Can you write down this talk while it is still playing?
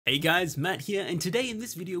Hey guys, Matt here, and today in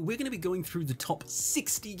this video we're going to be going through the top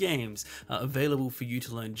 60 games available for you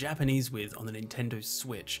to learn Japanese with on the Nintendo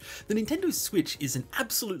Switch. The Nintendo Switch is an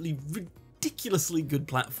absolutely ridiculously good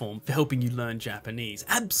platform for helping you learn Japanese.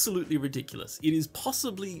 Absolutely ridiculous. It is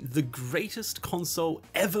possibly the greatest console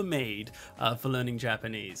ever made for learning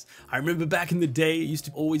Japanese. I remember back in the day it used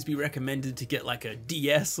to always be recommended to get like a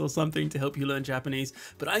DS or something to help you learn Japanese,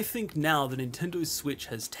 but I think now the Nintendo Switch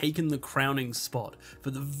has taken the crowning spot for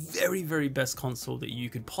the very best console that you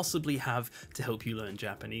could possibly have to help you learn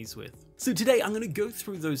Japanese with. So today I'm going to go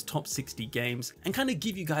through those top 60 games and kind of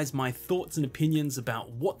give you guys my thoughts and opinions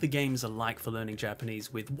about what the games are like for learning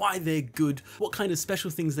Japanese with, why they're good, what kind of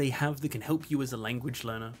special things they have that can help you as a language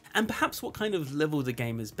learner, and perhaps what kind of level the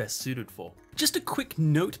game is best suited for. Just a quick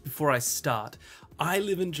note before I start. I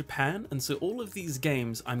live in Japan, and so all of these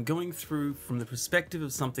games I'm going through from the perspective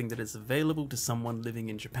of something that is available to someone living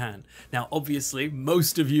in Japan. Now obviously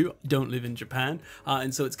most of you don't live in Japan,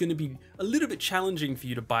 and so it's going to be a little bit challenging for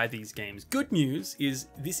you to buy these games. Good news is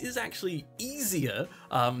this is actually easier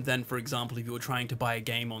than, for example, if you were trying to buy a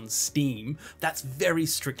game on Steam. That's very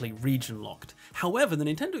strictly region locked. However, the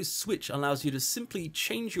Nintendo Switch allows you to simply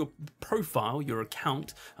change your profile, your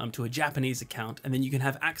account, to a Japanese account, and then you can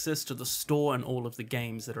have access to the store and all of the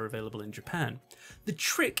games that are available in Japan. The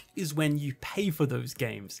trick is when you pay for those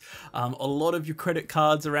games. A lot of your credit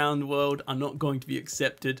cards around the world are not going to be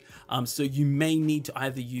accepted, so you may need to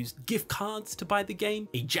either use gift cards to buy the game,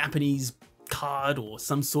 a Japanese card, or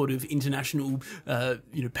some sort of international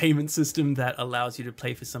payment system that allows you to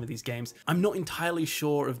play for some of these games. I'm not entirely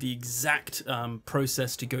sure of the exact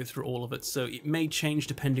process to go through all of it, so it may change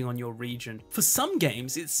depending on your region. For some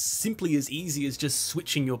games it's simply as easy as just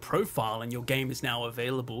switching your profile and your game is now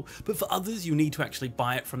available, but for others you need to actually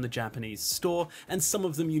buy it from the Japanese store, and some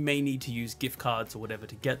of them you may need to use gift cards or whatever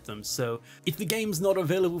to get them. So if the game's not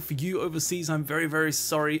available for you overseas, I'm very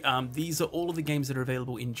sorry. These are all of the games that are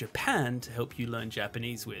available in Japan to help you learn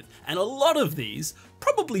Japanese with, and a lot of these,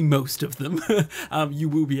 probably most of them, you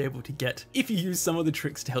will be able to get if you use some of the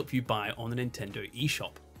tricks to help you buy on the Nintendo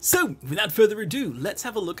eShop. So without further ado, let's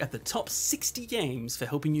have a look at the top 60 games for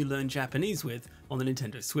helping you learn Japanese with on the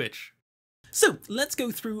Nintendo Switch. So let's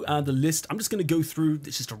go through the list. I'm just going to go through,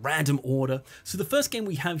 it's just a random order. So the first game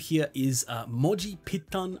we have here is Moji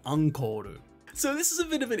Pitan Ankoru. So this is a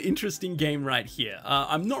bit of an interesting game right here.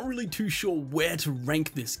 I'm not really too sure where to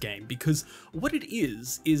rank this game, because what it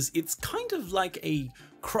is it's kind of like a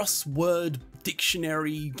crossword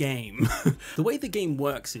dictionary game. The way the game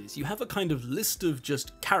works is you have a kind of list of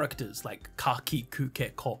just characters like kaki,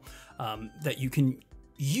 kuke, ko, that you can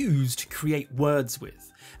use to create words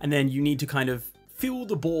with, and then you need to kind of fill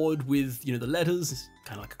the board with, the letters,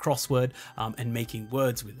 kind of like a crossword, and making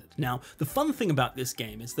words with it. Now, the fun thing about this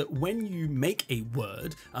game is that when you make a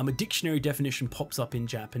word, a dictionary definition pops up in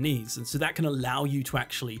Japanese, and so that can allow you to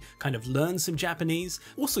actually kind of learn some Japanese,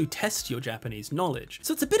 also test your Japanese knowledge.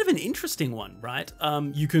 So it's a bit of an interesting one, right?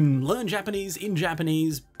 You can learn Japanese in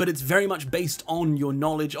Japanese, but it's very much based on your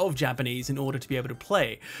knowledge of Japanese in order to be able to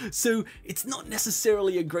play. So it's not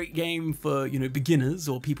necessarily a great game for, beginners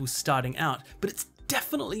or people starting out, but it's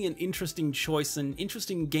definitely an interesting choice, an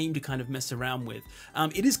interesting game to kind of mess around with.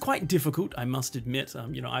 It is quite difficult, I must admit.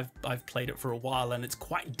 I've played it for a while and it's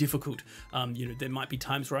quite difficult. There might be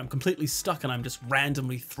times where I'm completely stuck and I'm just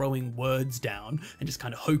randomly throwing words down and just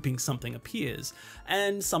kind of hoping something appears.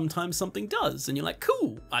 And sometimes something does, and you're like,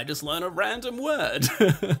 cool, I just learned a random word.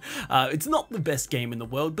 It's not the best game in the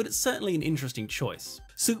world, but it's certainly an interesting choice.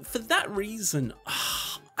 So for that reason,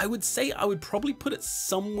 I would say I would probably put it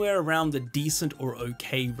somewhere around the decent or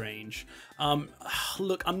okay range.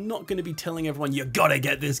 Look, I'm not going to be telling everyone you gotta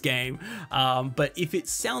get this game, but if it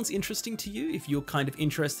sounds interesting to you, if you're kind of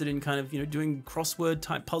interested in kind of, doing crossword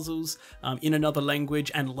type puzzles in another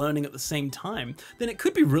language and learning at the same time, then it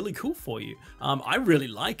could be really cool for you. I really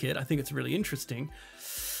like it. I think it's really interesting.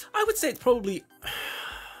 I would say it's probably,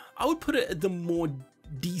 I would put it at the more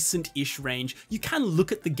decent-ish range. You can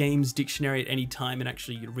look at the game's dictionary at any time and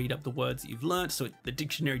actually read up the words that you've learnt, so the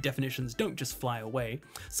dictionary definitions don't just fly away.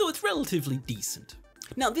 So it's relatively decent.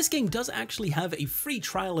 Now, this game does actually have a free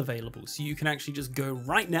trial available, so you can actually just go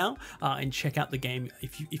right now and check out the game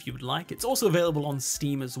if you would like. It's also available on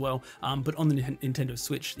Steam as well, but on the Nintendo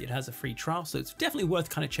Switch it has a free trial, so it's definitely worth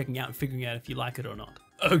kind of checking out and figuring out if you like it or not.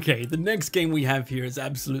 Okay, the next game we have here is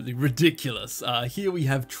absolutely ridiculous. Here we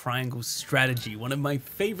have Triangle Strategy, one of my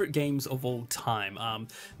favorite games of all time.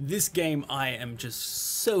 This game, I am just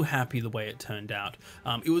so happy the way it turned out.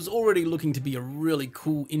 It was already looking to be a really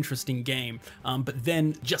cool, interesting game, but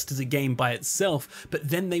then just as a game by itself, but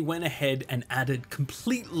then they went ahead and added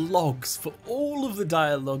complete logs for all of the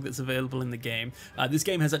dialogue that's available in the game. This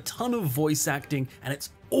game has a ton of voice acting and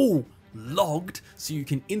it's all logged, so you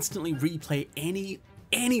can instantly replay any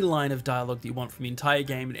line of dialogue that you want from the entire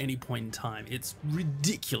game at any point in time. It's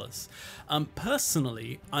ridiculous.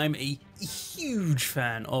 Personally, I'm a huge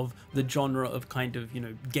fan of the genre of kind of, you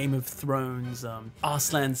know, Game of Thrones,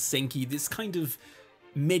 Arslan Senki, this kind of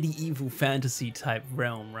medieval fantasy type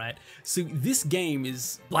realm, right? So this game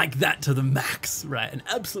is like that to the max, right? An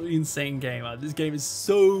absolutely insane game. This game is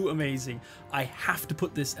so amazing. I have to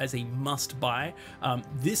put this as a must buy.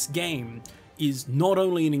 This game is not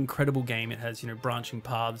only an incredible game, it has, you know, branching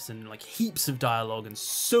paths and like heaps of dialogue and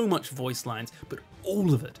so much voice lines, but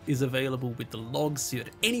all of it is available with the logs, so at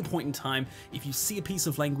any point in time, if you see a piece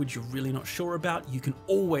of language you're really not sure about, you can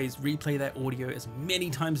always replay that audio as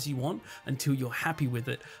many times as you want until you're happy with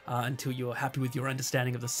it, until you're happy with your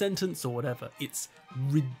understanding of the sentence or whatever. It's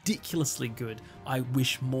ridiculously good. I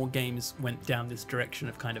wish more games went down this direction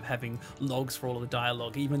of kind of having logs for all of the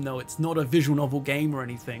dialogue, even though it's not a visual novel game or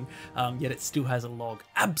anything, yet it still has a log.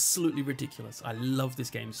 Absolutely ridiculous. I love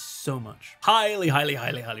this game so much. Highly, highly,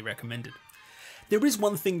 highly, highly recommended. There is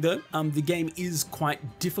one thing though, the game is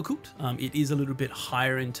quite difficult. It is a little bit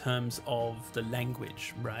higher in terms of the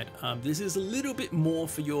language, right? This is a little bit more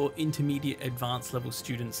for your intermediate advanced level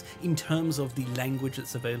students in terms of the language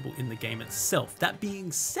that's available in the game itself. That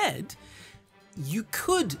being said, you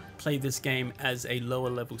could play this game as a lower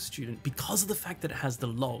level student because of the fact that it has the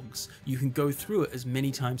logs. You can go through it as many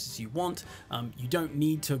times as you want. You don't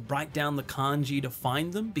need to write down the kanji to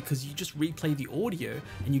find them because you just replay the audio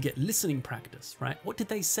and you get listening practice, right? What did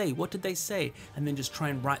they say? What did they say? And then just try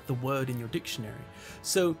and write the word in your dictionary.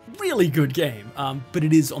 So really good game, but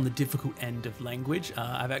it is on the difficult end of language.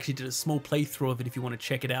 I've actually did a small playthrough of it if you want to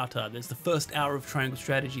check it out. There's the first hour of Triangle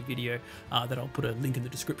Strategy video that I'll put a link in the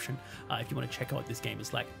description if you want to check out what this game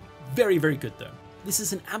is like. Very, very good though. This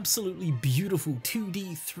is an absolutely beautiful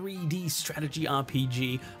 2D, 3D strategy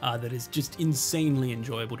RPG that is just insanely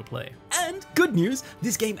enjoyable to play. And good news,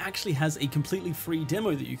 this game actually has a completely free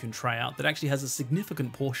demo that you can try out that actually has a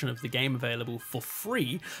significant portion of the game available for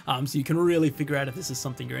free, so you can really figure out if this is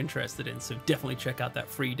something you're interested in, so definitely check out that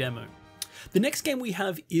free demo. The next game we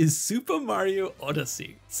have is Super Mario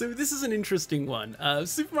Odyssey. So this is an interesting one.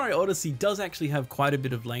 Super Mario Odyssey does actually have quite a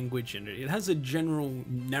bit of language in it. It has a general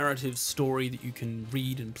narrative story that you can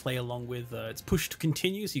read and play along with. It's push to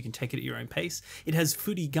continue, so you can take it at your own pace. It has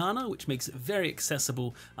furigana, which makes it very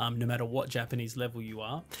accessible no matter what Japanese level you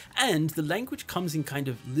are. And the language comes in kind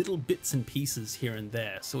of little bits and pieces here and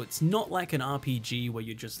there. So it's not like an RPG where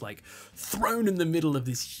you're just like thrown in the middle of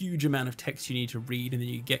this huge amount of text you need to read and then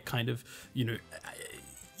you get kind of, you know,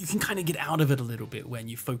 you can kind of get out of it a little bit when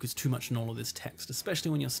you focus too much on all of this text, especially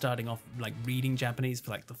when you're starting off like reading Japanese for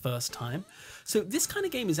like the first time. So this kind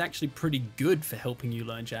of game is actually pretty good for helping you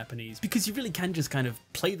learn Japanese because you really can just kind of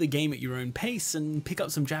play the game at your own pace and pick up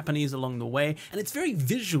some Japanese along the way. And it's very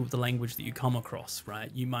visual, the language that you come across, right?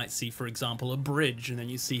 You might see, for example, a bridge and then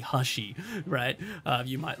you see hashi, right?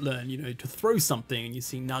 You might learn, you know, to throw something and you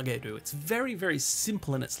see nageru. It's very, very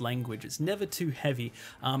simple in its language. It's never too heavy.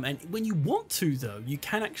 And when you want to, though, you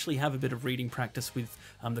can actually have a bit of reading practice with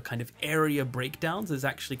the kind of area breakdowns. There's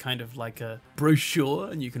actually kind of like a brochure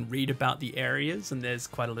and you can read about the areas and there's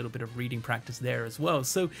quite a little bit of reading practice there as well.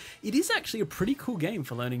 So it is actually a pretty cool game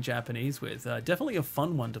for learning Japanese with. Definitely a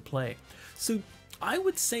fun one to play. So I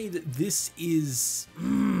would say that this is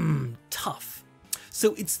tough.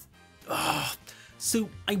 So it's... so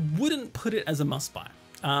I wouldn't put it as a must buy.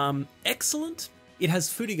 Excellent. It has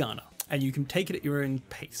furigana and you can take it at your own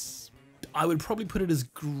pace. I would probably put it as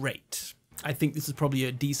great. I think this is probably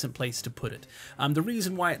a decent place to put it. The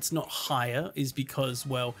reason why it's not higher is because,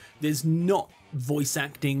 well, there's not voice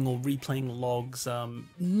acting or replaying logs.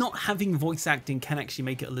 Not having voice acting can actually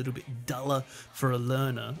make it a little bit duller for a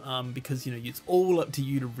learner because, you know, it's all up to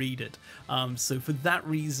you to read it. So for that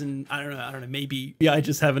reason, I don't know, maybe I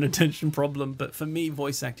just have an attention problem, but for me,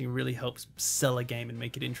 voice acting really helps sell a game and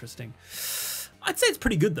make it interesting. I'd say it's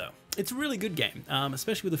pretty good though. It's a really good game,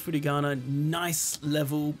 especially with the furigana, nice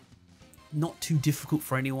level, not too difficult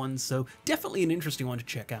for anyone, so definitely an interesting one to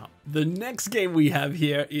check out. The next game we have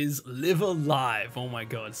here is Live Alive. Oh my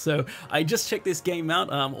god. So I just checked this game out,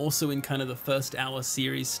 also in kind of the first hour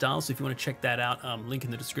series style, so if you want to check that out, link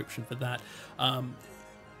in the description for that.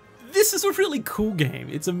 this is a really cool game.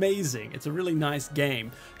 It's amazing. It's a really nice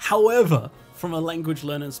game. However, from a language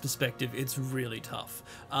learner's perspective, it's really tough.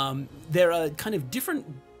 There are kind of different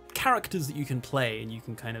characters that you can play, and you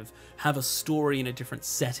can kind of have a story in a different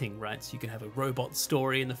setting, right? So you can have a robot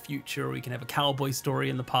story in the future, or you can have a cowboy story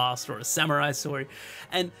in the past, or a samurai story.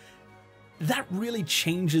 And that really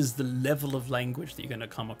changes the level of language that you're going to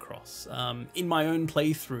come across. In my own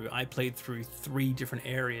playthrough, I played through 3 different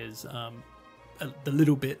areas. The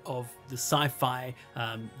little bit of the sci-fi,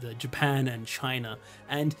 the Japan and China,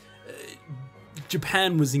 and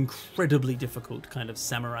Japan was incredibly difficult, kind of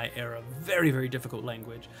samurai era, very, very difficult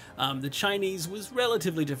language. The Chinese was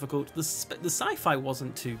relatively difficult. The sci-fi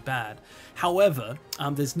wasn't too bad. However,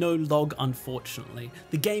 there's no log, unfortunately.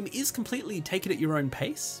 The game is completely take it at your own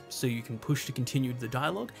pace, so you can push to continue the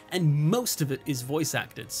dialogue, and most of it is voice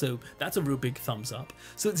acted, so that's a real big thumbs up.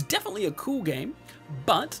 So it's definitely a cool game,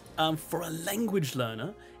 but for a language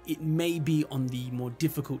learner, it may be on the more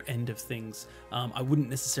difficult end of things. I wouldn't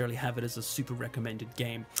necessarily have it as a super recommended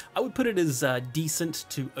game. I would put it as decent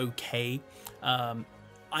to okay.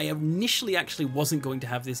 I initially actually wasn't going to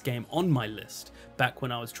have this game on my list back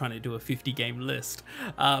when I was trying to do a 50 game list.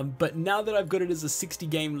 But now that I've got it as a 60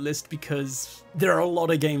 game list, because there are a lot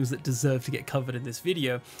of games that deserve to get covered in this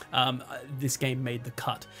video, this game made the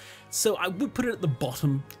cut. So I would put it at the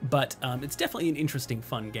bottom, but it's definitely an interesting,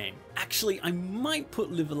 fun game. Actually, I might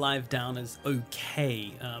put Live Alive down as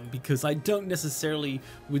okay, because I don't necessarily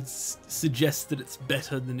would suggest that it's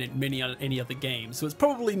better than any other game, so it's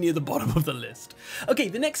probably near the bottom of the list. Okay,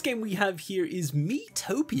 the next game we have here is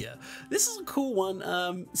Miitopia. This is a cool one.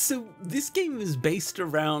 So this game is based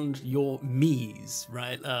around your Miis,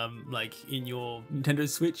 right? Like in your Nintendo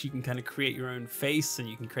Switch, you can kind of create your own face, and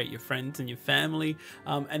you can create your friends and your family,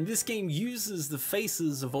 and this game uses the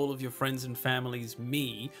faces of all of your friends and family's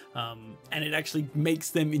Mii, and it actually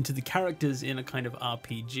makes them into the characters in a kind of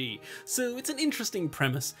RPG. So it's an interesting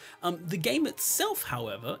premise. The game itself,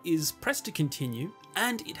 however, is press to continue,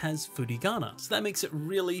 and it has furigana, so that makes it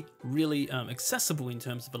really, really accessible in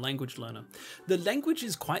terms of a language learner. The language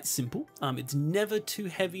is quite simple. It's never too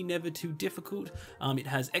heavy, never too difficult. It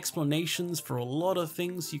has explanations for a lot of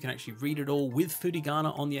things. You can actually read it all with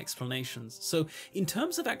furigana on the explanations. So in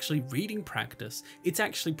terms of actually reading practice, it's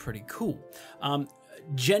actually pretty cool.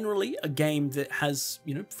 Generally, a game that has,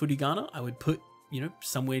 furigana, I would put,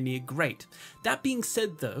 somewhere near great. That being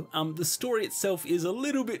said though, the story itself is a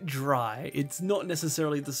little bit dry. It's not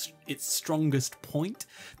necessarily its strongest point.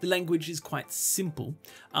 The language is quite simple,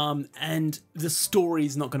 and the story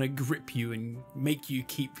is not going to grip you and make you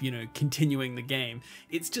keep, continuing the game.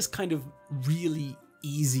 It's just kind of really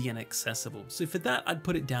easy and accessible. So for that, I'd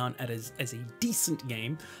put it down as a decent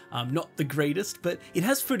game. Not the greatest, but it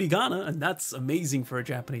has furigana, and that's amazing for a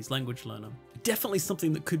Japanese language learner. Definitely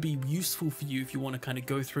something that could be useful for you if you want to kind of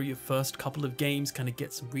go through your first couple of games, kind of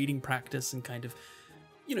get some reading practice and kind of,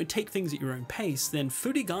 take things at your own pace. Then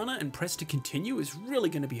furigana and press to continue is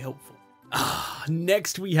really going to be helpful.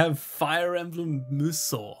 Next we have Fire Emblem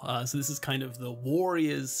Musou. So this is kind of the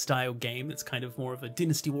Warriors style game. It's kind of more of a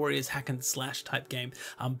Dynasty Warriors hack and slash type game,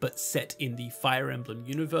 but set in the Fire Emblem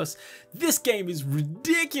universe. This game is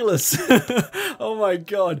ridiculous. Oh my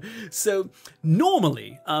god. So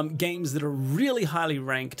normally games that are really highly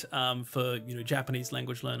ranked for Japanese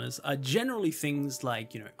language learners are generally things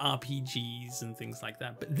like RPGs and things like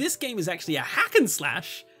that. But this game is actually a hack and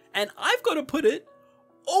slash, and I've got to put it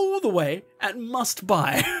all the way at must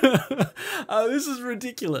buy. This is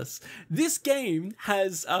ridiculous. This game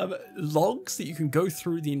has logs that you can go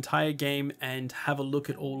through the entire game and have a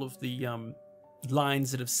look at all of the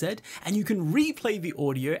lines that have said, and you can replay the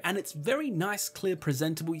audio, and it's very nice, clear,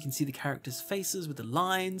 presentable. You can see the characters' faces with the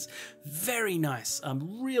lines. Very nice.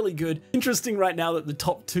 Really good. Interesting right now that the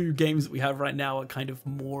top 2 games that we have right now are kind of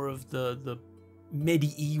more of the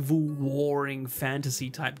medieval warring fantasy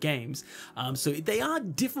type games, so they are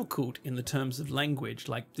difficult in the terms of language.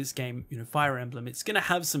 Like this game, Fire Emblem, it's going to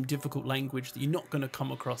have some difficult language that you're not going to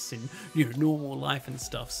come across in normal life and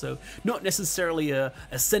stuff. So not necessarily a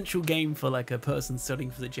essential game for like a person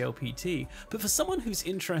studying for the JLPT, but for someone who's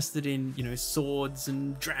interested in swords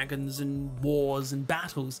and dragons and wars and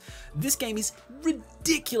battles, this game is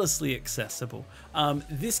ridiculously accessible.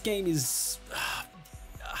 This game is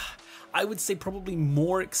I would say probably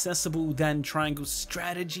more accessible than Triangle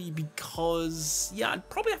Strategy, because yeah, I'd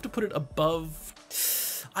probably have to put it above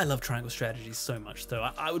I love Triangle Strategy so much, though.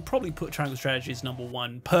 I would probably put Triangle Strategy as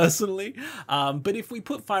 #1 personally, but if we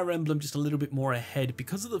put Fire Emblem just a little bit more ahead,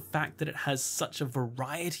 because of the fact that it has such a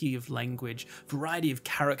variety of language, variety of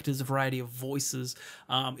characters, a variety of voices,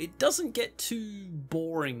 it doesn't get too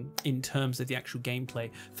boring in terms of the actual gameplay.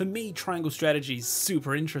 For me, Triangle Strategy is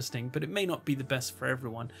super interesting, but it may not be the best for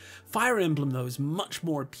everyone. Fire Emblem, though, is much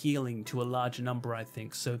more appealing to a larger number, I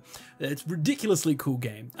think, so it's a ridiculously cool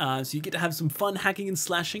game. So you get to have some fun hacking and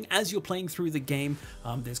slashing as you're playing through the game.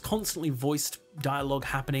 There's constantly voiced dialogue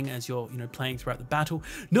happening as you're playing throughout the battle.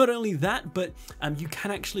 Not only that, but you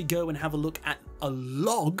can actually go and have a look at a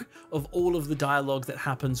log of all of the dialogue that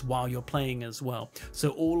happens while you're playing as well. So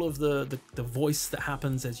all of the voice that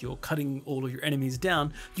happens as you're cutting all of your enemies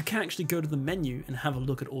down, you can actually go to the menu and have a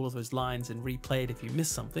look at all of those lines and replay it if you miss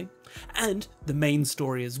something. And the main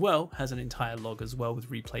story as well has an entire log as well with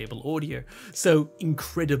replayable audio. So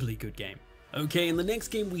incredibly good game. Okay, and the next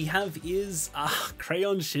game we have is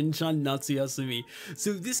Crayon Shinchan Natsuyasumi.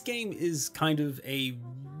 So this game is kind of a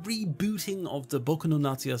rebooting of the Boku no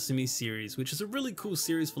Natsuyasumi series, which is a really cool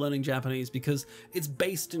series for learning Japanese because it's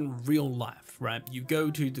based in real life, right? You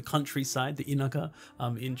go to the countryside, the inaka,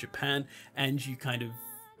 in Japan, and you kind of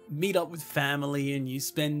meet up with family and you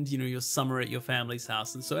spend your summer at your family's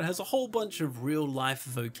house. And so it has a whole bunch of real life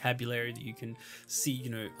vocabulary that you can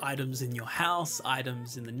see, items in your house,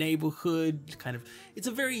 items in the neighborhood, it's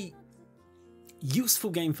a very useful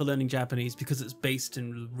game for learning Japanese because it's based in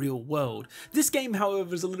the real world. This game,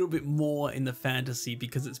 however, is a little bit more in the fantasy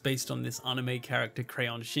because it's based on this anime character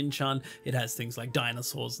Crayon Shinchan. It has things like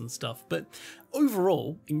dinosaurs and stuff, but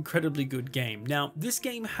overall, incredibly good game. Now, this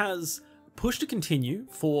game has push to continue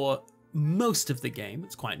for most of the game.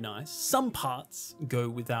 It's quite nice. Some parts go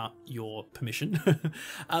without your permission.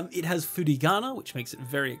 It has furigana, which makes it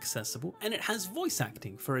very accessible, and it has voice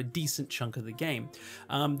acting for a decent chunk of the game.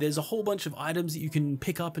 There's a whole bunch of items that you can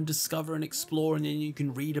pick up and discover and explore, and then you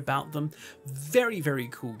can read about them. Very, very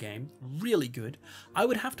cool game. Really good. I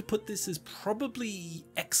would have to put this as probably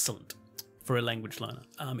excellent for a language learner.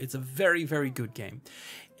 It's a very, very good game.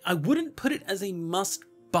 I wouldn't put it as a must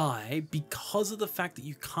buy because of the fact that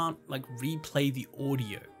you can't replay the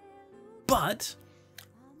audio, but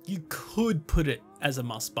you could put it as a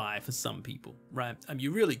must buy for some people, right?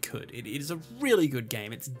 You really could. It is a really good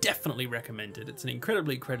game. It's definitely recommended. It's an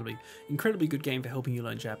incredibly good game for helping you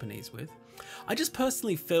learn Japanese with. I just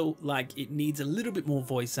personally feel like it needs a little bit more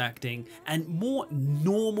voice acting and more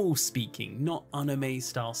normal speaking, not anime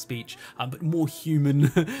style speech, but more human,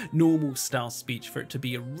 normal style speech for it to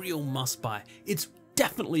be a real must buy. It's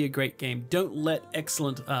definitely a great game. Don't let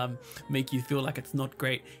excellent make you feel like it's not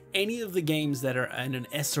great. Any of the games that are in an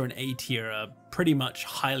S or an A tier are pretty much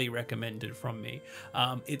highly recommended from me.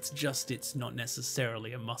 It's not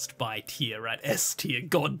necessarily a must buy tier, right? S tier,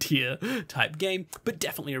 God tier type game, but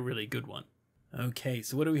definitely a really good one. Okay,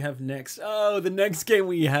 so what do we have next? Oh, the next game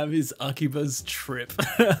we have is Akiba's Trip.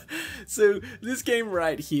 So this game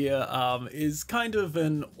right here is kind of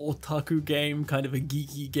an otaku game, kind of a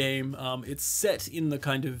geeky game. It's set in the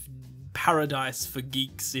kind of paradise for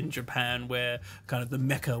geeks in Japan, where kind of the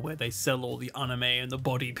mecca where they sell all the anime and the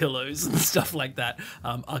body pillows and stuff like that,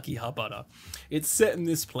 Akihabara. It's set in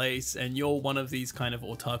this place and you're one of these kind of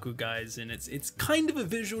otaku guys, and it's kind of a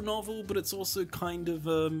visual novel, but it's also kind of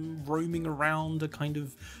roaming around a kind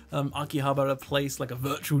of Akihabara place, like a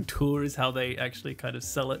virtual tour is how they actually kind of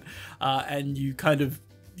sell it, and you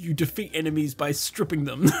defeat enemies by stripping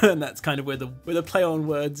them, and that's kind of where the play on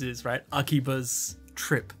words is, right? Akiba's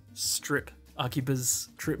Trip. Strip. Akiba's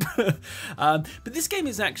Trip. But this game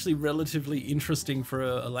is actually relatively interesting for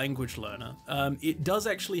a language learner. It does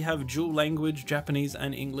actually have dual language, Japanese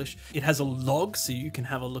and English. It has a log, so you can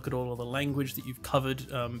have a look at all of the language that you've covered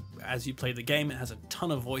as you play the game. It has a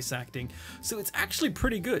ton of voice acting, so it's actually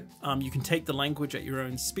pretty good. You can take the language at your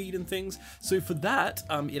own speed and things. So for that,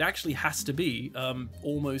 it actually has to be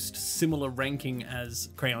almost similar ranking as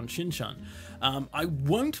Crayon Shinchan. I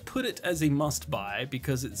won't put it as a must-buy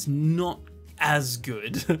because it's not as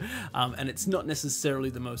good, and it's not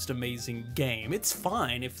necessarily the most amazing game. It's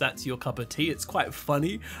fine if that's your cup of tea. It's quite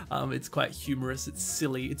funny, it's quite humorous, it's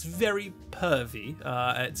silly, it's very pervy,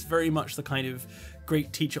 it's very much the kind of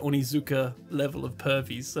great teacher Onizuka level of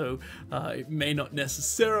pervy, so it may not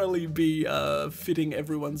necessarily be fitting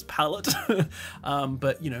everyone's palate,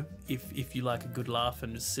 but if you like a good laugh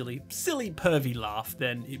and a silly pervy laugh,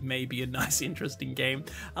 then it may be a nice interesting game.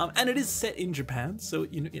 And it is set in Japan, so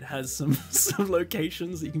it has some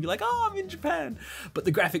locations that you can be like, oh, I'm in Japan, but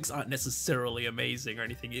the graphics aren't necessarily amazing or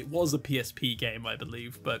anything. It was a PSP game, I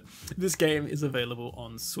believe, but this game is available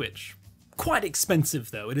on Switch. quite expensive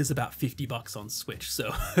though. It is about 50 bucks on Switch,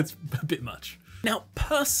 so it's a bit much. Now,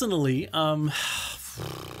 personally,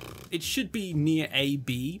 it should be near A,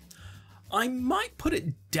 B. I might put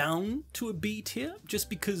it down to a B tier, just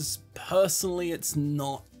because personally it's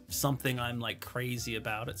not something I'm like crazy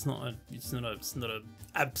about. It's not a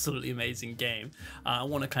absolutely amazing game. I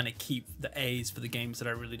want to kind of keep the A's for the games that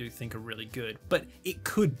I really do think are really good, but it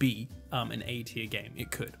could be an A tier game.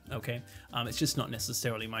 It could, okay? It's just not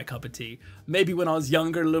necessarily my cup of tea. Maybe when I was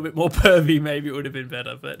younger, a little bit more pervy, maybe it would have been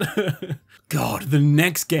better, but God, the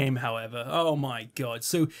next game, however, oh my God.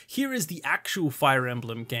 So here is the actual Fire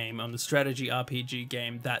Emblem game, the strategy RPG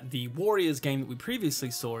game that the Warriors game that we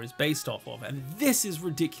previously saw is based off of, and this is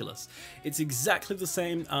ridiculous. It's exactly the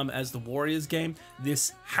same as the Warriors game.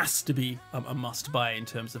 This has to be a must-buy in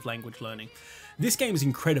terms of language learning. This game is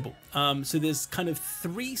incredible. So there's kind of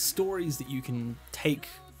 3 stories that you can take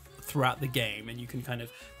throughout the game, and you can kind of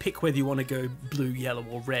pick whether you want to go blue, yellow,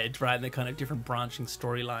 or red, right? And they're kind of different branching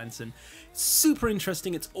storylines, and it's super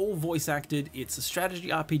interesting. It's all voice acted. It's a strategy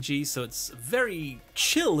RPG, so it's very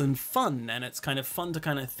chill and fun, and it's kind of fun to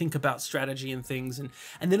kind of think about strategy and things, and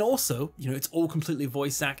then also, you know, it's all completely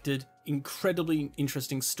voice acted. Incredibly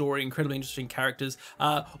interesting story, incredibly interesting characters.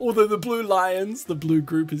 Although the Blue Lions, the blue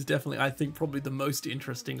group, is definitely, I think, probably the most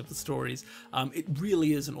interesting of the stories. It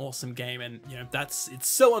really is an awesome game, and you know, it's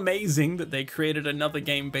so amazing that they created another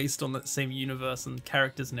game based on that same universe and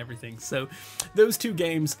characters and everything. So those 2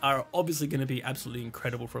 games are obviously going to be absolutely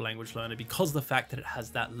incredible for a language learner because of the fact that it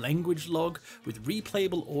has that language log with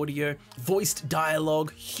replayable audio, voiced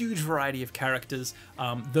dialogue, huge variety of characters.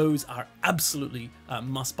 Those are absolutely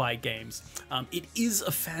must-buy games. It is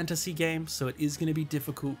a fantasy game, so it is going to be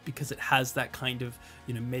difficult because it has that kind of,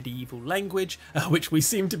 you know, medieval language, which we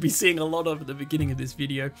seem to be seeing a lot of at the beginning of this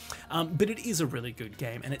video. But it is a really good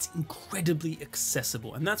game, and it's incredibly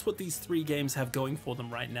accessible, and that's what these 3 games have going for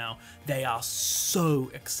them right now. They are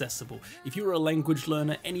so accessible. If you're a language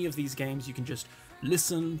learner, any of these games you can just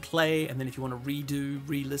listen, play, and then if you want to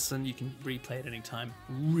re-listen, you can replay at any time.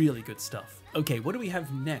 Really good stuff. Okay, what do we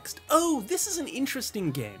have next? Oh, this is an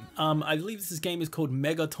interesting game. I believe this game is called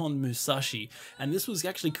Megaton Musashi, and this was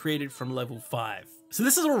actually created from level 5. So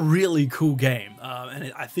this is a really cool game,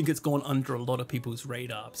 and I think it's gone under a lot of people's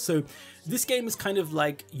radar. So this game is kind of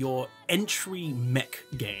like your entry mech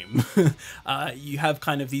game. You have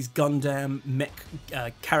kind of these Gundam mech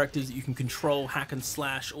characters that you can control, hack and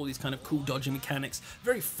slash, all these kind of cool dodging mechanics,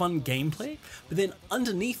 very fun gameplay. But then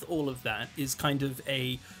underneath all of that is kind of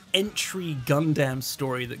a entry Gundam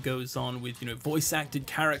story that goes on with, you know, voice acted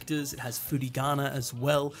characters. It has furigana as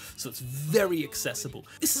well, so it's very accessible.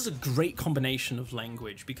 This is a great combination of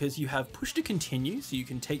language because you have push to continue, so you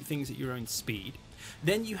can take things at your own speed.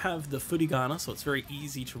 Then you have the furigana, so it's very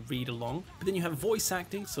easy to read along. But then you have voice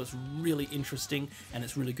acting, so it's really interesting and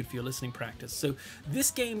it's really good for your listening practice. So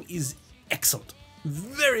this game is excellent.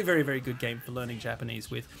 Very, very, very good game for learning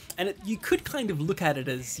Japanese with. And you could kind of look at it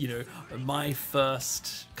as, you know, my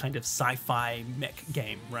first kind of sci-fi mech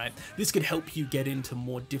game, right? This could help you get into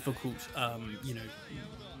more difficult, you know,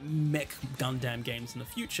 mech Gundam games in the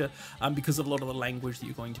future because of a lot of the language that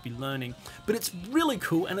you're going to be learning. But it's really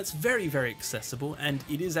cool, and it's very, very accessible, and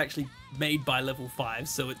it is actually made by level 5,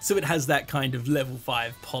 so it has that kind of level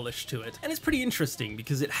 5 polish to it. And it's pretty interesting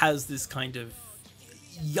because it has this kind of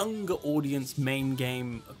younger audience main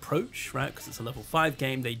game approach, right? Because it's a level 5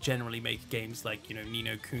 game. They generally make games like, you know,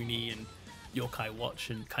 No Kuni and Yokai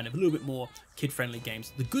Watch and kind of a little bit more kid-friendly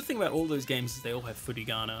games. The good thing about all those games is they all have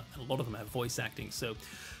furigana, and a lot of them have voice acting, so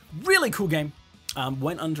really cool game.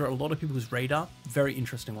 Went under a lot of people's radar. Very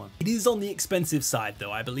interesting one. It is on the expensive side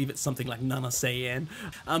though. I believe it's something like 7 yen,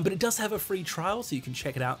 but it does have a free trial, so you can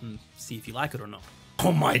check it out and see if you like it or not.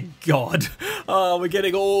 Oh my God. Oh, we're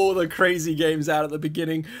getting all the crazy games out at the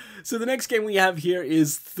beginning. So the next game we have here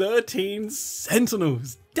is 13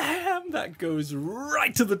 Sentinels. Damn, that goes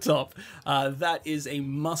right to the top. That is a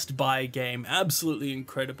must-buy game. Absolutely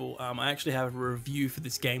incredible. I actually have a review for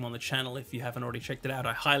this game on the channel. If you haven't already checked it out,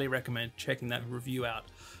 I highly recommend checking that review out.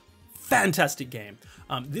 Fantastic game.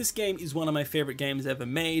 This game is one of my favorite games ever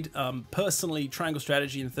made. Personally, Triangle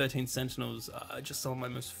Strategy and 13 Sentinels are just some of my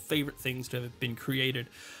most favorite things to have been created.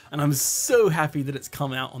 And I'm so happy that it's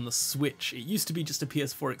come out on the Switch. It used to be just a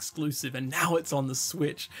PS4 exclusive, and now it's on the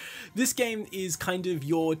Switch. This game is kind of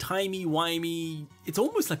your timey-wimey, it's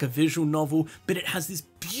almost like a visual novel, but it has this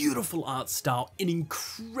beautiful art style, an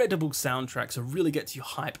incredible soundtrack, so it really gets you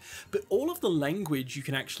hype. But all of the language you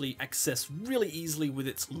can actually access really easily with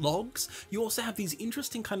its logs. You also have these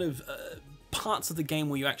interesting kind of parts of the game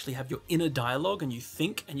where you actually have your inner dialogue and you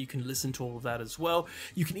think, and you can listen to all of that as well.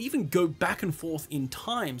 You can even go back and forth in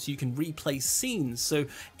time, so you can replay scenes. So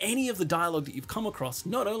any of the dialogue that you've come across,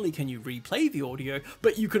 not only can you replay the audio,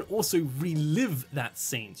 but you can also relive that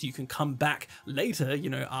scene. So you can come back later, you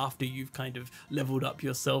know, after you've kind of leveled up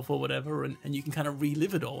yourself or whatever, and you can kind of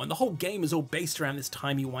relive it all. And the whole game is all based around this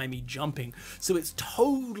timey-wimey jumping. So it's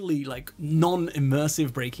totally like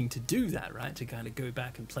non-immersive breaking to do that, right? To kind of go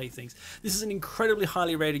back and play things. This is an incredibly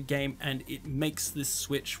highly rated game, and it makes this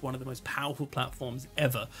Switch one of the most powerful platforms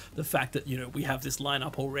ever. The fact that, you know, we have this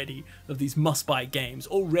lineup already of these must-buy games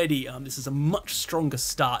already. This is a much stronger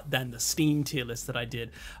start than the Steam tier list that I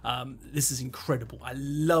did. This is incredible. I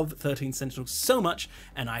love 13 Sentinels so much,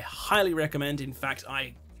 and I highly recommend. In fact,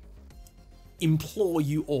 I implore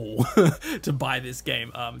you all to buy this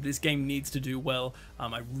game. This game needs to do well.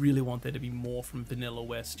 I really want there to be more from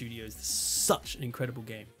Vanillaware Studios. This is such an incredible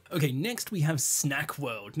game. Okay, next we have Snack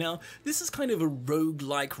World. Now, this is kind of a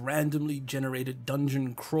roguelike, randomly generated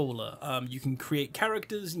dungeon crawler. You can create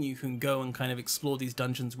characters and you can go and kind of explore these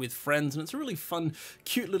dungeons with friends, and it's a really fun,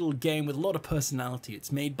 cute little game with a lot of personality.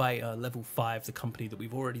 It's made by Level 5, the company that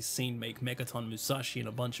we've already seen make Megaton Musashi and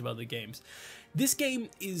a bunch of other games. This game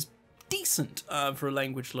is decent for a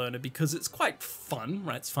language learner because it's quite fun,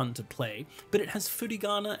 right? It's fun to play, but it has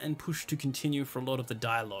furigana and push to continue for a lot of the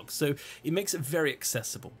dialogue, so it makes it very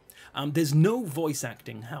accessible. There's no voice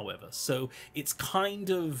acting, however, so it's kind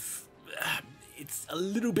of it's a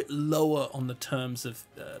little bit lower on the terms of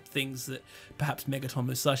things that perhaps Megaton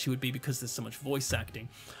Musashi would be because there's so much voice acting.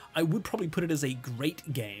 I would probably put it as a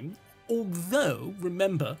great game, although,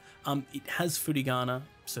 remember, it has furigana,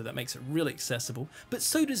 so that makes it really accessible, but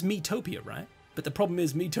so does Miitopia, right? But the problem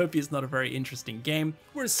is Miitopia is not a very interesting game,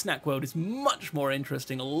 whereas Snack World is much more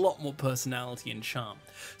interesting, a lot more personality and charm.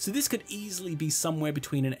 So this could easily be somewhere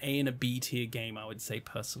between an A and a B tier game, I would say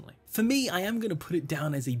personally. For me, I am going to put it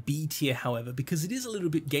down as a B tier, however, because it is a little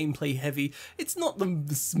bit gameplay heavy. It's not the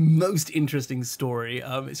most interesting story,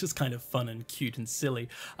 it's just kind of fun and cute and silly,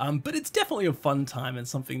 but it's definitely a fun time and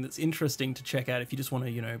something that's interesting to check out if you just want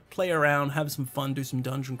to, you know, play around, have some fun, do some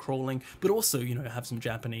dungeon crawling, but also, you know, have some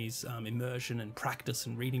Japanese immersion and practice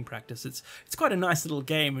and reading practice. It's quite a nice little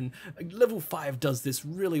game, and Level 5 does this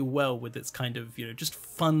really well with its kind of, you know, just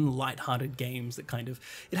fun, light-hearted games that kind of,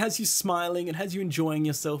 it has you smiling, it has you enjoying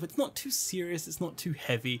yourself. It's not too serious, it's not too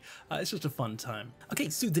heavy, it's just a fun time. Okay,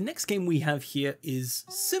 so the next game we have here is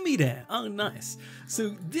Sumire. Oh, nice.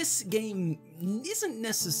 So this game isn't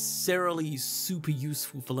necessarily super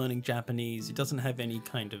useful for learning Japanese. It doesn't have any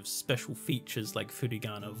kind of special features like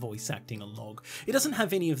furigana, voice acting, a log. It doesn't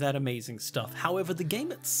have any of that amazing stuff. However, the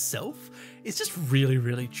game itself is just really,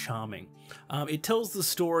 really charming. It tells the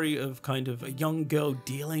story of kind of a young girl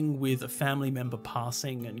dealing with a family member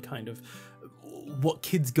passing and kind of what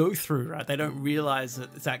kids go through, right? They don't realize that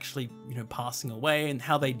it's actually, you know, passing away, and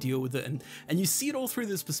how they deal with it, and you see it all through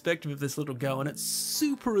this perspective of this little girl, and it's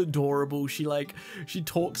super adorable. She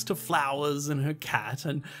talks to flowers and her cat,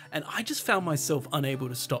 and I just found myself unable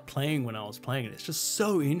to stop playing when I was playing it. It's just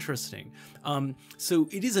so interesting. So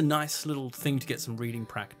it is a nice little thing to get some reading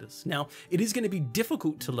practice. Now, it is going to be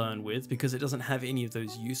difficult to learn with because it doesn't have any of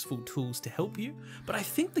those useful tools to help you, but I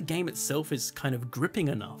think the game itself is kind of gripping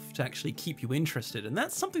enough to actually keep you interested, and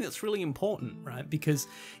that's something that's really important, right? Because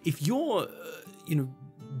if you're, you know,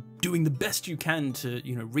 doing the best you can to,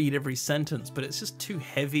 you know, read every sentence, but it's just too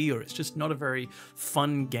heavy, or it's just not a very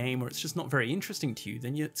fun game, or it's just not very interesting to you,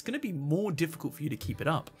 then it's going to be more difficult for you to keep it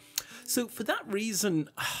up. So for that reason,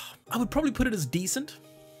 I would probably put it as decent,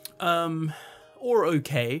 or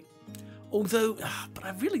okay. Although, but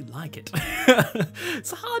I really like it.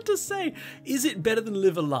 It's hard to say. Is it better than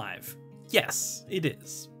Live Alive? Yes, it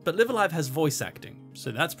is. But Live Alive has voice acting,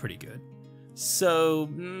 so that's pretty good. So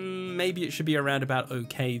maybe it should be around about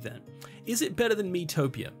okay then. Is it better than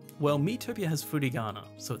Miitopia? Well, Miitopia has furigana,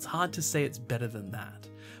 so it's hard to say it's better than that.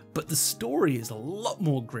 But the story is a lot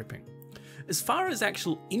more gripping. As far as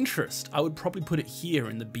actual interest, I would probably put it here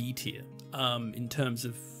in the B tier, in terms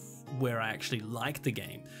of where I actually like the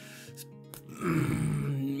game.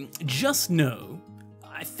 Just know,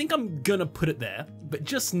 I think I'm gonna put it there, but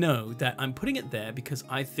just know that I'm putting it there because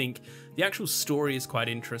I think the actual story is quite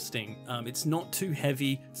interesting. It's not too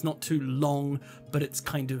heavy, it's not too long, but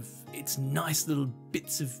it's nice little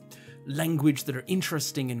bits of language that are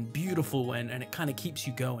interesting and beautiful, and it kind of keeps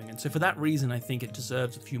you going. And so for that reason, I think it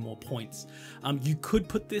deserves a few more points. You could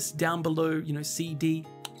put this down below, you know, C, D.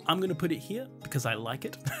 I'm going to put it here because I like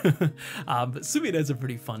it, but Sumire is a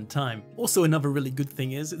pretty fun time. Also, another really good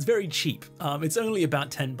thing is it's very cheap. It's only about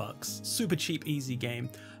 $10, super cheap, easy game.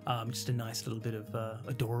 Just a nice little bit of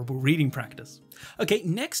adorable reading practice. Okay,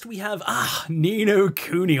 next we have Ni no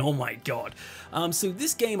Kuni. Oh my god. So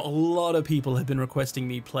this game, a lot of people have been requesting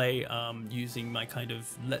me play using my kind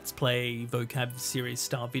of Let's Play vocab series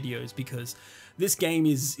style videos, because this game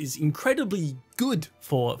is incredibly good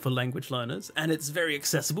for language learners, and it's very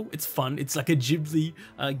accessible. It's fun. It's like a Ghibli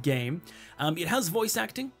game. It has voice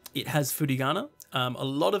acting. It has furigana. A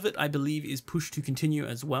lot of it, I believe, is push to continue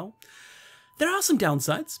as well. There are some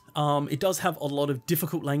downsides. It does have a lot of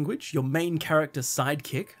difficult language. Your main character,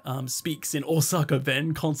 Sidekick, speaks in Osaka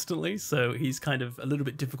Ben constantly, so he's kind of a little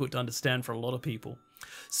bit difficult to understand for a lot of people.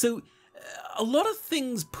 So a lot of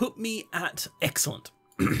things put me at excellent.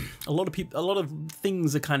 A lot of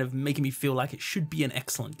things are kind of making me feel like it should be an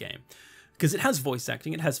excellent game, because it has voice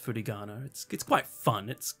acting, it has furigana, it's quite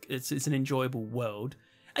fun, it's an enjoyable world,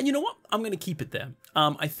 and you know what? I'm going to keep it there.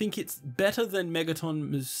 I think it's better than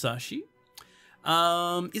Megaton Musashi.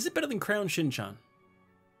 Is it better than Crayon Shinchan?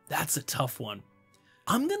 That's a tough one.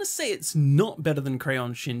 I'm going to say it's not better than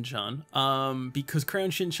Crayon Shinchan, because Crayon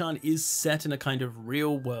Shinchan is set in a kind of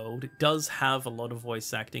real world. It does have a lot of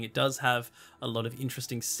voice acting. It does have a lot of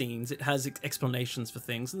interesting scenes. It has explanations for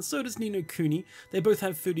things, and so does Ni no Kuni. They both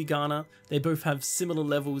have furigana. They both have similar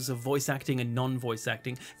levels of voice acting and non-voice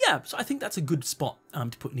acting. Yeah, so I think that's a good spot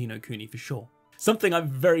to put Ni no Kuni for sure. Something I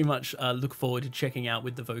very much look forward to checking out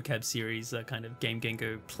with the vocab series, kind of Game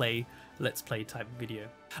Gengo play, let's play type video.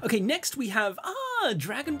 Okay, next we have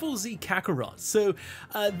Dragonball Z Kakarot. So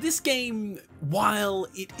this game, while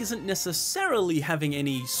it isn't necessarily having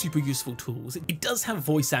any super useful tools, it does have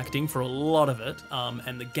voice acting for a lot of it,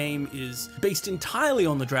 and the game is based entirely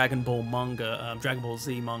on the Dragon Ball manga, Dragon Ball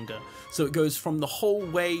Z manga. So it goes from the whole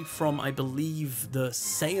way from, I believe, the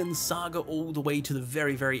Saiyan saga all the way to the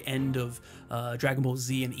very, very end of Dragon Ball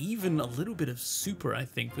Z, and even a little bit of Super, I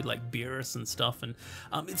think, with like Beerus and stuff, and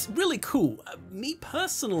it's really cool. Me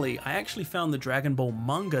personally, I actually found the Dragon Ball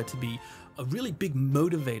manga to be a really big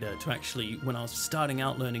motivator to actually, when I was starting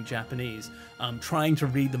out learning Japanese, trying to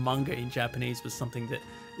read the manga in Japanese was something that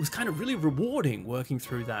was kind of really rewarding, working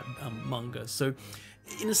through that manga. So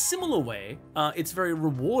in a similar way, it's very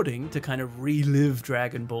rewarding to kind of relive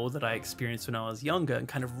Dragon Ball that I experienced when I was younger, and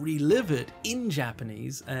kind of relive it in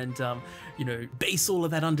Japanese, and you know, base all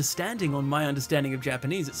of that understanding on my understanding of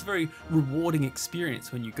Japanese. It's a very rewarding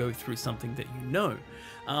experience when you go through something that you know.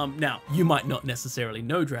 Now, you might not necessarily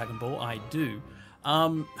know Dragon Ball, I do.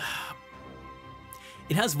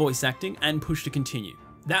 It has voice acting and push to continue.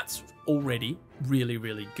 That's already really,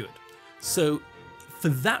 really good. So for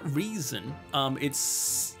that reason,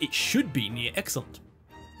 it should be near excellent,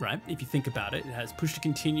 right? If you think about it, it has push to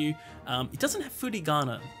continue. It doesn't have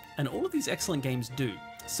furigana, and all of these excellent games do.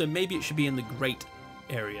 So maybe it should be in the great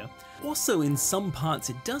area. Also, in some parts,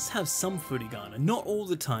 it does have some furigana, not all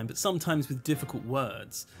the time, but sometimes with difficult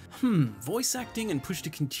words. Voice acting and push to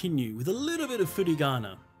continue with a little bit of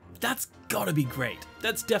furigana. That's gotta be great.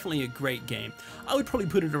 That's definitely a great game. I would probably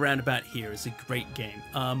put it around about here as a great game.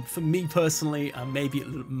 For me personally, maybe it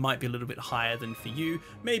might be a little bit higher than for you.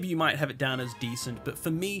 Maybe you might have it down as decent, but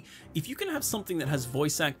for me, if you can have something that has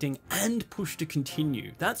voice acting and push to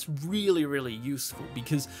continue, that's really, really useful,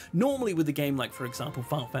 because normally with a game like, for example,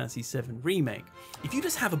 Final Fantasy VII Remake, if you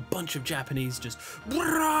just have a bunch of Japanese just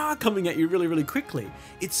coming at you really, really quickly,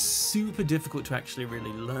 it's super difficult to actually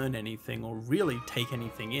really learn anything or really take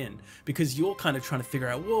anything in, because you're kind of trying to figure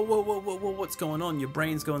out, whoa, what's going on? Your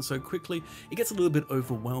brain's going so quickly, it gets a little bit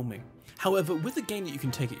overwhelming. However, with a game that you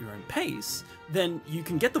can take at your own pace, then you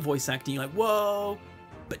can get the voice acting, you're like, whoa,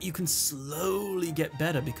 but you can slowly get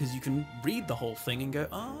better because you can read the whole thing and go,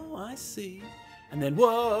 oh, I see. And then,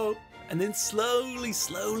 whoa, and then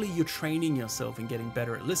slowly you're training yourself and getting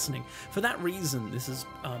better at listening. For that reason, this is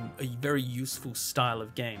a very useful style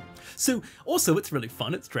of game. So also, it's really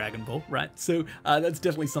fun. It's Dragon Ball, right? So that's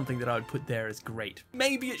definitely something that I would put there as great.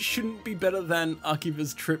 Maybe it shouldn't be better than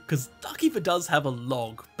Akiba's Trip, because Akiba does have a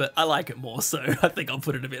log, but I like it more, so I think I'll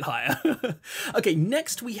put it a bit higher. Okay,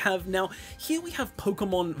 next we have, here we have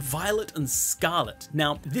Pokemon Violet and Scarlet.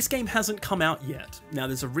 Now, this game hasn't come out yet. Now,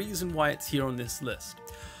 there's a reason why it's here on this list.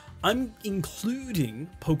 I'm including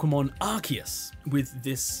Pokemon Arceus with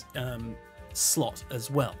this slot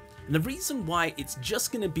as well. And the reason why it's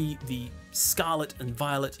just going to be the Scarlet and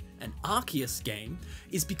Violet and Arceus game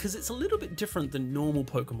is because it's a little bit different than normal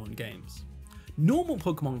Pokemon games. Normal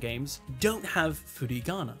Pokemon games don't have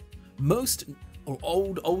furigana. Most or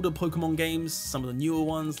older Pokemon games, some of the newer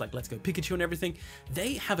ones like Let's Go Pikachu and everything,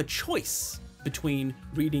 they have a choice between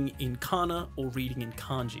reading in kana or reading in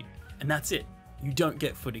kanji, and that's it. You don't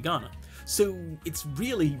get furigana. So it's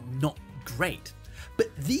really not great.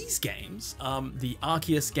 But these games, the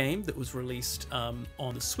Arceus game that was released on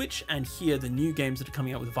the Switch, and here the new games that are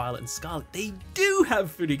coming out with Violet and Scarlet, they do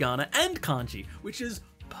have furigana and kanji, which is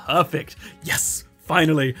perfect. Yes!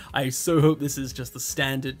 Finally! I so hope this is just the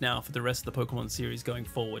standard now for the rest of the Pokemon series going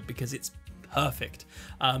forward, because it's perfect.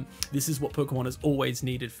 This is what Pokemon has always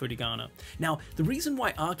needed, furigana. Now, the reason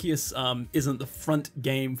why Arceus isn't the front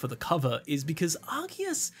game for the cover is because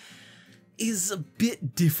Arceus is a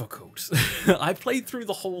bit difficult. I played through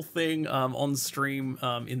the whole thing on stream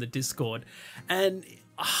in the Discord, and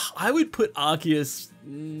I would put Arceus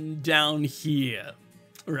down here.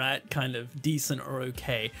 Right, kind of decent or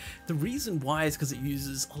okay. The reason why is because it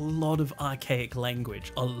uses a lot of archaic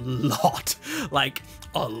language, a lot, like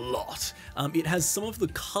a lot. It has some of the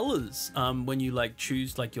colors when you like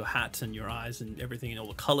choose like your hat and your eyes and everything, and all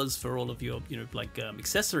the colors for all of your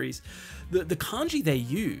accessories. The kanji they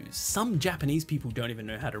use, some Japanese people don't even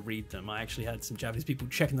know how to read them. I actually had some Japanese people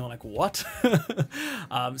checking, they're like, what?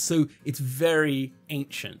 So it's very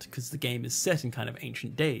ancient because the game is set in kind of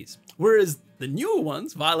ancient days. Whereas the newer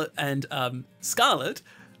ones, Violet and Scarlet,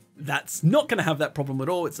 that's not going to have that problem at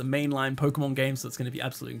all. It's a mainline Pokemon game, so it's going to be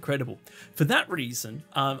absolutely incredible. For that reason,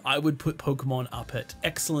 I would put Pokemon up at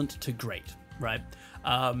excellent to great, right?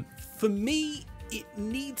 For me, it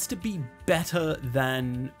needs to be better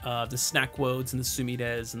than the Snack Worlds and the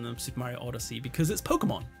Sumires and the Super Mario Odyssey, because it's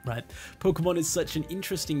Pokemon, right? Pokemon is such an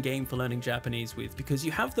interesting game for learning Japanese with, because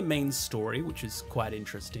you have the main story, which is quite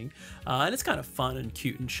interesting, and it's kind of fun and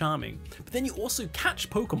cute and charming. But then you also catch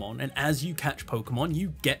Pokemon, and as you catch Pokemon,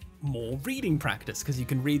 you get more reading practice, because you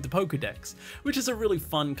can read the Pokedex, which is a really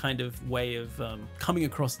fun kind of way of coming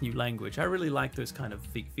across new language. I really like those kind of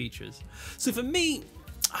features. So for me,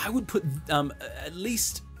 I would put at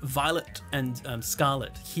least Violet and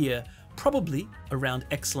Scarlet here, probably around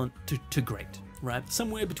excellent to great, right?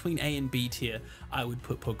 Somewhere between A and B tier, I would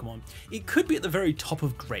put Pokemon. It could be at the very top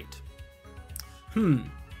of great.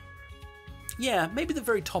 Yeah, maybe the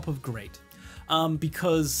very top of great.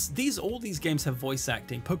 Because all these games have voice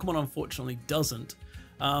acting. Pokemon unfortunately doesn't.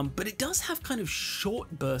 But it does have kind of short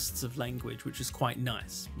bursts of language, which is quite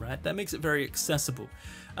nice, right? That makes it very accessible.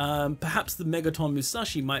 Perhaps the Megaton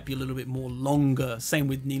Musashi might be a little bit more longer. Same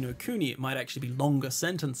with No Kuni, it might actually be longer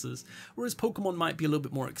sentences, whereas Pokemon might be a little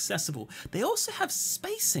bit more accessible. They also have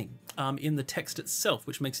spacing in the text itself,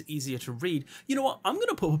 which makes it easier to read. You know what? I'm going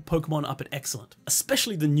to put Pokemon up at excellent,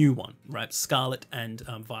 especially the new one, right? Scarlet and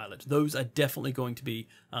Violet. Those are definitely going to be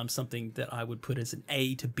something that I would put as an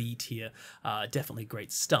A to B tier. Definitely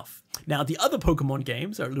great stuff. Now, the other Pokemon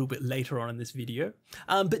games are a little bit later on in this video.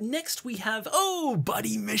 But next we have,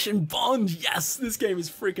 Buddy Mission Bond. Yes, this game is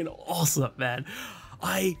freaking awesome, man.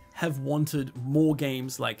 I have wanted more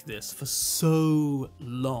games like this for so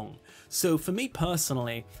long. So for me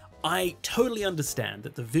personally, I totally understand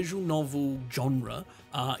that the visual novel genre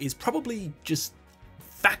is probably just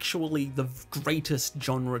factually the greatest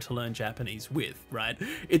genre to learn Japanese with, right?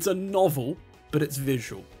 It's a novel, but it's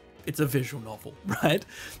visual. It's a visual novel, right?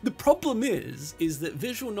 The problem is that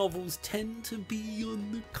visual novels tend to be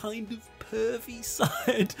on the kind of pervy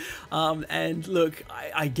side. And look,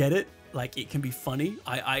 I get it. Like, it can be funny.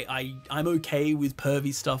 I'm okay with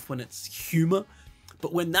pervy stuff when it's humor.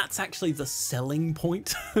 But when that's actually the selling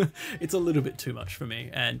point, it's a little bit too much for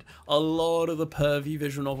me. And a lot of the pervy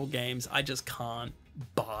visual novel games, I just can't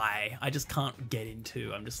buy. I just can't get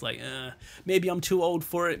into. I'm just like, maybe I'm too old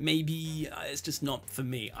for it. Maybe it's just not for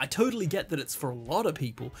me. I totally get that it's for a lot of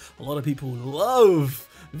people. A lot of people love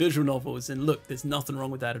visual novels. And look, there's nothing wrong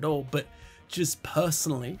with that at all. But just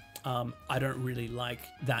personally, I don't really like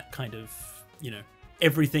that kind of,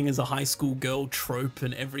 everything is a high school girl trope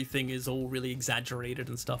and everything is all really exaggerated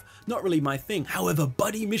and stuff. Not really my thing. However,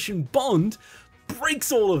 Buddy Mission Bond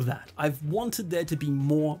breaks all of that. I've wanted there to be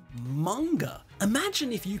more manga.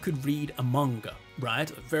 Imagine if you could read a manga, right?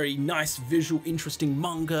 A very nice, visual, interesting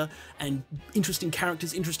manga and interesting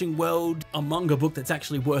characters, interesting world. A manga book that's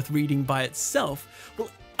actually worth reading by itself. Well,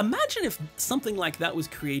 imagine if something like that was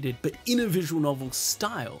created, but in a visual novel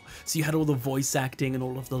style. So you had all the voice acting and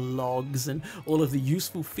all of the logs and all of the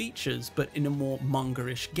useful features, but in a more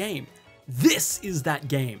manga-ish game. This is that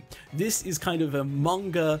game. This is kind of a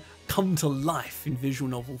manga come to life in visual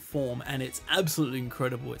novel form, and it's absolutely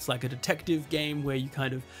incredible. It's like a detective game where you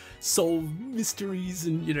kind of solve mysteries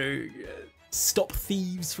and, stop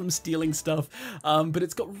thieves from stealing stuff, but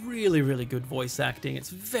it's got really, really good voice acting. It's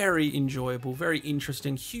very enjoyable, very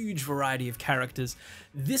interesting, huge variety of characters.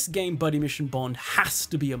 This game, Buddy Mission Bond, has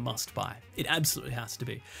to be a must-buy. It absolutely has to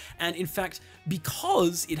be. And in fact,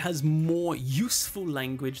 because it has more useful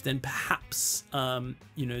language than perhaps,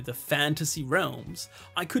 you know, the fantasy realms,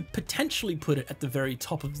 I could potentially put it at the very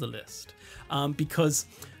top of the list. Because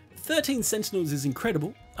 13 Sentinels is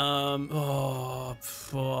incredible. I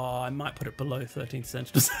might put it below 13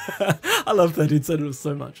 Sentinels. I love 13 Sentinels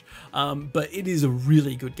so much. But it is a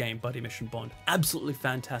really good game, Buddy Mission Bond. Absolutely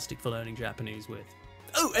fantastic for learning Japanese with.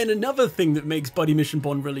 Oh, and another thing that makes Buddy Mission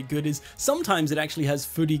Bond really good is sometimes it actually has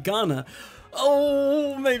furigana.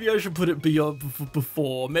 Oh, maybe I should put it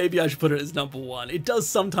before. Maybe I should put it as #1. It does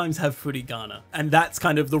sometimes have furigana, and that's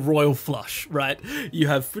kind of the royal flush, right? You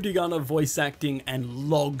have furigana voice acting and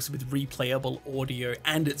logs with replayable audio,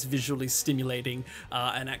 and it's visually stimulating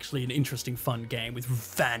and actually an interesting, fun game with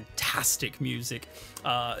fantastic music.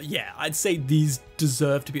 Yeah, I'd say these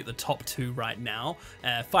deserve to be at the top 2 right now.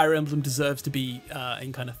 Fire Emblem deserves to be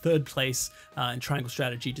in kind of 3rd place, and Triangle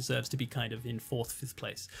Strategy deserves to be kind of in 4th, 5th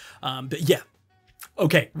place. But yeah.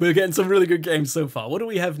 Okay, we're getting some really good games so far. What do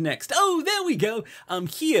we have next? Oh, there we go.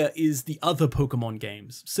 Here is the other Pokemon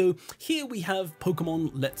games. So here we have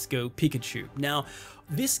Pokemon Let's Go Pikachu. Now,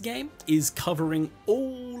 this game is covering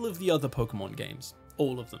all of the other Pokemon games.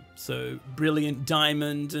 All of them. So Brilliant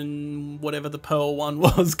Diamond and whatever the Pearl one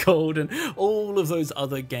was called, and all of those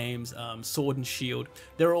other games, Sword and Shield,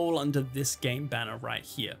 they're all under this game banner right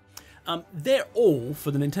here. They're all,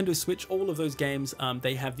 for the Nintendo Switch, all of those games,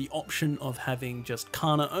 they have the option of having just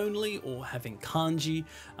Kana only or having kanji,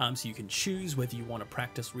 so you can choose whether you want to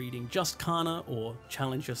practice reading just Kana or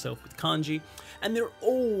challenge yourself with kanji, and they're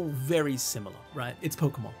all very similar, right? It's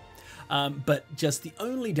Pokemon. But just the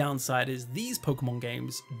only downside is these Pokemon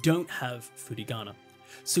games don't have furigana,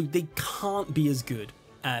 so they can't be as good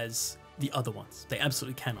as the other ones. They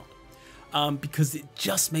absolutely cannot. Because it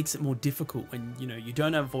just makes it more difficult when, you know, you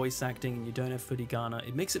don't have voice acting and you don't have furigana.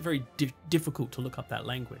 It makes it very difficult to look up that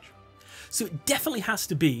language. So it definitely has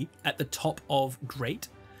to be at the top of great.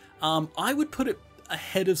 I would put it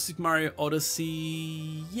ahead of Super Mario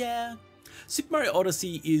Odyssey. Yeah, Super Mario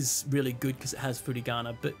Odyssey is really good because it has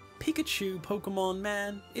furigana, but Pikachu Pokemon,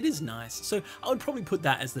 man, it is nice. So I would probably put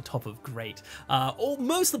that as the top of great.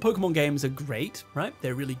 Most of the Pokemon games are great, right?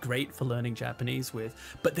 They're really great for learning Japanese with,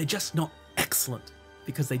 but they're just not excellent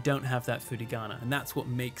because they don't have that furigana, and that's what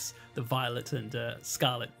makes the Violet and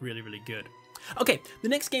Scarlet really, really good. Okay, the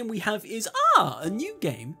next game we have is, a new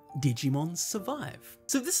game, Digimon Survive.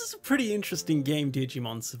 So this is a pretty interesting game,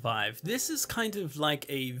 Digimon Survive. This is kind of like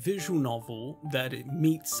a visual novel that it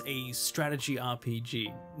meets a strategy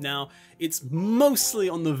RPG. Now, it's mostly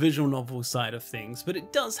on the visual novel side of things, but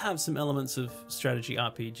it does have some elements of strategy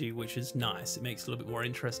RPG, which is nice. It makes it a little bit more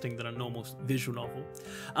interesting than a normal visual novel.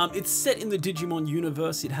 It's set in the Digimon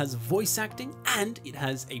universe. It has voice acting, and it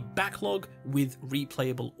has a backlog with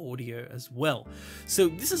replayable audio as well. So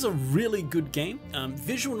this is a really good game.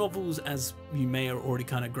 Visual novels, as you may are already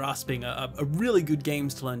kind of grasping, are really good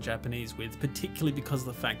games to learn Japanese with, particularly because of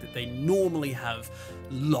the fact that they normally have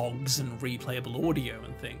logs and replayable audio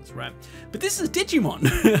and things, right? But this is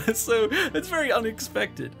Digimon, so it's very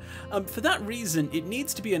unexpected. For that reason, it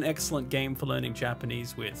needs to be an excellent game for learning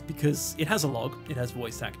Japanese with, because it has a log, it has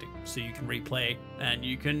voice acting, so you can replay and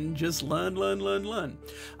you can just learn.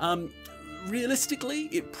 Realistically,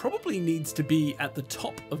 it probably needs to be at the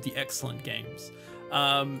top of the excellent games,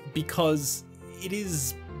 because it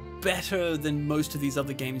is better than most of these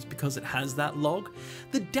other games because it has that log.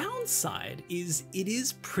 The downside is it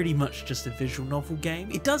is pretty much just a visual novel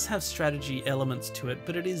game. It does have strategy elements to it,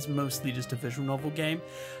 but it is mostly just a visual novel game,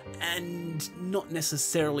 and not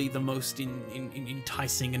necessarily the most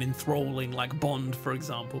enticing and enthralling like Bond, for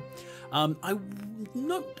example. I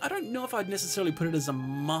don't know if I'd necessarily put it as a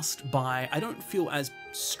must-buy. I don't feel as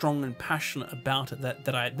strong and passionate about it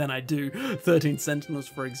than I do 13 Sentinels,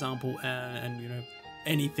 for example, and you know,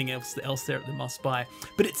 anything else there at the must buy.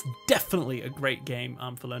 But it's definitely a great game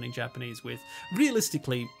for learning Japanese with.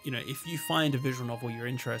 Realistically, you know, if you find a visual novel you're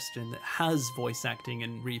interested in that has voice acting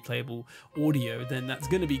and replayable audio, then that's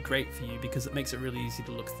going to be great for you because it makes it really easy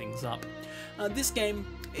to look things up. This game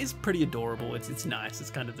is pretty adorable. It's nice. It's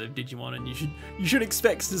kind of the Digimon, and you should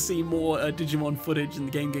expect to see more Digimon footage in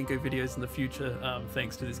the Game Gengo videos in the future,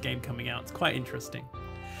 thanks to this game coming out. It's quite interesting.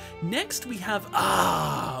 Next we have,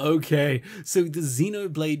 okay, so the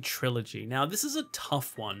Xenoblade trilogy. Now this is a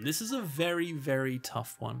tough one. This is a very, very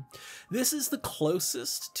tough one. This is the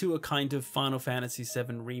closest to a kind of Final Fantasy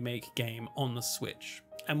VII remake game on the Switch.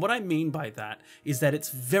 And what I mean by that is that it's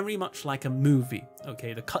very much like a movie,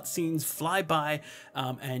 okay? The cutscenes fly by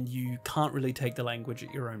and you can't really take the language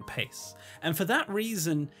at your own pace. And for that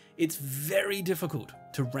reason, it's very difficult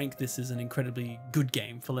to rank this as an incredibly good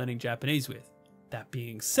game for learning Japanese with. That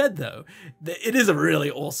being said though, it is a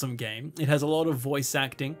really awesome game. It has a lot of voice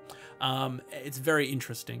acting. It's very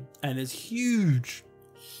interesting and there's huge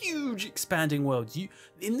expanding worlds.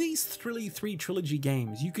 In these three trilogy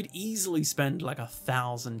games, you could easily spend like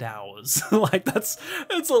 1,000 hours. Like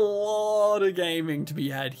it's a lot of gaming to be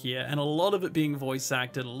had here, and a lot of it being voice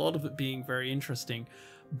acted, a lot of it being very interesting,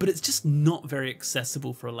 but it's just not very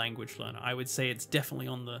accessible for a language learner. I would say it's definitely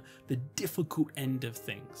on the difficult end of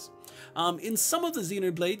things. In some of the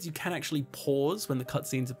Xenoblades, you can actually pause when the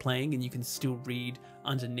cutscenes are playing and you can still read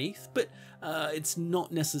underneath, but it's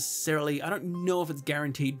not necessarily, I don't know if it's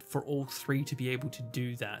guaranteed for all three to be able to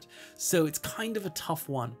do that. So it's kind of a tough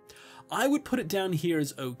one. I would put it down here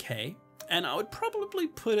as okay, and I would probably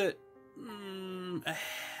put it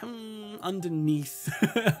underneath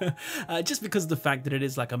just because of the fact that it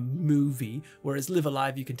is like a movie, whereas Live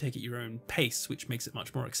Alive you can take at your own pace, which makes it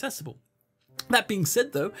much more accessible. That being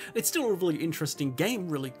said though, it's still a really interesting game,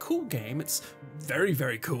 really cool game. It's very,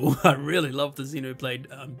 very cool. I really love the Xenoblade,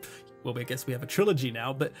 well, I guess we have a trilogy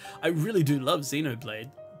now, but I really do love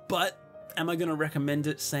Xenoblade. But am I going to recommend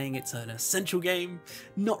it saying it's an essential game?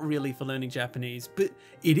 Not really for learning Japanese, but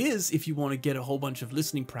it is if you want to get a whole bunch of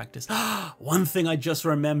listening practice. One thing I just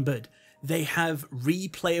remembered, they have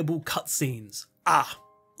replayable cutscenes.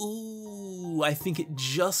 Ooh, I think it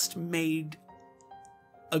just made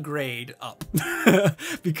a grade up.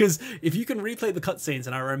 Because if you can replay the cutscenes,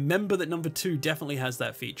 and I remember that number 2 definitely has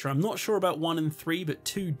that feature. I'm not sure about 1 and 3, but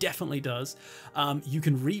 2 definitely does. You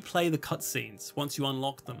can replay the cutscenes once you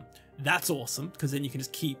unlock them. That's awesome, because then you can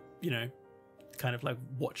just keep, you know, kind of like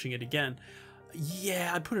watching it again.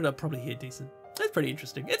 Yeah, I'd put it up probably here decent. That's pretty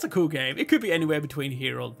interesting. It's a cool game. It could be anywhere between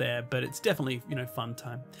here or there, but it's definitely, you know, fun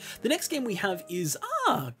time. The next game we have is,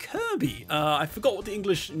 Kirby. I forgot what the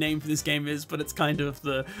English name for this game is, but it's kind of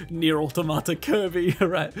the Nier Automata Kirby,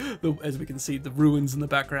 right? As we can see, the ruins in the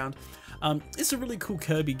background. It's a really cool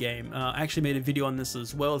Kirby game. I actually made a video on this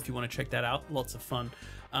as well if you want to check that out. Lots of fun.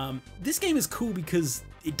 This game is cool because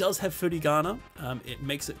it does have furigana. It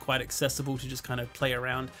makes it quite accessible to just kind of play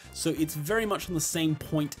around. So it's very much on the same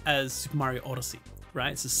point as Super Mario Odyssey,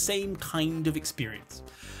 right? It's the same kind of experience.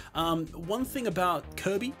 One thing about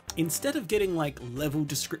Kirby, instead of getting like level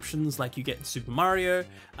descriptions like you get in Super Mario,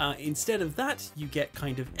 instead of that, you get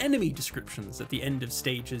kind of enemy descriptions at the end of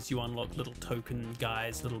stages. You unlock little token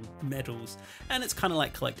guys, little medals, and it's kind of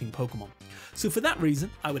like collecting Pokemon. So for that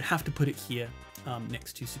reason, I would have to put it here.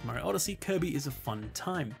 Next to Super Mario Odyssey. Kirby is a fun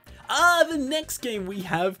time. The next game we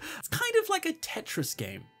have, it's kind of like a Tetris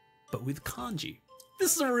game, but with kanji.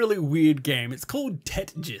 This is a really weird game. It's called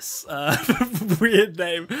Tetjis. Weird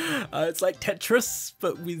name. It's like Tetris,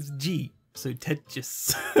 but with G. So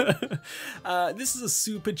Tetjis. This is a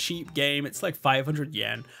super cheap game. It's like 500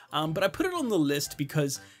 yen. But I put it on the list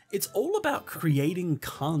because it's all about creating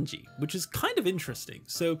kanji, which is kind of interesting.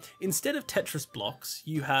 So instead of Tetris blocks,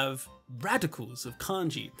 you have radicals of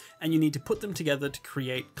kanji, and you need to put them together to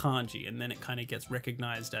create kanji, and then it kind of gets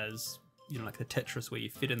recognized as, you know, like the Tetris where you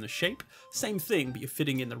fit in the shape. Same thing, but you're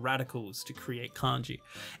fitting in the radicals to create kanji.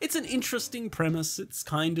 It's an interesting premise. It's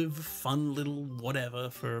kind of a fun little whatever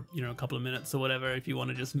for, you know, a couple of minutes or whatever if you want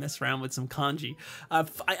to just mess around with some kanji.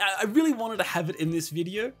 I really wanted to have it in this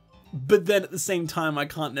video, but then at the same time, I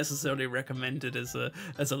can't necessarily recommend it as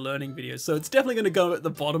a learning video. So it's definitely going to go at the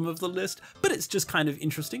bottom of the list, but it's just kind of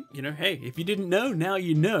interesting. You know, hey, if you didn't know, now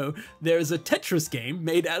you know. There's a Tetris game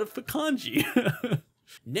made out of kanji.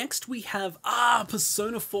 Next we have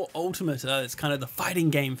Persona 4 Ultimate. It's kind of the fighting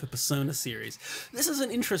game for Persona series. This is an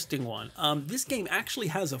interesting one. This game actually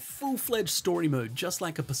has a full-fledged story mode, just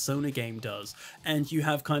like a Persona game does, and you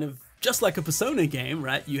have kind of just like a Persona game,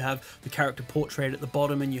 right? You have the character portrait at the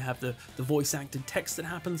bottom and you have the voice acted text that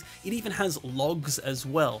happens. It even has logs as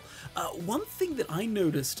well. One thing that I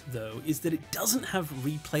noticed though is that it doesn't have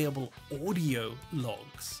replayable audio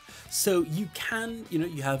logs. So you can, you know,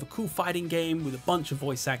 you have a cool fighting game with a bunch of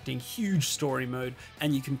voice acting, huge story mode,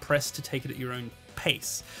 and you can press to take it at your own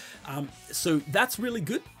pace. So that's really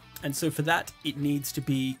good. And so for that, it needs to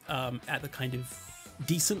be at the kind of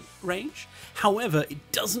decent range. However,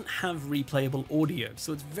 it doesn't have replayable audio,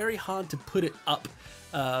 so it's very hard to put it up,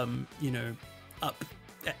 you know, up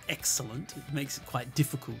excellent. It makes it quite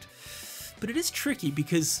difficult. But it is tricky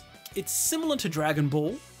because it's similar to Dragon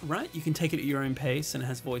Ball, right? You can take it at your own pace and it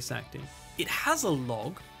has voice acting. It has a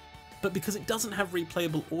log, but because it doesn't have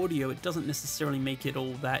replayable audio, it doesn't necessarily make it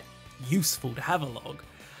all that useful to have a log.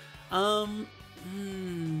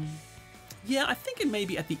 Yeah, I think it may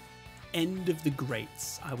be at the end of the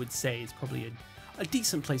greats, I would say, is probably a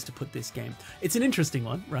decent place to put this game. It's an interesting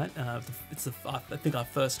one, right? It's I think our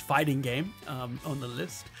first fighting game on the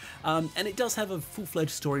list, and it does have a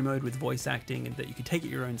full-fledged story mode with voice acting and that you can take at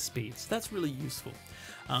your own speed, so that's really useful,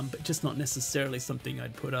 but just not necessarily something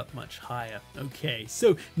I'd put up much higher. Okay,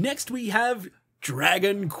 so next we have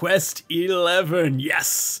Dragon Quest XI.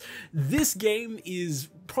 Yes! This game is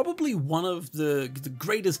probably one of the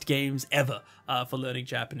greatest games ever for learning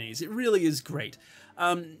Japanese. It really is great.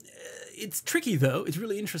 It's tricky though, it's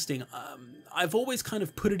really interesting. I've always kind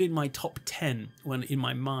of put it in my top 10 when in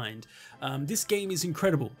my mind. This game is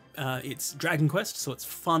incredible. It's Dragon Quest, so it's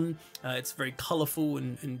fun, it's very colourful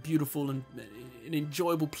and beautiful and an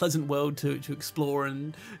enjoyable, pleasant world to explore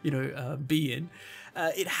and, you know, be in.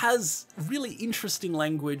 It has really interesting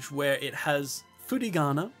language where it has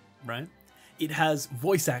furigana, right? It has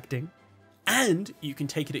voice acting, and you can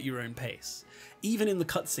take it at your own pace. Even in the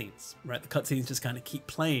cutscenes, right? The cutscenes just kind of keep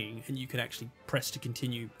playing and you can actually press to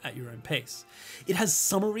continue at your own pace. It has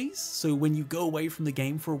summaries, so when you go away from the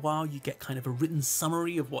game for a while, you get kind of a written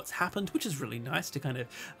summary of what's happened, which is really nice to kind of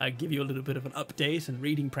give you a little bit of an update and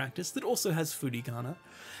reading practice that also has furigana.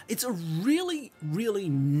 It's a really, really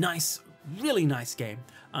nice game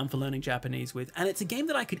for learning Japanese with, and it's a game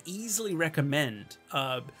that I could easily recommend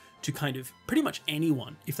to kind of pretty much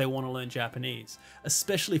anyone if they want to learn Japanese,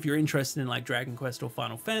 especially if you're interested in like Dragon Quest or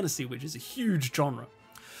Final Fantasy, which is a huge genre.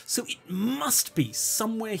 So it must be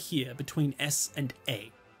somewhere here between S and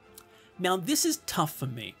A. Now this is tough for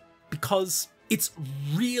me because it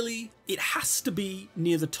has to be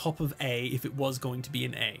near the top of A if it was going to be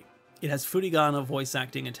an A. It has furigana, voice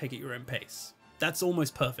acting, and take at your own pace. That's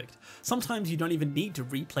almost perfect. Sometimes you don't even need to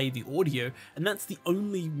replay the audio, and that's the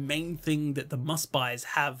only main thing that the must-buys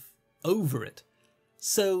have over it.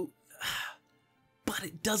 So, but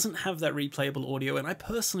it doesn't have that replayable audio, and I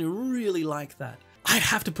personally really like that. I'd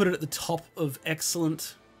have to put it at the top of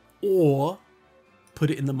excellent or put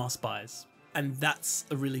it in the must-buys, and that's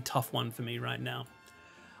a really tough one for me right now.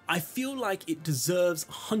 I feel like it deserves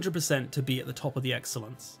 100% to be at the top of the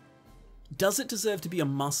excellence. Does it deserve to be a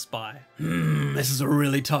must-buy? This is a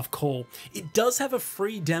really tough call. It does have a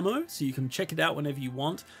free demo, so you can check it out whenever you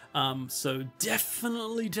want. So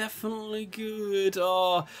definitely good.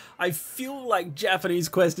 Oh, I feel like Japanese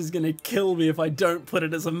Quest is gonna kill me if I don't put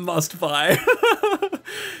it as a must-buy.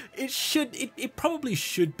 It probably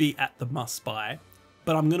should be at the must-buy,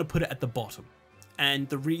 but I'm gonna put it at the bottom. And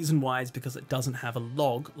the reason why is because it doesn't have a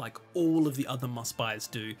log like all of the other must-buys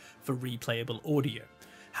do for replayable audio.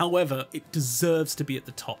 However, it deserves to be at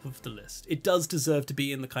the top of the list. It does deserve to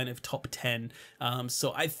be in the kind of top 10,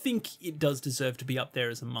 so I think it does deserve to be up there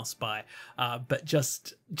as a must-buy, but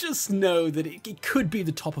just know that it could be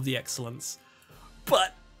the top of the excellence,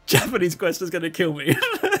 but Japanese Quest is going to kill me.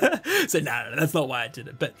 So no, that's not why I did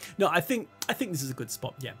it, but no, I think this is a good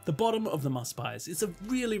spot. Yeah, the bottom of the must-buys. It's a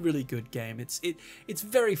really good game. It's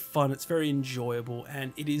very fun, it's very enjoyable,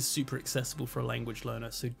 and it is super accessible for a language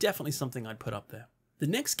learner, so definitely something I'd put up there. The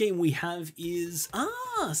next game we have is,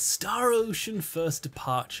 Star Ocean First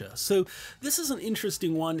Departure. So this is an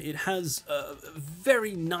interesting one. It has a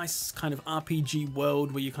very nice kind of RPG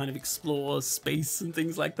world where you kind of explore space and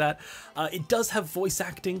things like that. It does have voice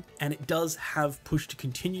acting and it does have push to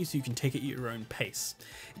continue, so you can take it at your own pace.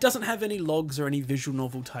 It doesn't have any logs or any visual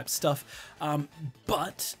novel type stuff,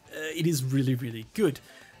 but it is really good.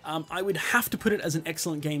 I would have to put it as an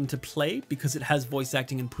excellent game to play because it has voice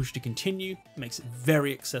acting and push to continue. It makes it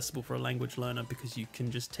very accessible for a language learner because you can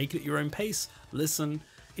just take it at your own pace, listen.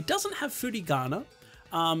 It doesn't have furigana,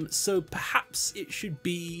 so perhaps it should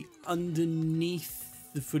be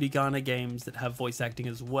underneath the furigana games that have voice acting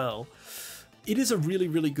as well. It is a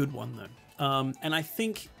really good one though, and I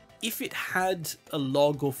think if it had a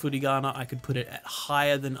log or furigana, I could put it at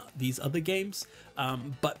higher than these other games,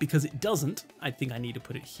 but because it doesn't, I think I need to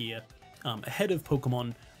put it here, ahead of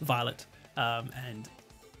Pokemon Violet and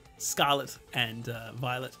Scarlet and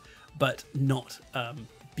Violet, but not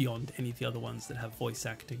beyond any of the other ones that have voice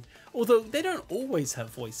acting. Although they don't always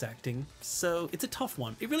have voice acting, so it's a tough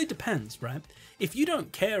one. It really depends, right? If you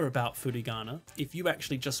don't care about furigana, if you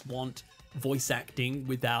actually just want voice acting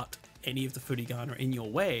without any of the furigana in your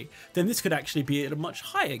way, then this could actually be at a much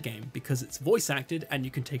higher game because it's voice acted and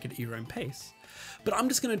you can take it at your own pace. But I'm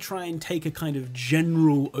just going to try and take a kind of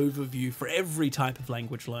general overview for every type of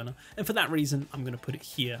language learner, and for that reason I'm going to put it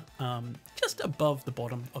here, just above the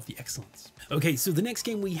bottom of the excellence. Okay, so the next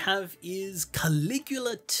game we have is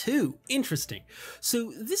Caligula 2. Interesting.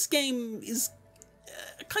 So this game is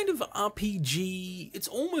a kind of RPG. It's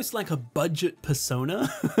almost like a budget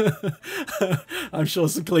Persona. I'm sure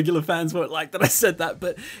some Caligula fans won't like that I said that,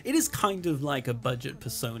 but it is kind of like a budget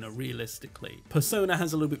Persona realistically. Persona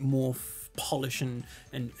has a little bit more polish and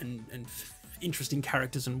interesting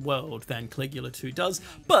characters and world than Caligula 2 does,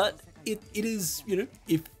 but it is, you know,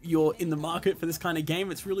 if you're in the market for this kind of game,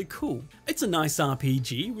 it's really cool. It's a nice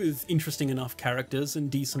RPG with interesting enough characters and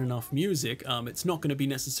decent enough music. It's not going to be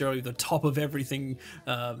necessarily the top of everything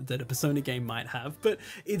that a Persona game might have, but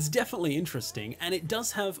it's definitely interesting, and it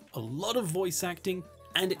does have a lot of voice acting,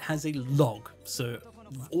 and it has a log. So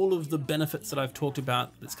all of the benefits that I've talked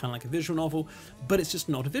about, it's kind of like a visual novel, but it's just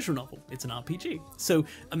not a visual novel, it's an RPG. So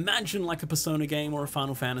imagine like a Persona game or a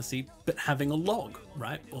Final Fantasy, but having a log,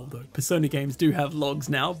 right? Although Persona games do have logs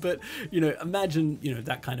now, but you know, imagine, you know,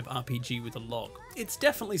 that kind of RPG with a log. It's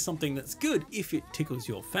definitely something that's good if it tickles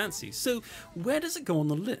your fancy. So where does it go on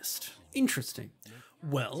the list? Interesting.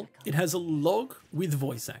 Well, it has a log with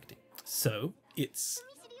voice acting, so it's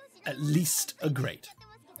at least a great.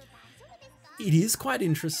 It is quite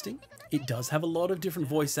interesting. It does have a lot of different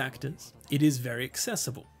voice actors. It is very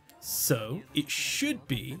accessible. So it should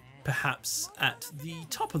be perhaps at the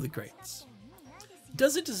top of the grades.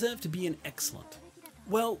 Does it deserve to be an excellent?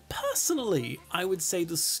 Well, personally, I would say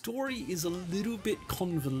the story is a little bit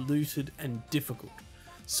convoluted and difficult.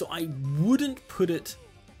 So I wouldn't put it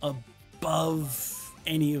above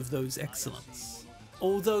any of those excellents.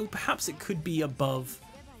 Although perhaps it could be above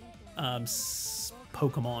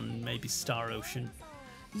Pokemon, maybe Star Ocean.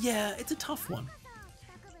 Yeah, it's a tough one.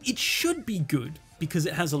 It should be good because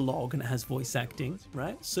it has a log and it has voice acting,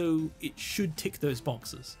 right? So it should tick those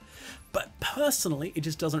boxes. But personally, it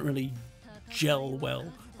just doesn't really gel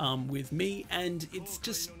well with me, and it's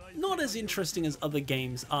just not as interesting as other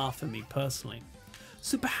games are for me personally.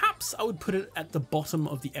 So perhaps I would put it at the bottom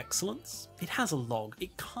of the excellence. It has a log.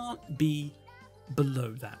 It can't be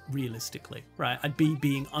below that realistically, right? I'd be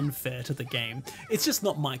being unfair to the game. It's just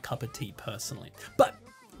not my cup of tea personally, but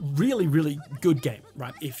really, really good game,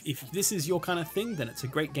 right? If this is your kind of thing, then it's a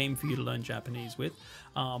great game for you to learn Japanese with.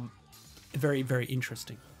 Very, very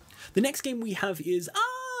interesting. The next game we have is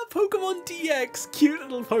Pokemon DX, cute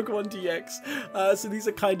little Pokemon DX. So these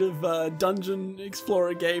are kind of dungeon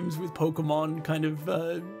explorer games with Pokemon, kind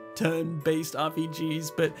of turn-based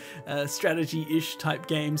RPGs, but strategy-ish type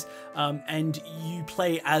games, and you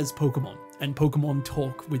play as Pokemon, and Pokemon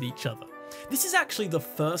talk with each other. This is actually the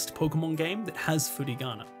first Pokemon game that has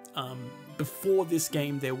furigana. Before this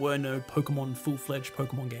game, there were no full-fledged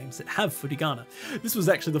Pokemon games that have furigana. This was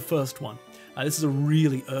actually the first one. This is a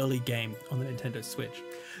really early game on the Nintendo Switch.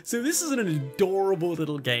 So this is an adorable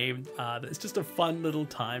little game that's just a fun little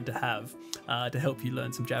time to have to help you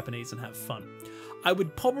learn some Japanese and have fun. I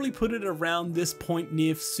would probably put it around this point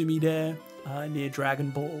near Sumire, near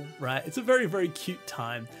Dragon Ball, right? It's a very, very cute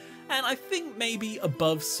time. And I think maybe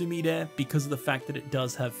above Sumire because of the fact that it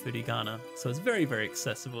does have furigana. So it's very, very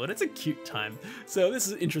accessible and it's a cute time. So this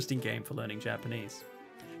is an interesting game for learning Japanese.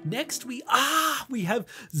 Next we have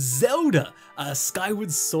Zelda,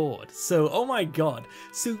 Skyward Sword. So, oh my god.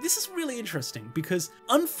 So this is really interesting because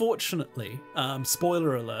unfortunately,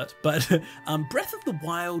 spoiler alert, but Breath of the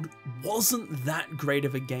Wild wasn't that great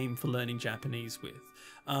of a game for learning Japanese with.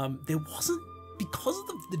 There wasn't, because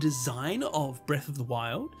of the design of Breath of the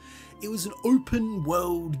Wild, it was an open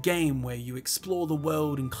world game where you explore the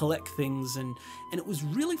world and collect things, and it was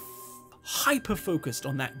really hyper focused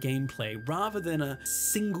on that gameplay rather than a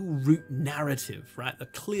single route narrative, right? A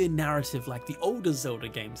clear narrative like the older Zelda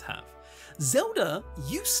games have. Zelda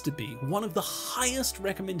used to be one of the highest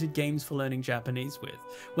recommended games for learning Japanese with.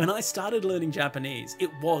 When I started learning Japanese,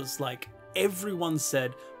 it was like everyone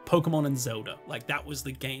said Pokemon and Zelda, like that was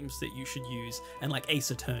the games that you should use, and like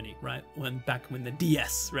Ace Attorney, right? Back when the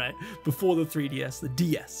DS, right? Before the 3DS, the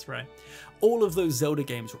DS, right? All of those Zelda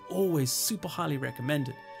games were always super highly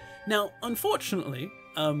recommended. Now, unfortunately,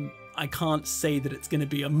 I can't say that it's going to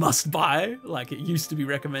be a must-buy like it used to be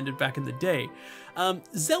recommended back in the day.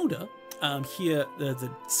 Zelda, here, the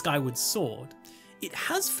Skyward Sword, it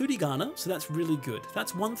has furigana, so that's really good.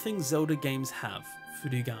 That's one thing Zelda games have,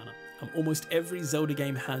 furigana. Almost every Zelda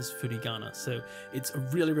game has furigana, so it's a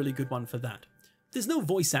really, really good one for that. There's no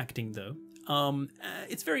voice acting though,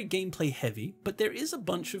 It's very gameplay heavy, but there is a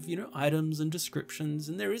bunch of, you know, items and descriptions,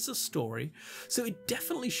 and there is a story. So it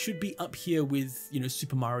definitely should be up here with, you know,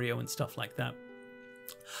 Super Mario and stuff like that.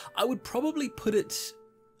 I would probably put it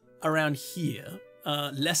around here,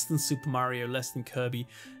 less than Super Mario, less than Kirby,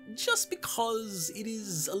 just because it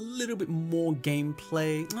is a little bit more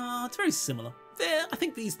gameplay. It's very similar. I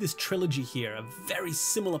think this trilogy here are very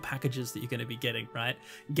similar packages that you're going to be getting, right?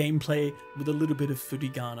 Gameplay with a little bit of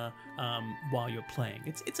furigana while you're playing.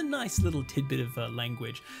 It's a nice little tidbit of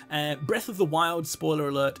language. Breath of the Wild, spoiler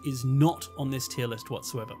alert, is not on this tier list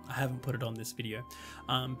whatsoever. I haven't put it on this video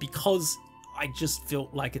because I just feel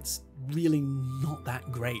like it's really not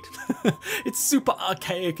that great. It's super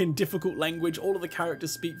archaic and difficult language. All of the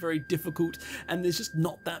characters speak very difficult, and there's just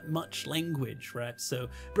not that much language, right? So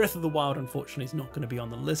Breath of the Wild, unfortunately, is not going to be on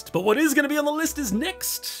the list. But what is going to be on the list is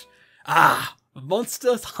next.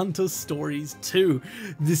 Monster Hunter Stories 2.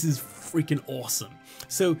 This is freaking awesome.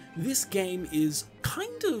 So this game is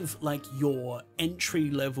kind of like your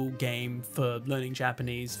entry-level game for learning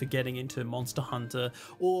Japanese, for getting into Monster Hunter,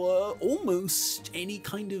 or almost any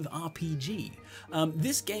kind of RPG.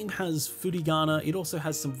 This game has furigana, it also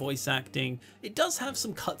has some voice acting, it does have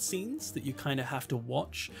some cutscenes that you kind of have to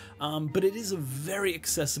watch, but it is a very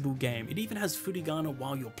accessible game. It even has furigana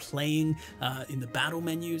while you're playing in the battle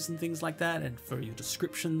menus and things like that, and for your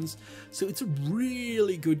descriptions, so it's a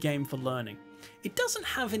really good game for learning. It doesn't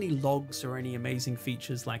have any logs or any amazing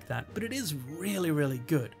features like that, but it is really, really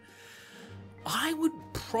good. I would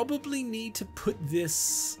probably need to put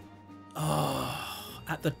this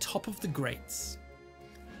at the top of the greats.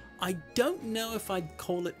 I don't know if I'd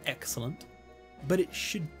call it excellent, but it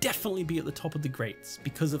should definitely be at the top of the greats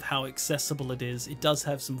because of how accessible it is. It does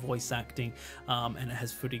have some voice acting, and it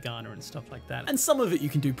has furigana and stuff like that. And some of it you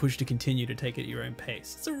can do push to continue to take it at your own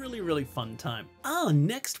pace. It's a really, really fun time.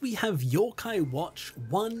 Next we have Yokai Watch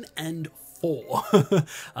 1 and 4.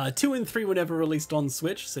 2 and 3 were never released on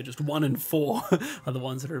Switch, so just 1 and 4 are the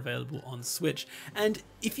ones that are available on Switch. And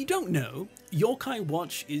if you don't know, Yokai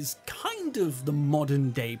Watch is kind of the modern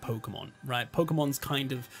day Pokemon, right? Pokemon's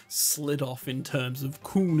kind of slid off in terms of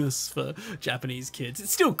coolness for Japanese kids.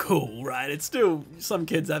 It's still cool, right? It's still, some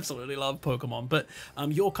kids absolutely love Pokemon, but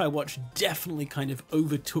Yokai Watch definitely kind of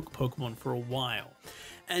overtook Pokemon for a while.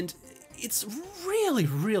 And it's really,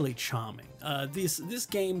 really charming. This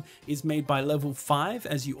game is made by Level 5,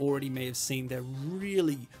 as you already may have seen. They're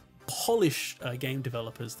really polished game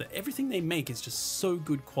developers, that everything they make is just so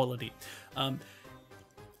good quality.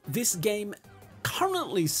 This game,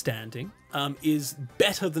 currently standing, is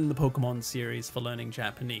better than the Pokemon series for learning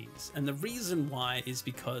Japanese. And the reason why is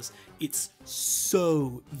because it's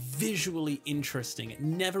so visually interesting. It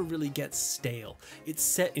never really gets stale. It's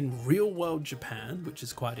set in real world Japan, which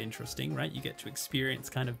is quite interesting, right? You get to experience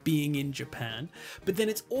kind of being in Japan, but then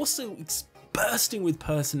it's also bursting with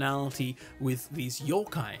personality with these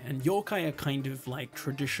yokai, and yokai are kind of like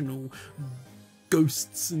traditional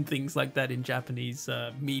ghosts and things like that in Japanese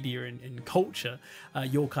media and culture.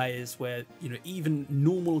 Yokai is where, you know, even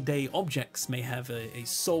normal day objects may have a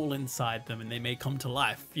soul inside them and they may come to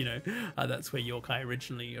life, you know. That's where yokai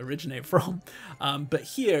originally originate from. But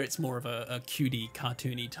here it's more of a cutie,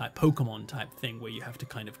 cartoony type Pokemon type thing where you have to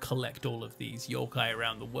kind of collect all of these yokai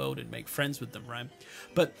around the world and make friends with them, right?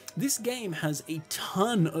 But this game has a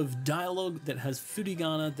ton of dialogue that has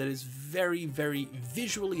furigana that is very, very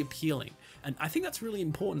visually appealing. And I think that's really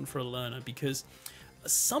important for a learner because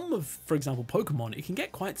some of, for example, Pokemon, it can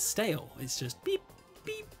get quite stale. It's just beep,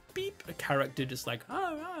 beep, beep, a character just like,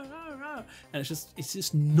 and it's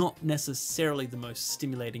just not necessarily the most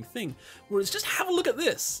stimulating thing. Whereas just have a look at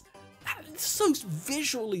this. It's so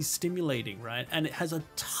visually stimulating, right? And it has a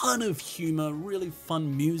ton of humor, really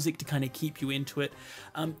fun music to kind of keep you into it.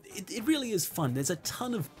 It really is fun. There's a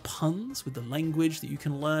ton of puns with the language that you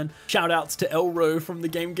can learn. Shout outs to Elro from the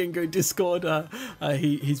Game Gengo Discord.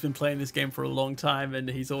 He's been playing this game for a long time and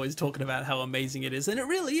he's always talking about how amazing it is. And it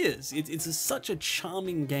really is. It's such a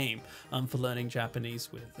charming game for learning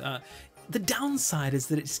Japanese with. The downside is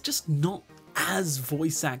that it's just not as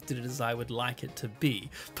voice acted as I would like it to be.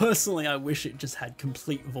 Personally, I wish it just had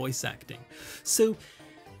complete voice acting. So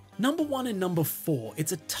number 1 and number 4,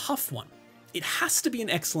 it's a tough one. It has to be an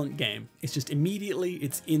excellent game. It's just immediately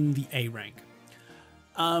it's in the A rank.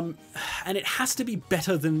 And it has to be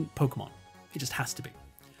better than Pokemon. It just has to be.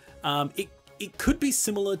 It could be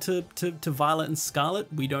similar to Violet and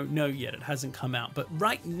Scarlet. We don't know yet. It hasn't come out. But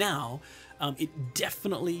right now, it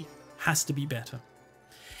definitely has to be better.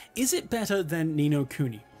 Is it better than No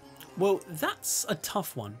Kuni? Well, that's a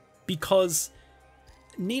tough one because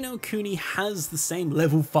No Kuni has the same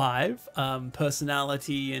level 5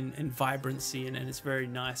 personality and vibrancy, and it's very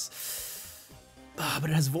nice. But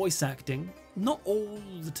it has voice acting. Not all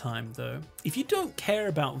the time though. If you don't care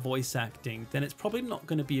about voice acting, then it's probably not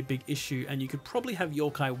going to be a big issue, and you could probably have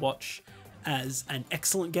Yokai Watch as an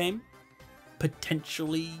excellent game,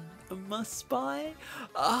 potentially a must-buy.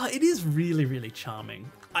 It is really, really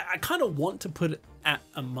charming. I kind of want to put it at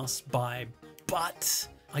a must-buy, but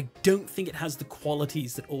I don't think it has the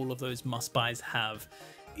qualities that all of those must-buys have.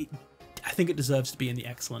 I think it deserves to be in the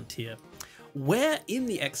excellent tier. Where in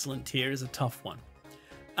the excellent tier is a tough one.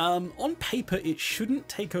 On paper, it shouldn't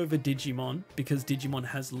take over Digimon because Digimon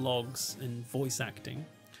has logs and voice acting.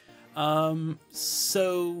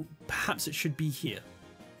 So perhaps it should be here.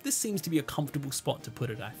 This seems to be a comfortable spot to put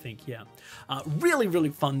it, I think, yeah. Really, really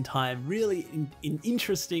fun time, really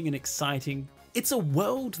interesting and exciting. It's a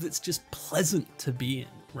world that's just pleasant to be in,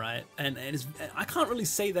 right? And I can't really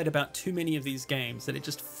say that about too many of these games, that it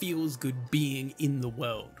just feels good being in the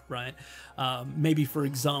world, right? Maybe, for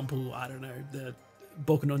example, I don't know, the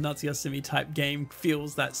Boku no Natsuyasumi type game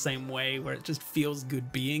feels that same way, where it just feels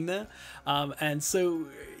good being there. And so,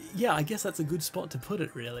 yeah, I guess that's a good spot to put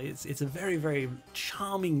it, really. It's a very, very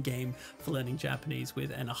charming game for learning Japanese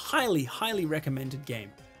with, and a highly, highly recommended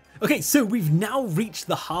game. Okay, so we've now reached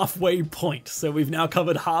the halfway point. So we've now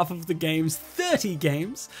covered half of the game's 30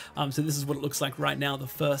 games. So this is what it looks like right now, the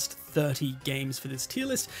first 30 games for this tier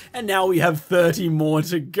list. And now we have 30 more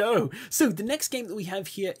to go. So the next game that we have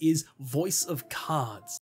here is Voice of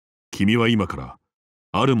Cards. 君は今から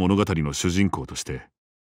ある物語の主人公として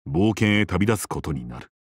冒険へ旅立つことになる。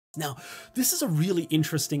 Now, this is a really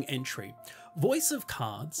interesting entry. Voice of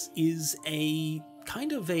Cards is a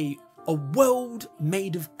kind of a world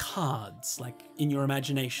made of cards, like in your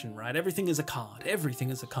imagination, right? Everything is a card, everything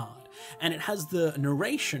is a card. And it has the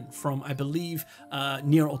narration from, I believe,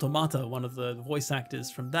 Nier Automata, one of the voice actors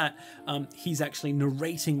from that. He's actually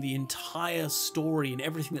narrating the entire story and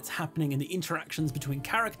everything that's happening and the interactions between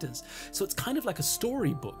characters. So it's kind of like a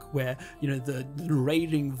storybook where, you know, the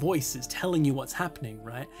narrating voice is telling you what's happening,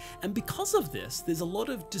 right? And because of this, there's a lot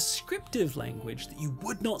of descriptive language that you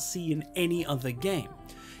would not see in any other game.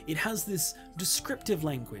 It has this descriptive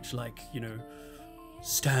language like, you know,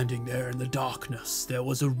 standing there in the darkness, there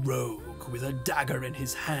was a rogue with a dagger in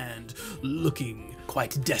his hand, looking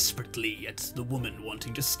quite desperately at the woman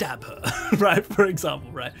wanting to stab her, right, for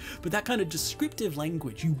example, right? But that kind of descriptive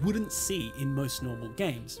language you wouldn't see in most normal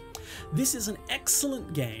games. This is an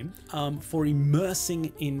excellent game for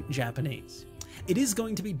immersing in Japanese. It is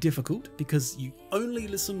going to be difficult because you only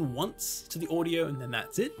listen once to the audio and then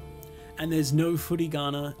that's it. And there's no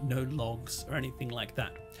furigana, no logs or anything like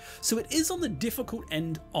that. So it is on the difficult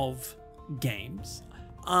end of games.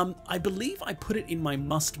 I believe I put it in my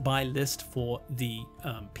must-buy list for the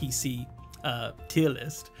PC tier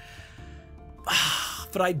list,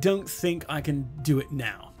 but I don't think I can do it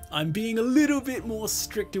now. I'm being a little bit more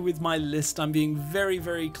stricter with my list. I'm being very,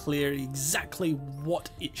 very clear exactly what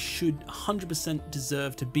it should 100%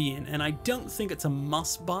 deserve to be in. And I don't think it's a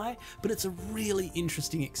must buy, but it's a really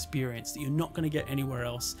interesting experience that you're not going to get anywhere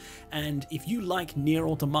else. And if you like Nier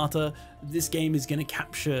Automata, this game is going to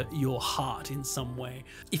capture your heart in some way.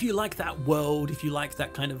 If you like that world, if you like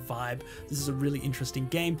that kind of vibe, this is a really interesting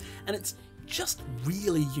game. And it's just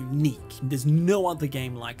really unique. There's no other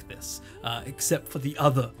game like this, except for the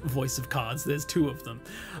other Voice of Cards. There's two of them.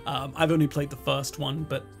 I've only played the first one,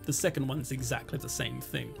 but the second one's exactly the same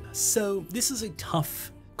thing. So this is a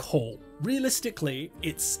tough call. Realistically,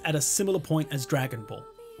 it's at a similar point as Dragon Ball.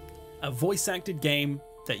 A voice-acted game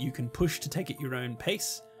that you can push to take at your own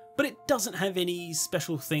pace, but it doesn't have any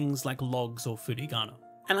special things like logs or furigana.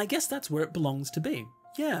 And I guess that's where it belongs to be.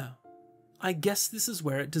 Yeah, I guess this is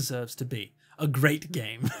where it deserves to be. A great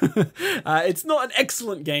game. It's not an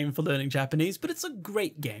excellent game for learning Japanese, but it's a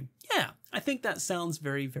great game. Yeah, I think that sounds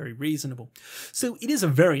very, very reasonable. So it is a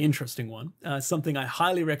very interesting one, something I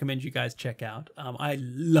highly recommend you guys check out. I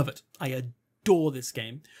love it. I adore this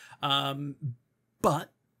game.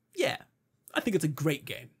 But yeah, I think it's a great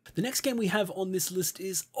game. The next game we have on this list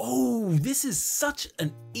is, oh, this is such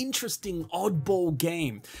an interesting oddball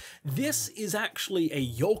game. This is actually a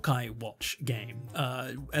Yokai Watch game.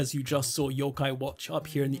 As you just saw Yokai Watch up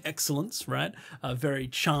here in the excellence, right? A very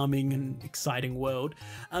charming and exciting world.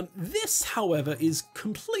 This, however, is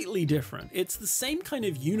completely different. It's the same kind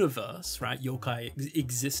of universe, right? Yokai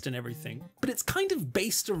exist and everything, but it's kind of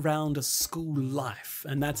based around a school life,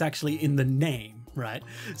 and that's actually in the name. right?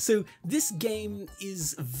 So this game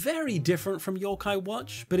is very different from Yokai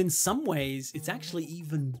Watch, but in some ways it's actually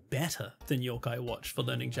even better than Yokai Watch for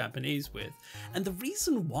learning Japanese with. And the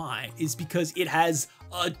reason why is because it has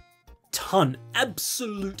a ton,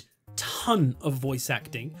 absolute ton of voice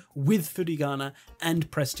acting with furigana and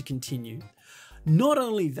press to continue. Not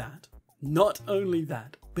only that,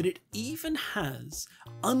 but it even has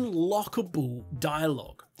unlockable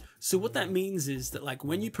dialogue. So what that means is that like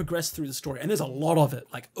when you progress through the story, and there's a lot of it,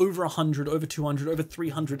 like over 100, over 200, over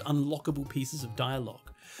 300 unlockable pieces of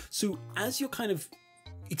dialogue. So as you're kind of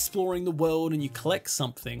exploring the world and you collect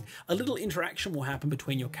something, a little interaction will happen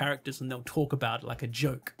between your characters and they'll talk about it like a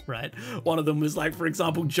joke, right? One of them was like, for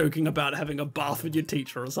example, joking about having a bath with your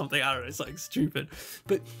teacher or something. I don't know, it's like stupid.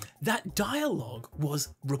 But that dialogue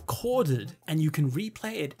was recorded and you can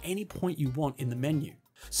replay it at any point you want in the menu.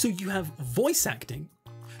 So you have voice acting,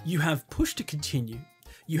 you have push to continue,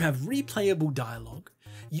 you have replayable dialogue,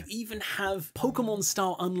 you even have Pokemon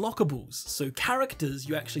style unlockables. So characters,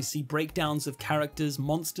 you actually see breakdowns of characters,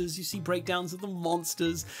 monsters, you see breakdowns of the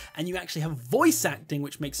monsters, and you actually have voice acting,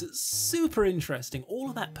 which makes it super interesting. All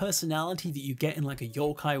of that personality that you get in like a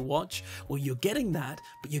Yokai Watch, well, you're getting that,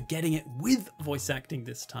 but you're getting it with voice acting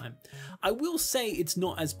this time. I will say it's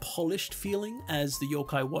not as polished feeling as the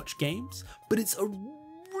Yokai Watch games, but it's a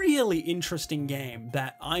really interesting game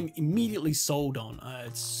that I'm immediately sold on.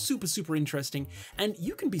 It's super, super interesting, and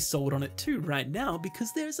you can be sold on it too right now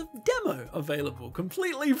because there's a demo available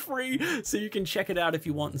completely free, so you can check it out if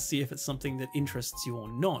you want and see if it's something that interests you or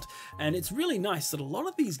not. And it's really nice that a lot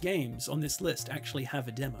of these games on this list actually have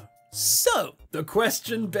a demo. So the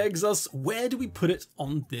question begs us, where do we put it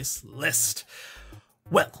on this list?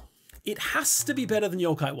 Well, it has to be better than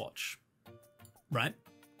Yokai Watch, right?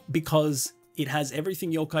 Because it has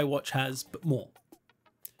everything Yokai Watch has, but more.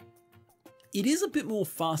 It is a bit more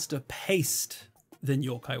faster paced than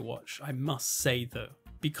Yokai Watch, I must say though,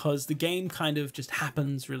 because the game kind of just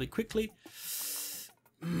happens really quickly.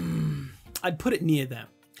 I'd put it near there.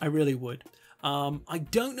 I really would. I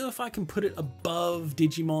don't know if I can put it above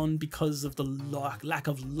Digimon because of the lack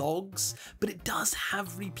of logs, but it does have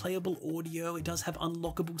replayable audio, it does have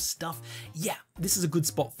unlockable stuff. Yeah, this is a good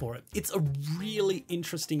spot for it. It's a really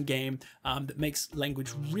interesting game that makes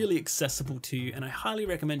language really accessible to you, and I highly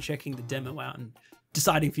recommend checking the demo out and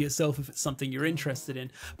deciding for yourself if it's something you're interested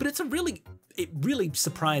in. But it really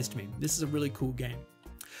surprised me. This is a really cool game.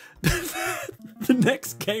 The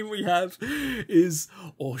next game we have is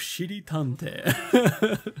Oshiri Tante.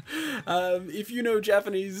 If you know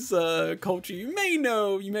Japanese culture, you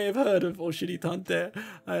may have heard of Oshiri Tante.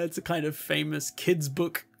 It's a kind of famous kids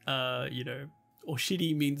book. You know,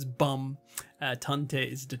 Oshiri means bum. Tante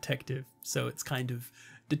is detective, so it's kind of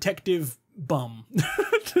detective bum.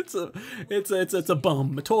 it's a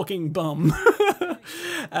bum, a talking bum.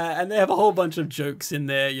 And they have a whole bunch of jokes in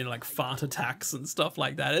there, you know, like fart attacks and stuff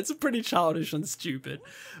like that. It's pretty childish and stupid,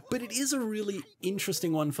 but it is a really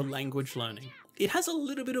interesting one for language learning. It has a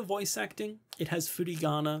little bit of voice acting, it has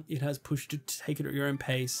furigana, it has push to take it at your own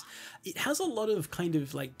pace. It has a lot of kind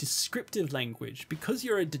of like descriptive language. Because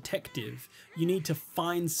you're a detective, you need to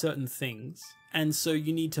find certain things, and so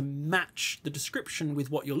you need to match the description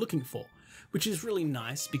with what you're looking for, which is really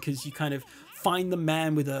nice because you kind of find the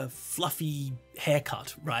man with a fluffy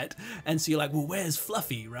haircut, right? And so you're like, well, where's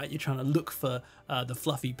Fluffy, right? You're trying to look for the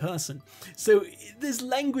fluffy person. So there's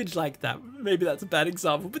language like that. Maybe that's a bad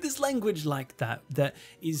example, but there's language like that that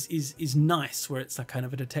is nice, where it's a kind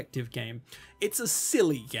of a detective game. It's a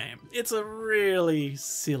silly game. It's a really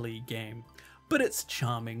silly game, but it's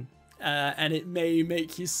charming, and it may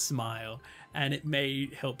make you smile, and it may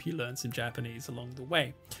help you learn some Japanese along the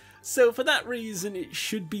way. So for that reason, it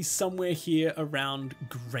should be somewhere here around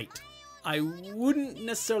great. I wouldn't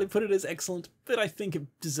necessarily put it as excellent, but I think it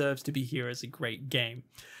deserves to be here as a great game.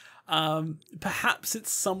 Perhaps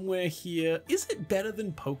it's somewhere here. Is it better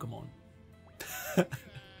than Pokemon?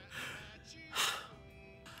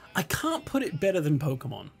 I can't put it better than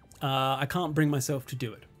Pokemon. I can't bring myself to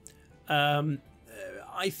do it.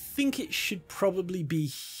 I think it should probably be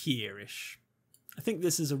here-ish. I think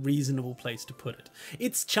this is a reasonable place to put it.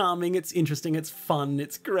 It's charming, it's interesting, it's fun,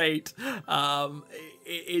 it's great.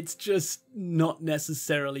 It's just not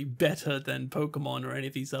necessarily better than Pokemon or any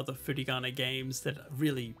of these other furigana games that are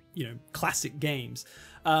really, you know, classic games.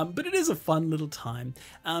 But it is a fun little time.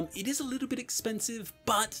 It is a little bit expensive,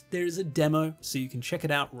 but there is a demo, so you can check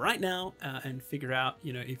it out right now and figure out,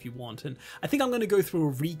 you know, if you want. And I think I'm going to go through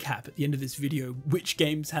a recap at the end of this video, which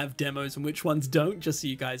games have demos and which ones don't, just so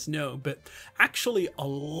you guys know. But actually, a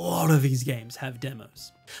lot of these games have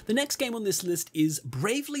demos. The next game on this list is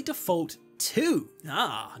Bravely Default 2.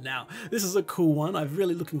 Now, this is a cool one. I'm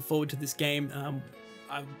really looking forward to this game.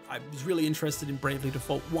 I was really interested in Bravely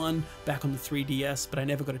Default 1 back on the 3DS, but I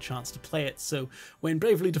never got a chance to play it. So when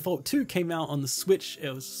Bravely Default 2 came out on the Switch,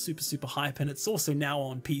 it was super hype, and it's also now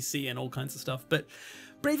on PC and all kinds of stuff. But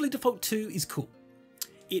Bravely Default 2 is cool.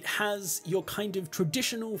 It has your kind of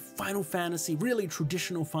traditional Final Fantasy, really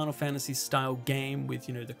traditional Final Fantasy style game with,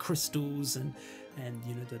 you know, the crystals and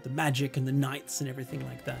you know, the magic and the knights and everything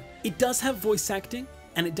like that. It does have voice acting,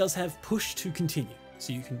 and it does have push to continue.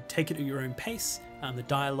 So you can take it at your own pace. The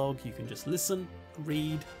dialogue, you can just listen,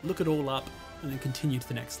 read, look it all up, and then continue to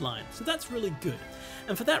the next line. So that's really good.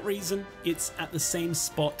 And for that reason, it's at the same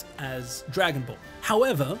spot as Dragon Ball.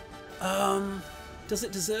 However, does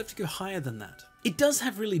it deserve to go higher than that? It does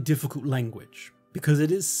have really difficult language, because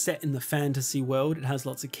it is set in the fantasy world. It has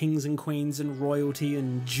lots of kings and queens and royalty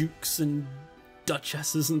and dukes and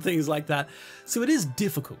duchesses and things like that. So it is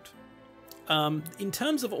difficult. In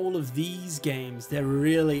terms of all of these games, they're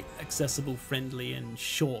really accessible, friendly, and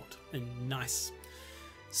short and nice.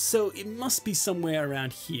 So it must be somewhere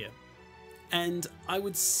around here. And I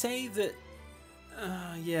would say that,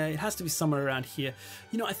 yeah, it has to be somewhere around here.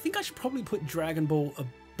 You know, I think I should probably put Dragon Ball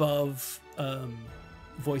above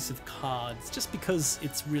Voice of Cards, just because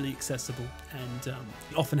it's really accessible and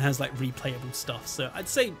it often has like replayable stuff. So I'd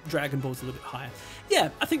say Dragon Ball's a little bit higher. Yeah,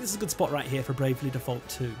 I think this is a good spot right here for Bravely Default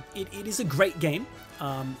 2. It is a great game.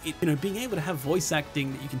 You know, being able to have voice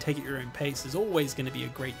acting that you can take at your own pace is always going to be a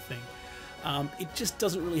great thing. It just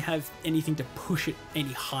doesn't really have anything to push it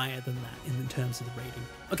any higher than that in terms of the rating.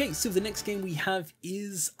 Okay, so the next game we have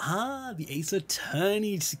is the Ace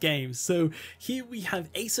Attorney game. So here we have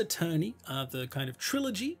Ace Attorney, the kind of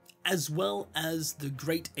trilogy, as well as the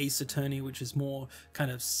Great Ace Attorney, which is more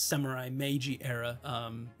kind of Samurai Meiji era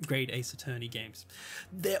Great Ace Attorney games.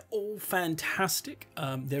 They're all fantastic.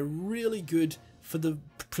 They're really good for the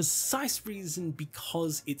precise reason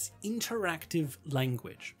because it's interactive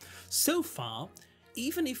language. So far,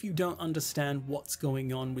 even if you don't understand what's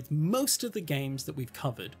going on with most of the games that we've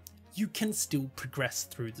covered, you can still progress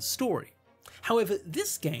through the story. However,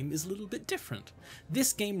 this game is a little bit different.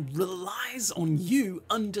 This game relies on you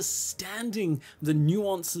understanding the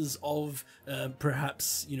nuances of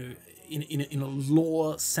perhaps, you know, in a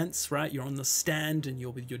law sense, right? You're on the stand and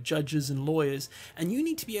you're with your judges and lawyers, and you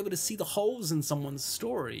need to be able to see the holes in someone's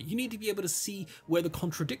story. You need to be able to see where the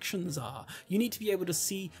contradictions are. You need to be able to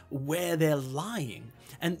see where they're lying.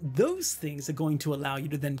 And those things are going to allow you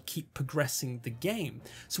to then keep progressing the game.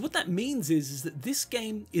 So what that means is that this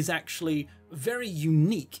game is actually very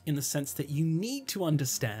unique in the sense that you need to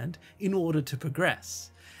understand in order to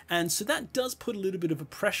progress. And so that does put a little bit of a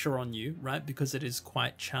pressure on you, right? Because it is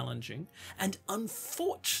quite challenging. And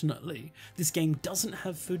unfortunately, this game doesn't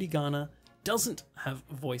have furigana, doesn't have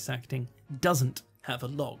voice acting, doesn't have a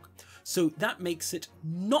log. So that makes it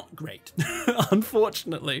not great,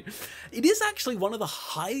 unfortunately. It is actually one of the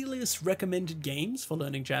highest recommended games for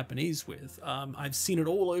learning Japanese with. I've seen it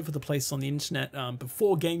all over the place on the internet.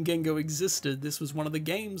 Before Game Gengo existed, this was one of the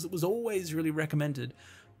games that was always really recommended.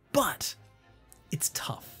 But it's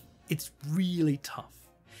tough. It's really tough.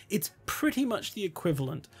 It's pretty much the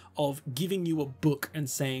equivalent of giving you a book and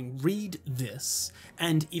saying, read this,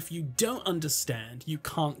 and if you don't understand, you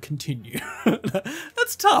can't continue.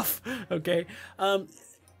 That's tough, okay?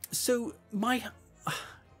 So I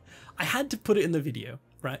had to put it in the video,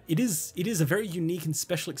 right? It is a very unique and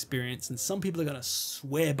special experience, and some people are gonna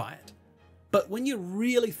swear by it. But when you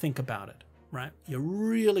really think about it, right? You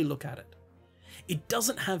really look at it, it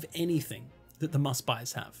doesn't have anything that the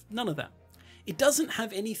must-buys have. None of that. It doesn't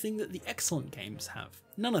have anything that the excellent games have.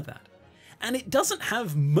 None of that. And it doesn't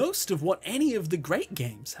have most of what any of the great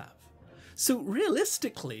games have. So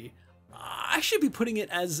realistically, I should be putting it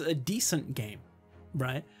as a decent game,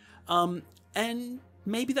 right? And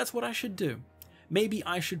maybe that's what I should do. Maybe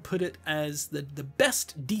I should put it as the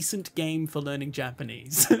best decent game for learning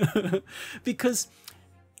Japanese. Because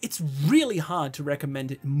it's really hard to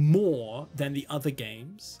recommend it more than the other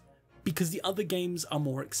games, because the other games are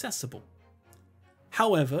more accessible.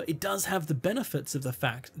 However, it does have the benefits of the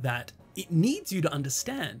fact that it needs you to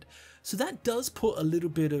understand. So that does put a little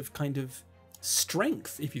bit of kind of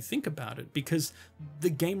strength if you think about it, because the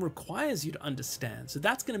game requires you to understand. So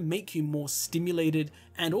that's going to make you more stimulated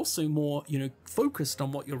and also more, you know, focused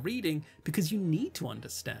on what you're reading, because you need to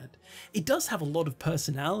understand. It does have a lot of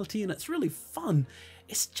personality and it's really fun.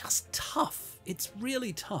 It's just tough. It's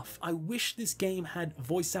really tough. I wish this game had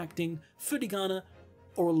voice acting, furigana,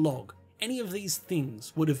 or a log. Any of these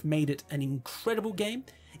things would have made it an incredible game.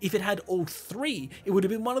 If it had all three, it would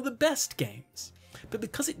have been one of the best games. But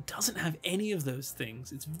because it doesn't have any of those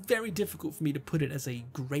things, it's very difficult for me to put it as a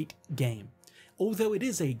great game. Although it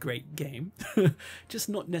is a great game, just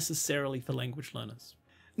not necessarily for language learners.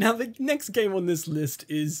 Now, the next game on this list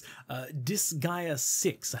is Disgaea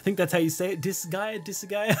 6. I think that's how you say it.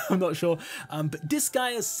 Disgaea? I'm not sure. But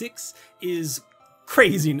Disgaea 6 is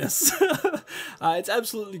craziness. It's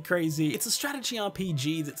absolutely crazy. It's a strategy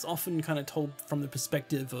RPG that's often kind of told from the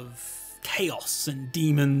perspective of chaos and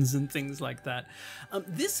demons and things like that.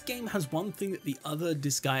 This game has one thing that the other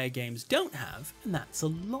Disgaea games don't have, and that's a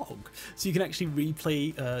log. So you can actually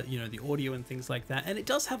replay, you know, the audio and things like that. And it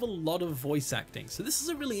does have a lot of voice acting. So this is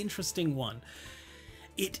a really interesting one.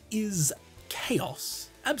 It is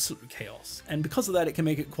chaos, absolute chaos. And because of that, it can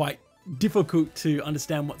make it quite difficult to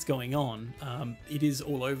understand what's going on. It is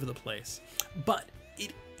all over the place, but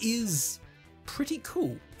it is pretty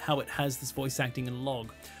cool how it has this voice acting and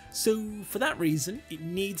log. So for that reason, it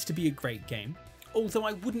needs to be a great game, although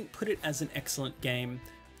I wouldn't put it as an excellent game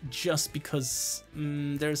just because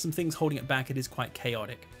there are some things holding it back. It is quite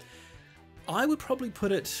chaotic. I would probably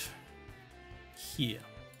put it here.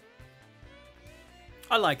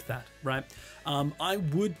 I like that, right? I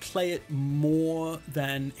would play it more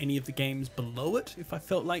than any of the games below it if I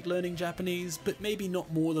felt like learning Japanese, but maybe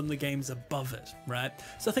not more than the games above it, right?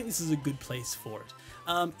 So I think this is a good place for it.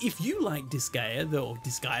 If you like Disgaea,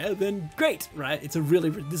 then great, right? This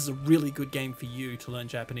is a really good game for you to learn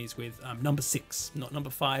Japanese with. Number 6, not number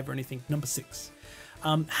 5 or anything, number 6.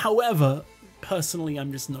 However, personally,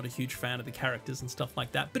 I'm just not a huge fan of the characters and stuff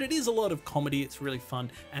like that, but it is a lot of comedy, it's really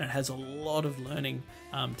fun, and it has a lot of learning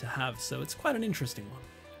to have, so it's quite an interesting one.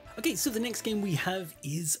 Okay, so the next game we have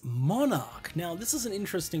is Monarch. Now, this is an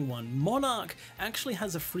interesting one. Monarch actually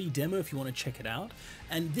has a free demo if you want to check it out,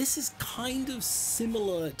 and this is kind of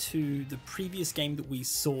similar to the previous game that we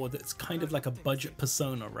saw that's kind of like a budget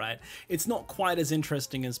Persona, right? It's not quite as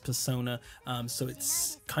interesting as Persona, so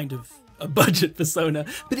it's kind of a budget Persona,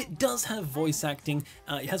 but it does have voice acting.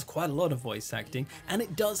 It has quite a lot of voice acting, and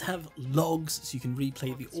it does have logs, so you can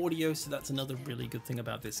replay the audio, so that's another really good thing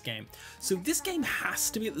about this game. So this game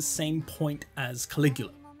has to be at the same point as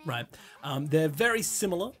Caligula, right? They're very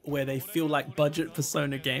similar, where they feel like budget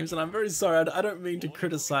Persona games, and I'm very sorry, I don't mean to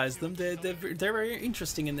criticize them. They're very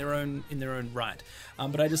interesting in their own right,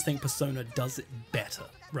 but I just think Persona does it better,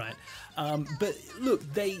 right? But look,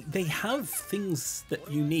 they have things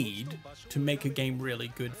that you need to make a game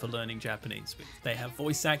really good for learning Japanese with. They have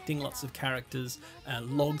voice acting, lots of characters,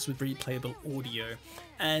 logs with replayable audio,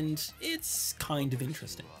 and it's kind of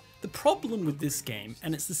interesting. The problem with this game,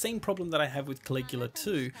 and it's the same problem that I have with Caligula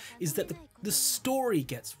 2, is that the story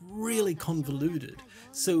gets really convoluted.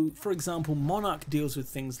 So, for example, Monarch deals with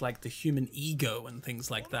things like the human ego and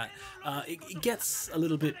things like that. It gets a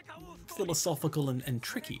little bit philosophical and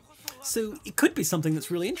tricky. So it could be something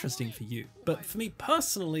that's really interesting for you. But for me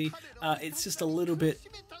personally, it's just a little bit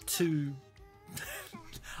too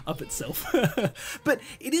up itself. But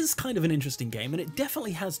it is kind of an interesting game, and it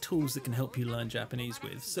definitely has tools that can help you learn Japanese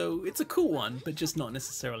with. So it's a cool one, but just not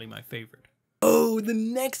necessarily my favorite. Oh, the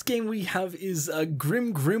next game we have is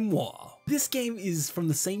Grim Grimoire. This game is from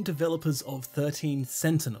the same developers of 13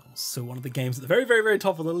 Sentinels, so one of the games at the very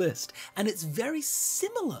top of the list. And it's very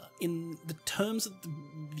similar in the terms of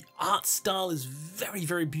the art style is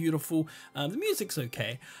very beautiful. The music's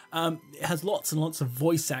okay. It has lots and lots of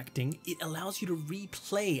voice acting. It allows you to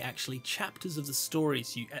replay actually chapters of the story.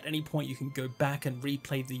 So at any point you can go back and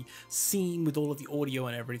replay the scene with all of the audio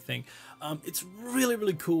and everything. It's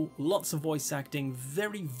really cool. Lots of voice acting,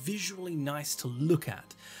 very visually nice to look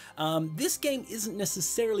at. This game isn't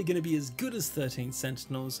necessarily going to be as good as 13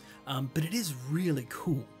 Sentinels, but it is really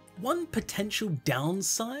cool. One potential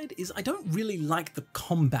downside is I don't really like the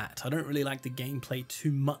combat. I don't really like the gameplay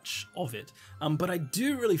too much of it, but I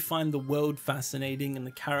do really find the world fascinating and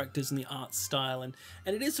the characters and the art style, and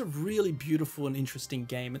it is a really beautiful and interesting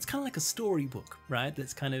game. It's kind of like a storybook, right?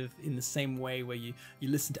 That's kind of in the same way where you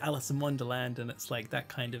listen to Alice in Wonderland, and it's like that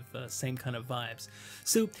kind of same kind of vibes.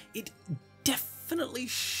 So it definitely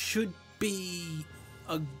should be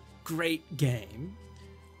a great game.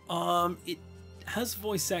 It has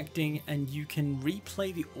voice acting and you can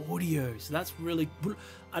replay the audio, so that's really...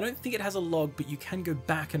 I don't think it has a log, but you can go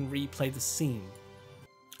back and replay the scene,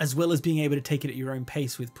 as well as being able to take it at your own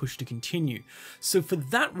pace with push to continue. So for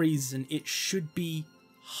that reason, it should be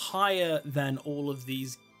higher than all of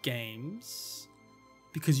these games,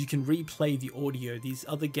 because you can replay the audio. These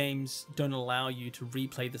other games don't allow you to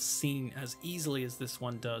replay the scene as easily as this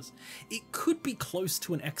one does. It could be close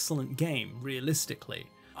to an excellent game, realistically.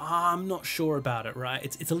 I'm not sure about it, right?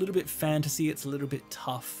 It's a little bit fantasy, it's a little bit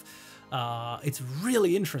tough. It's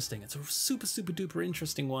really interesting. It's a super duper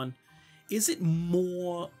interesting one. Is it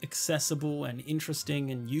more accessible and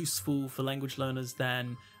interesting and useful for language learners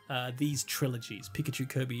than these trilogies, Pikachu,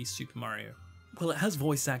 Kirby, Super Mario? Well, it has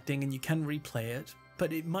voice acting and you can replay it,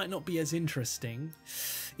 but it might not be as interesting.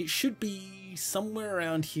 It should be somewhere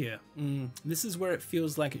around here. This is where it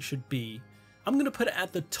feels like it should be. I'm going to put it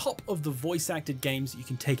at the top of the voice-acted games that you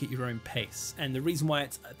can take at your own pace. And the reason why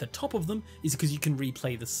it's at the top of them is because you can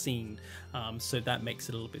replay the scene. So that makes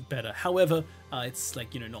it a little bit better. However, it's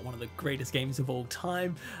like, not one of the greatest games of all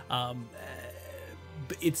time.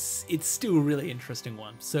 But it's still a really interesting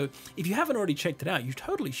one. So if you haven't already checked it out, you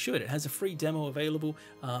totally should. It has a free demo available,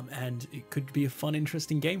 and it could be a fun,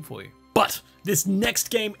 interesting game for you. But this next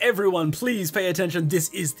game, everyone, please pay attention. This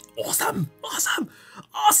is awesome.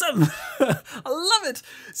 I love it.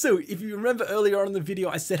 So if you remember earlier on in the video,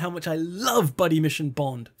 I said how much I love Buddy Mission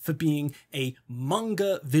Bond for being a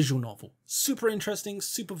manga visual novel. Super interesting,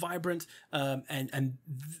 super vibrant, and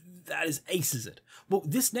that is aces it. Well,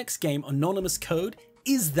 this next game, Anonymous Code,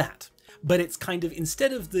 is that. But it's kind of,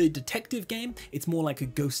 instead of the detective game, it's more like a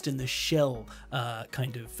Ghost in the Shell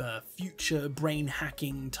kind of future brain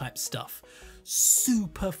hacking type stuff.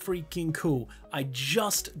 Super freaking cool. I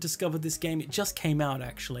just discovered this game. It just came out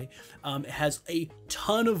actually. It has a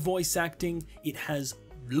ton of voice acting. It has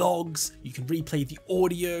logs. You can replay the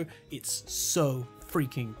audio. It's so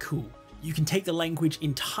freaking cool. You can take the language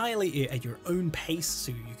entirely at your own pace,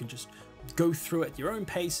 so you can just go through it at your own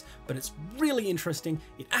pace, but it's really interesting.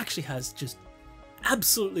 It actually has just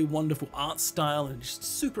absolutely wonderful art style and just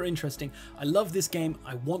super interesting. I love this game.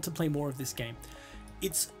 I want to play more of this game.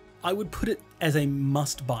 I would put it as a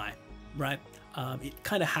must buy, right? It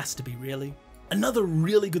kind of has to be, really. Another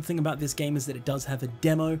really good thing about this game is that it does have a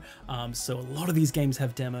demo. So a lot of these games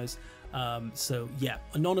have demos. So yeah,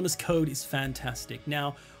 Anonymous Code is fantastic.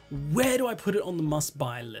 Now, where do I put it on the must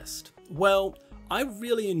buy list? Well, I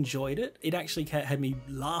really enjoyed it. It actually had me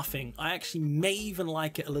laughing. I actually may even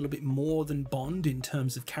like it a little bit more than Bond in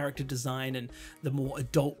terms of character design and the more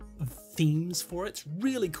adult themes for it. It's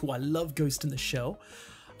really cool. I love Ghost in the Shell.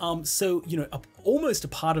 So, almost a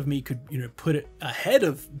part of me could, put it ahead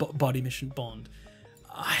of Body Mission Bond.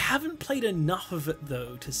 I haven't played enough of it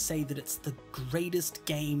though to say that it's the greatest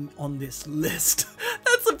game on this list.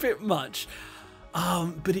 That's a bit much.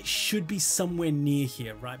 But it should be somewhere near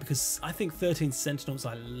here, right? Because I think 13 Sentinels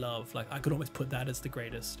I love. Like, I could almost put that as the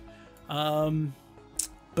greatest.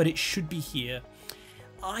 But it should be here.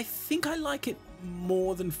 I think I like it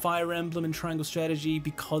more than Fire Emblem and Triangle Strategy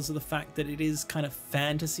because of the fact that it is kind of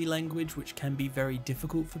fantasy language, which can be very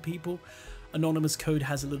difficult for people. Anonymous Code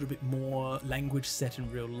has a little bit more language set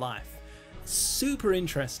in real life. Super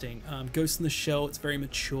interesting. Ghost in the Shell, it's very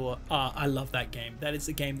mature. I love that game. That is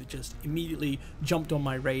a game that just immediately jumped on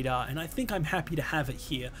my radar, and I think I'm happy to have it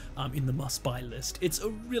here in the must-buy list. It's a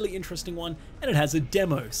really interesting one, and it has a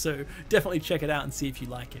demo, so definitely check it out and see if you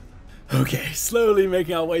like it. Okay, slowly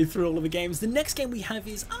making our way through all of the games. The next game we have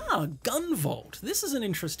is, Gunvolt. This is an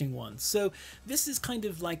interesting one. So this is kind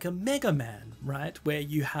of like a Mega Man, right? Where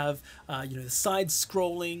you have, the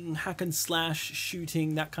side-scrolling, hack and slash,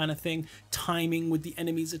 shooting, that kind of thing, timing with the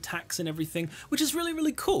enemy's attacks and everything, which is really,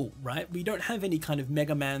 really cool, right? We don't have any kind of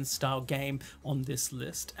Mega Man style game on this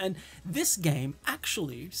list. And this game,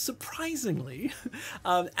 actually, surprisingly,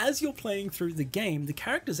 as you're playing through the game, the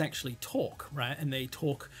characters actually talk, right? And they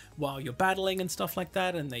talk while you're battling and stuff like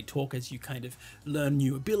that, and they talk as you kind of learn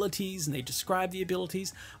new abilities and they describe the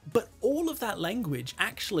abilities, but all of that language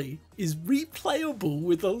actually is replayable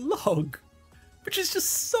with a log, which is just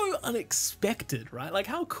so unexpected, right? Like,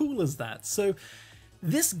 how cool is that? So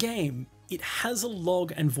this game, it has a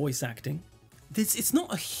log and voice acting. It's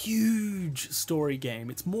not a huge story game,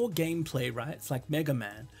 it's more gameplay, right? It's like Mega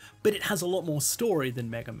Man, but it has a lot more story than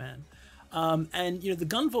Mega Man. And the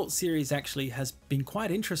Gunvolt series actually has been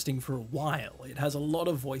quite interesting for a while. It has a lot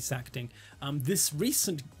of voice acting. This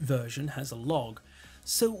recent version has a log.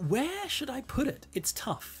 So where should I put it? It's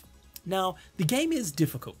tough. Now, the game is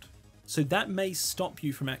difficult, so that may stop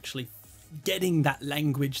you from actually getting that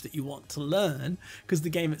language that you want to learn, because the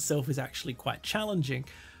game itself is actually quite challenging,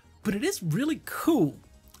 but it is really cool.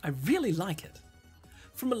 I really like it.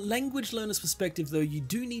 From a language learner's perspective though, you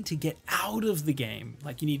do need to get out of the game,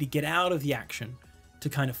 like you need to get out of the action to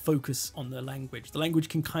kind of focus on the language. The language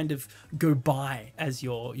can kind of go by as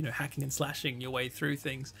you're, hacking and slashing your way through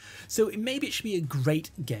things. So maybe it should be a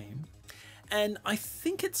great game. And I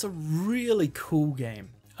think it's a really cool game.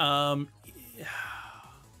 I'm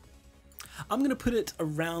going to put it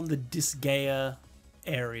around the Disgaea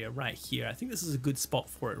area right here. I think this is a good spot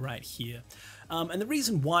for it right here. And the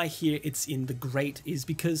reason why here it's in the great is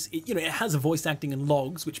because it, it has a voice acting and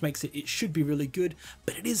logs, which makes it should be really good,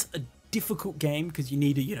 but it is a difficult game because you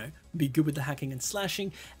need to, be good with the hacking and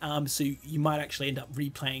slashing. So you might actually end up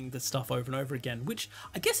replaying the stuff over and over again, which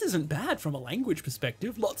I guess isn't bad from a language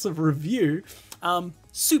perspective. Lots of review.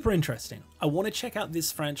 Super interesting. I want to check out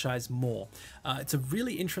this franchise more. It's a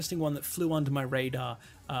really interesting one that flew under my radar.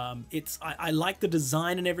 I like the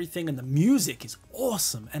design and everything, and the music is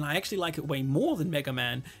awesome, and I actually like it way more than Mega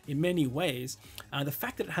Man in many ways. The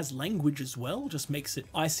fact that it has language as well just makes it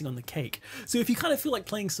icing on the cake. So if you kind of feel like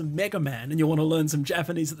playing some Mega Man and you want to learn some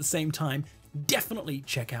Japanese at the same time, definitely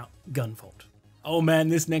check out Gunvolt. Oh man,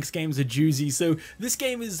 this next game's a doozy. So this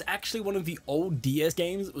game is actually one of the old DS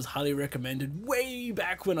games that was highly recommended way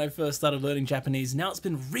back when I first started learning Japanese. Now it's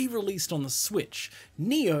been re-released on the Switch.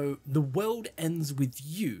 Neo, The World Ends With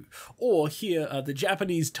You. Or here, the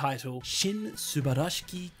Japanese title, Shin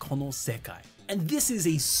Subarashiki Kono Sekai. And this is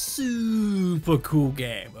a super cool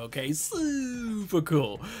game, okay? Super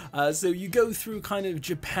cool. So you go through kind of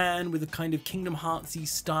Japan with a kind of Kingdom Heartsy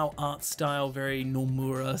style, art style, very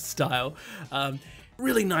Nomura style.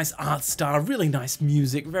 Really nice art style, really nice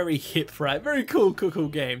music, very hip, right? Very cool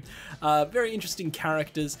game. Very interesting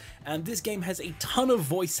characters, and this game has a ton of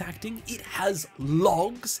voice acting. It has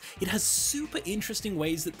logs. It has super interesting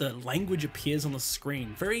ways that the language appears on the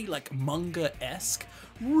screen. Very like manga-esque.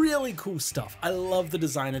 Really cool stuff. I love the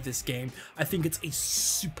design of this game. I think it's a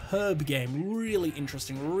superb game. Really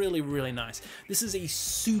interesting, really nice. This is a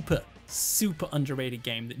super underrated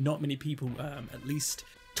game that not many people at least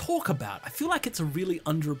talk about. I feel like it's a really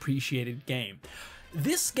underappreciated game.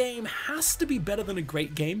 This game has to be better than a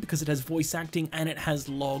great game because it has voice acting and it has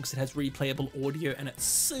logs, it has replayable audio, and it's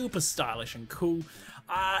super stylish and cool.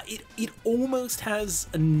 It almost has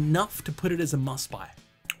enough to put it as a must-buy.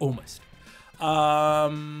 Almost.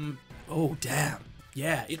 Oh damn.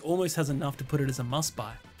 Yeah, it almost has enough to put it as a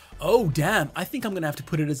must-buy. Oh damn, I think I'm gonna have to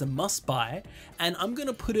put it as a must-buy, and I'm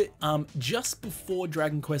gonna put it just before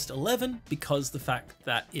Dragon Quest XI because the fact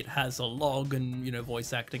that it has a log and,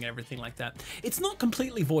 voice acting and everything like that. It's not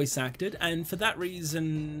completely voice acted, and for that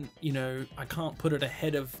reason, I can't put it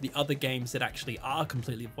ahead of the other games that actually are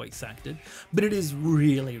completely voice acted, but it is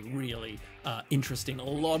really interesting. A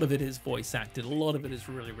lot of it is voice acted, a lot of it is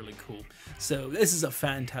really cool. So this is a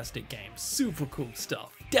fantastic game, super cool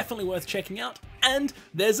stuff. Definitely worth checking out, and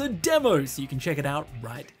there's a demo, so you can check it out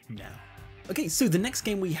right now. Okay, so the next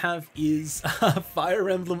game we have is Fire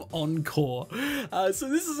Emblem Encore. So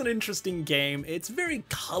this is an interesting game. It's very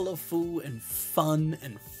colorful and fun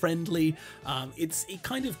and friendly. It's a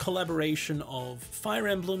kind of collaboration of Fire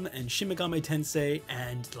Emblem and Shin Megami Tensei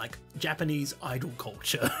and like Japanese idol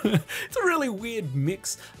culture. It's a really weird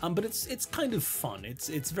mix, but it's kind of fun.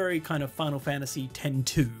 It's very kind of Final Fantasy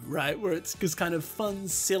X-2, right? Where it's just kind of fun,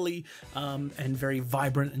 silly, and very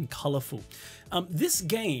vibrant and colorful. This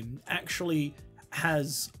game actually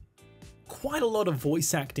has quite a lot of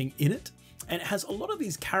voice acting in it, and it has a lot of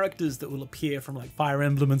these characters that will appear from like Fire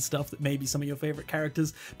Emblem and stuff that may be some of your favorite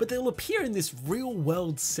characters, but they'll appear in this real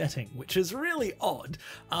world setting, which is really odd.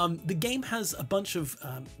 The game has a bunch of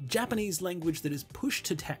Japanese language that is pushed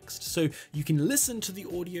to text, so you can listen to the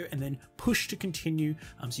audio and then push to continue,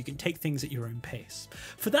 so you can take things at your own pace.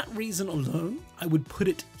 For that reason alone, I would put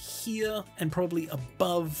it here and probably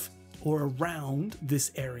above or around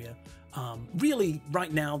this area. Really,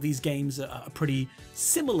 right now, these games are pretty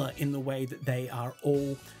similar in the way that they are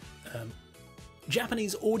all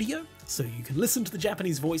Japanese audio, so you can listen to the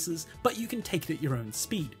Japanese voices, but you can take it at your own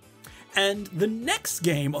speed. And the next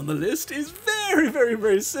game on the list is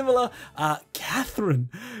very similar, Catherine.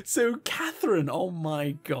 So Catherine, oh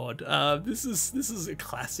my god, this is a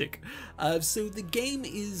classic. So the game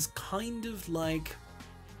is kind of like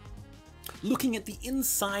looking at the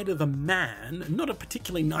inside of a man, not a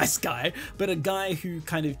particularly nice guy, but a guy who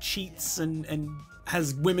kind of cheats and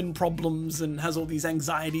has women problems and has all these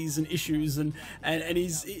anxieties and issues, and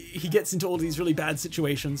he gets into all these really bad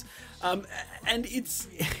situations, and it's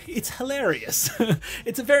hilarious.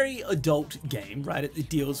 It's a very adult game, right? It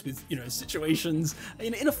deals with situations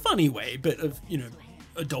in a funny way, but of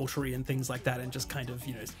adultery and things like that, and just kind of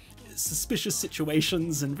suspicious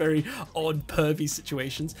situations and very odd pervy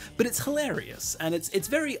situations, but it's hilarious and it's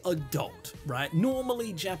very adult, right?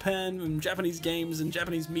 Normally Japan and Japanese games and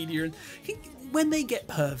Japanese media, when they get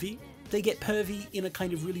pervy in a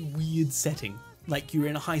kind of really weird setting, like you're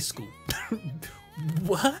in a high school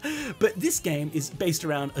What? But this game is based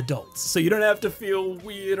around adults, so you don't have to feel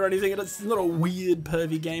weird or anything. It's not a weird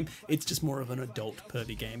pervy game, it's just more of an adult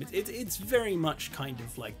pervy game. It's very much kind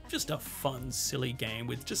of like just a fun, silly game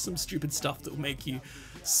with just some stupid stuff that will make you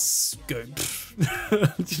go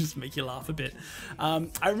just make you laugh a bit.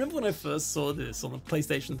 I remember when I first saw this on the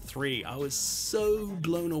PlayStation 3, I was so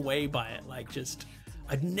blown away by it. Like, just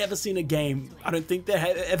I'd never seen a game, I don't think there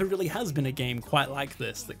ever really has been a game quite like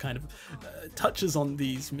this that kind of touches on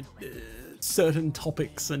these certain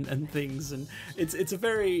topics and things, and it's a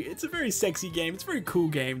very sexy game. It's a very cool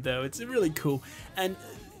game though. It's really cool, and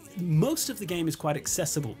most of the game is quite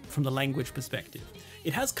accessible from the language perspective.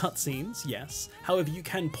 It has cutscenes, yes, however you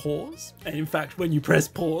can pause, and in fact when you press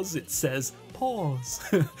pause it says pause.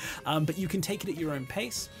 But you can take it at your own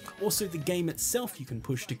pace. Also, the game itself you can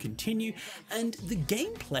push to continue, and the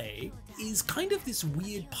gameplay is kind of this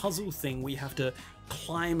weird puzzle thing where you have to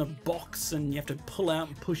climb a box and you have to pull out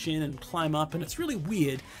and push in and climb up, and it's really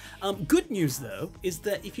weird. Good news though is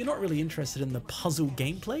that if you're not really interested in the puzzle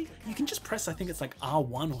gameplay, you can just press, I think it's like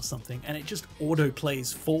R1 or something, and it just auto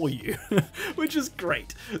plays for you, which is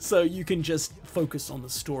great. So you can just focus on the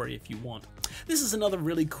story if you want. This is another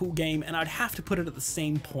really cool game, and I'd have to put it at the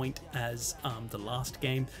same point as the last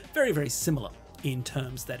game. Very, very similar in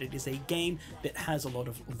terms that it is a game that has a lot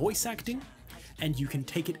of voice acting, and you can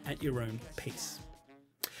take it at your own pace.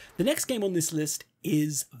 The next game on this list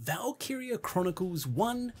is Valkyria Chronicles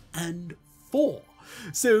 1 and 4.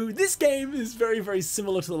 So this game is very, very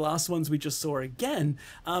similar to the last ones we just saw again.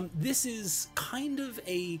 This is kind of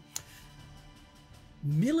a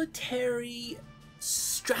military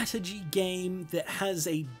strategy game that has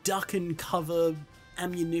a duck and cover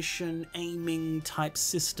ammunition aiming type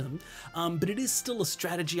system, but it is still a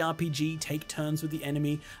strategy RPG. Take turns with the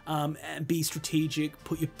enemy, and be strategic,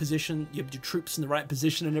 put your troops in the right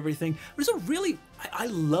position and everything. But it's a really, I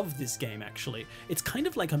love this game actually. It's kind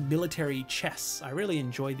of like a military chess. I really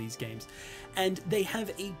enjoy these games, and they have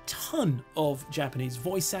a ton of Japanese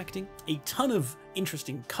voice acting, a ton of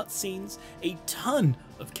interesting cutscenes, a ton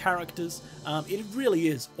of characters. It really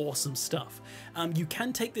is awesome stuff. You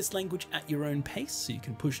can take this language at your own pace, so you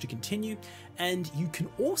can push to continue, and you can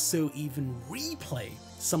also even replay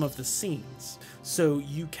some of the scenes. So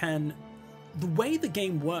you can, the way the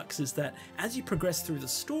game works is that as you progress through the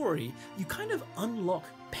story, you kind of unlock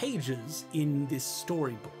pages in this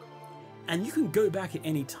storybook. And you can go back at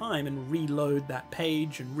any time and reload that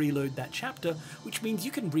page and reload that chapter, which means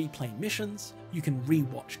you can replay missions, you can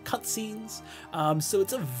rewatch cutscenes. So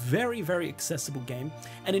it's a very, very accessible game.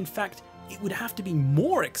 And in fact, it would have to be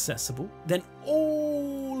more accessible than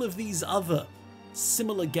all of these other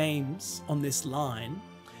similar games on this line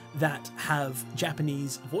that have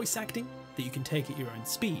Japanese voice acting that you can take at your own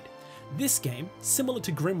speed. This game, similar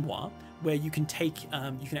to Grimoire, where you can take,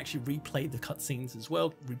 you can actually replay the cutscenes as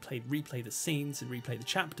well, replay the scenes and replay the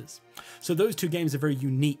chapters. So those two games are very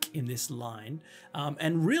unique in this line,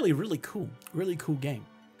 and really, really cool game.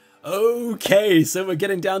 Okay, so we're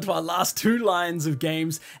getting down to our last two lines of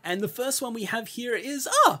games, and the first one we have here is,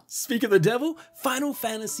 speak of the devil, Final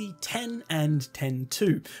Fantasy X and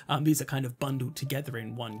X-2. These are kind of bundled together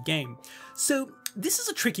in one game. So this is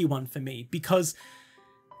a tricky one for me because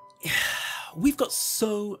we've got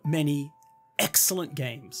so many excellent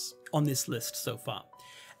games on this list so far.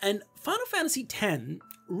 And Final Fantasy X,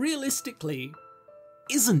 realistically,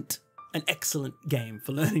 isn't an excellent game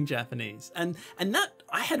for learning Japanese. And that,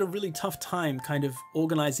 I had a really tough time kind of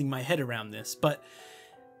organizing my head around this, but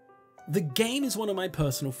the game is one of my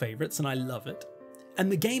personal favorites and I love it.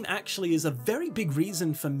 And the game actually is a very big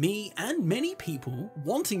reason for me and many people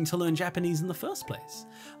wanting to learn Japanese in the first place.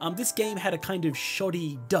 This game had a kind of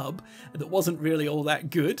shoddy dub that wasn't really all that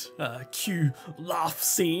good. Cue laugh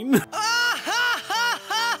scene.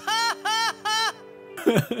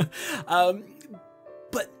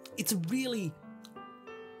 But it's a really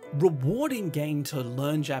rewarding game to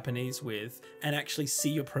learn Japanese with and actually see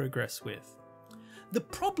your progress with. The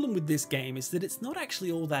problem with this game is that it's not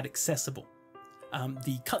actually all that accessible.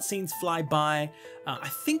 The cutscenes fly by. I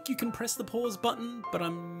think you can press the pause button, but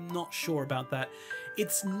I'm not sure about that.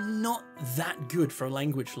 It's not that good for a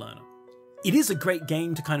language learner. It is a great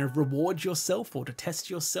game to kind of reward yourself or to test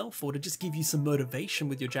yourself or to just give you some motivation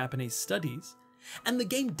with your Japanese studies. And the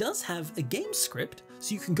game does have a game script,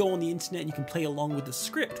 so you can go on the internet and you can play along with the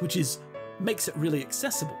script, which makes it really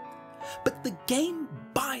accessible. But the game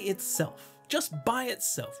by itself, just by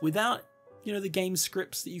itself, without, the game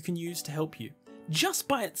scripts that you can use to help you, just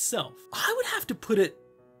by itself, I would have to put it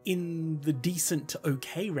in the decent to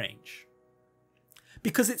okay range.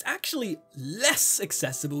 Because it's actually less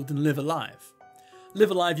accessible than Live Alive.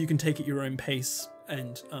 Live Alive, you can take at your own pace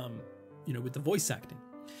and, you know, with the voice acting.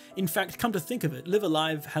 In fact, come to think of it, Live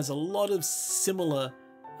Alive has a lot of similar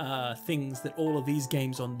things that all of these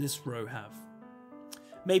games on this row have.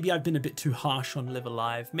 Maybe I've been a bit too harsh on Live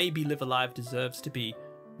Alive. Maybe Live Alive deserves to be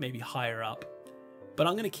maybe higher up. But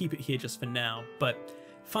I'm going to keep it here just for now. But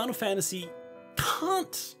Final Fantasy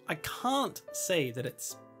I can't say that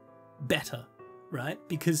it's better, right?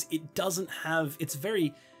 Because it doesn't have, it's a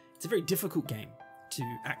very difficult game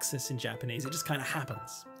to access in Japanese. It just kind of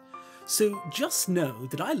happens. So just know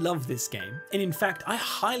that I love this game, and in fact, I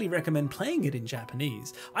highly recommend playing it in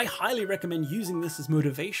Japanese. I highly recommend using this as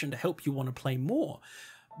motivation to help you want to play more.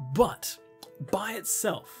 But by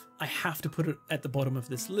itself, I have to put it at the bottom of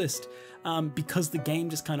this list because the game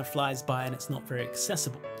just kind of flies by and it's not very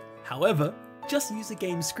accessible. However, just use a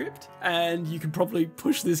game script and you can probably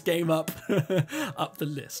push this game up, up the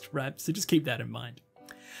list, right? So just keep that in mind.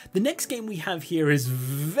 The next game we have here is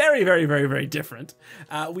very different.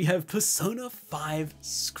 We have Persona 5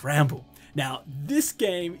 Scramble. Now, this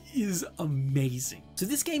game is amazing. So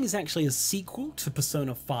this game is actually a sequel to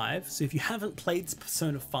Persona 5. So if you haven't played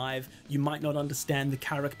Persona 5, you might not understand the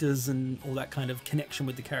characters and all that kind of connection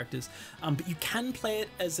with the characters. But you can play it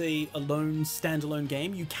as a standalone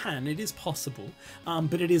game. You can, it is possible,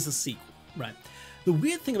 but it is a sequel, right? The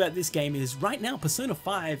weird thing about this game is right now, Persona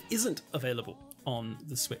 5 isn't available on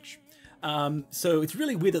the Switch. So it's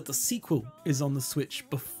really weird that the sequel is on the Switch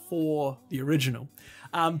before the original.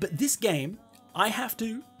 But this game, I have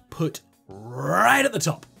to put right at the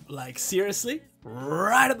top. Like seriously,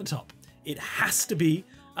 right at the top. It has to be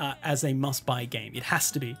as a must-buy game. It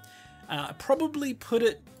has to be. Probably put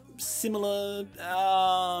it similar.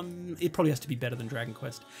 It probably has to be better than Dragon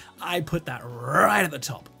Quest. I put that right at the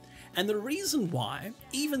top. And the reason why,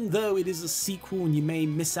 even though it is a sequel and you may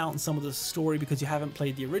miss out on some of the story because you haven't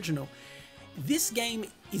played the original, this game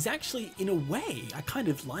is actually, in a way, I kind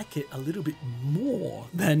of like it a little bit more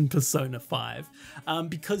than Persona 5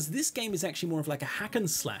 because this game is actually more of like a hack and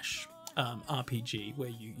slash RPG where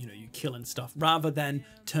you kill and stuff rather than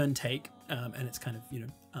turn take and it's kind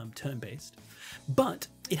of turn based. But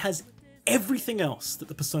it has everything else that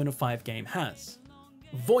the Persona 5 game has.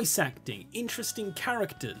 Voice acting, interesting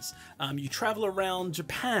characters, you travel around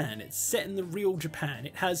Japan, it's set in the real Japan,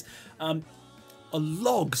 it has a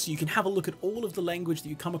log so you can have a look at all of the language that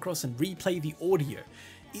you come across and replay the audio.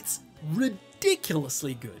 It's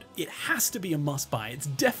ridiculously good. It has to be a must-buy. It's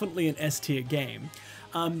definitely an S-tier game.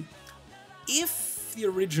 If the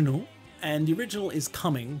original, and the original is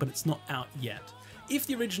coming, but it's not out yet. If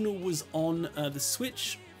the original was on the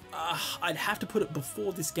Switch, I'd have to put it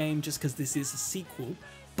before this game just because this is a sequel,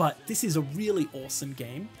 but this is a really awesome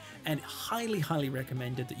game and highly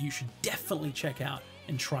recommended that you should definitely check out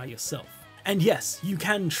and try yourself. And yes, you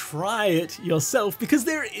can try it yourself because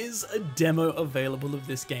there is a demo available of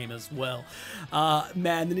this game as well.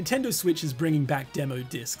 Man, the Nintendo Switch is bringing back demo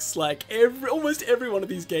discs. Like almost every one of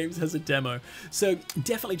these games has a demo. So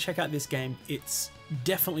definitely check out this game. It's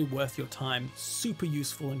definitely worth your time. Super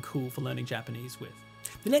useful and cool for learning Japanese with.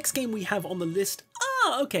 The next game we have on the list,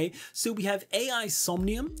 okay, so we have AI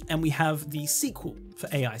Somnium and we have the sequel for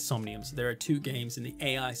AI Somnium. So there are two games in the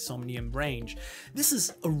AI Somnium range. This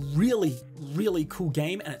is a really cool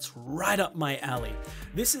game and it's right up my alley.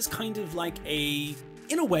 This is kind of like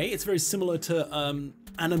in a way, it's very similar to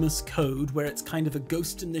Animus Code, where it's kind of a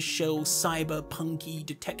Ghost in the Shell cyberpunky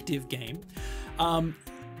detective game.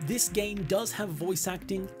 This game does have voice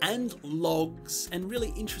acting and logs and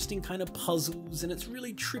really interesting kind of puzzles, and it's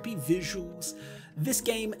really trippy visuals. This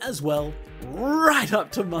game as well, right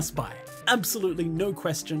up to must buy. Absolutely no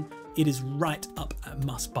question, it is right up at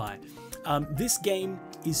must buy. This game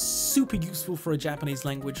is super useful for a Japanese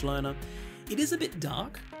language learner. It is a bit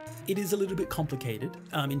dark, it is a little bit complicated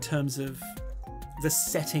in terms of the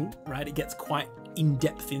setting, right? It gets quite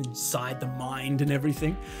in-depth inside the mind and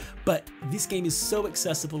everything, but this game is so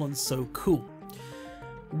accessible and so cool.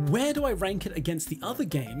 Where do I rank it against the other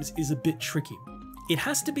games is a bit tricky. It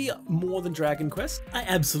has to be more than Dragon Quest. I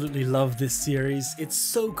absolutely love this series. It's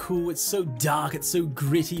so cool, it's so dark, it's so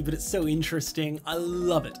gritty, but it's so interesting. I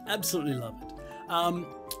love it, absolutely love it.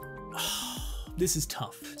 This is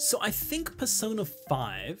tough. So I think Persona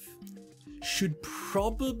 5 should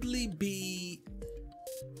probably be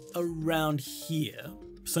around here,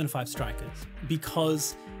 Persona 5 Strikers,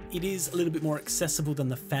 because it is a little bit more accessible than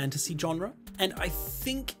the fantasy genre. And I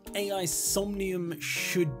think AI Somnium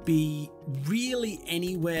should be really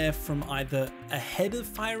anywhere from either ahead of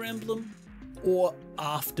Fire Emblem or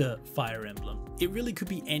after Fire Emblem. It really could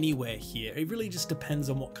be anywhere here. It really just depends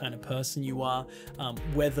on what kind of person you are,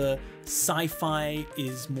 whether sci-fi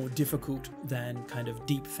is more difficult than kind of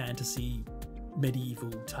deep fantasy, medieval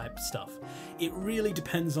type stuff. It really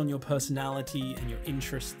depends on your personality and your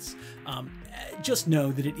interests. Just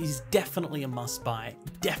know that it is definitely a must-buy,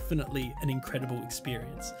 definitely an incredible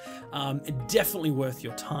experience, and definitely worth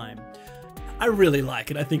your time. I really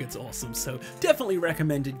like it. I think it's awesome. So definitely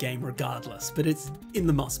recommended game regardless, but it's in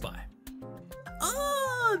the must buy.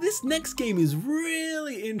 This next game is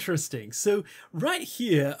really interesting. So right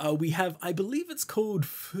here we have, I believe it's called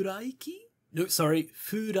Furaiki? No, sorry,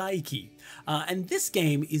 Furaiki. And this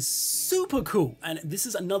game is super cool. And this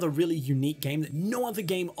is another really unique game that no other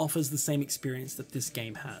game offers the same experience that this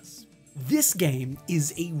game has. This game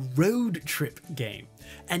is a road trip game,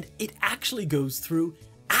 and it actually goes through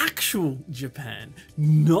actual Japan,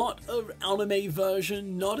 not an anime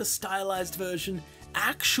version, not a stylized version,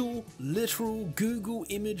 actual literal Google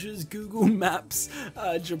Images, Google Maps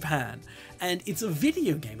Japan. And it's a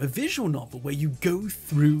video game, a visual novel where you go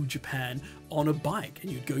through Japan on a bike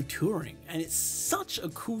and you go touring, and it's such a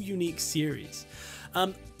cool, unique series.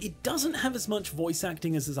 It doesn't have as much voice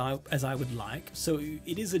acting as I would like, so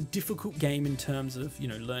it is a difficult game in terms of, you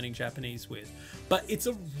know, learning Japanese with, but it's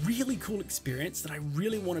a really cool experience that I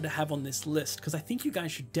really wanted to have on this list because I think you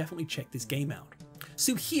guys should definitely check this game out.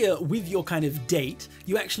 So here, with your kind of date,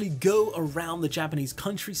 you actually go around the Japanese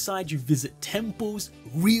countryside, you visit temples,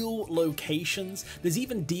 real locations. There's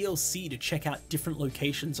even DLC to check out different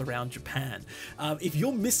locations around Japan. If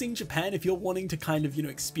you're missing Japan, if you're wanting to kind of, you know,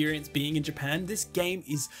 experience being in Japan, this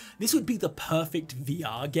would be the perfect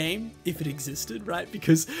VR game if it existed, right?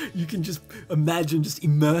 Because you can just imagine just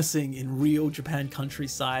immersing in real Japan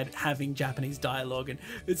countryside, having Japanese dialogue, and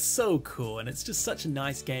it's so cool, and it's just such a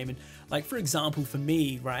nice game. And like, for example, for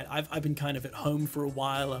me, right, I've been kind of at home for a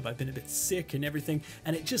while, I've been a bit sick and everything,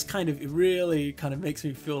 and it just kind of, it really kind of makes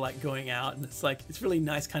me feel like going out, and it's like, it's really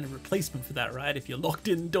nice kind of replacement for that, right? If you're locked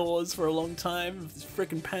indoors for a long time, this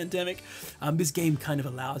freaking pandemic, this game kind of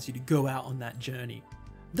allows you to go out on that journey.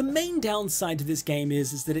 The main downside to this game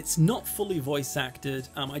is that it's not fully voice acted.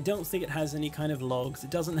 I don't think it has any kind of logs, it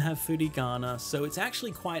doesn't have furigana, so it's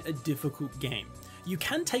actually quite a difficult game. You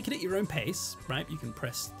can take it at your own pace, right? You can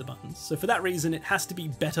press the buttons. So for that reason, it has to be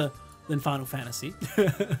better than Final Fantasy.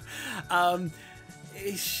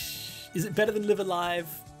 Is it better than Live Alive?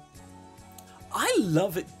 I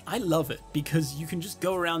love it because you can just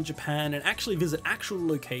go around Japan and actually visit actual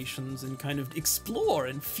locations and kind of explore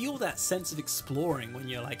and feel that sense of exploring when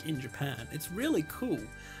you're like in Japan. It's really cool.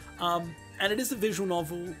 And it is a visual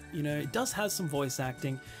novel, you know, it does have some voice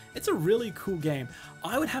acting. It's a really cool game.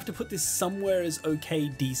 I would have to put this somewhere as okay,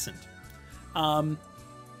 decent. I'm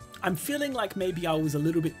feeling like maybe I was a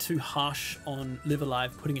little bit too harsh on Live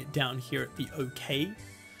Alive, putting it down here at the okay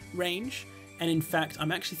range. And in fact,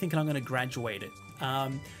 I'm actually thinking I'm going to graduate it.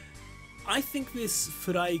 I think this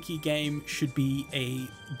Furaiki game should be a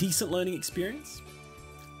decent learning experience.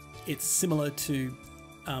 It's similar to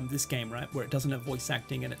this game, right, where it doesn't have voice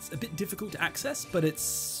acting and it's a bit difficult to access, but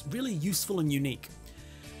it's really useful and unique.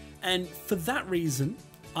 And for that reason,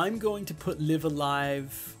 I'm going to put Live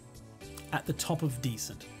Alive at the top of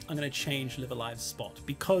decent. I'm going to change Live Alive's spot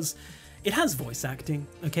because it has voice acting,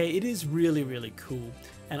 okay? It is really, really cool.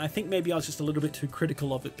 And I think maybe I was just a little bit too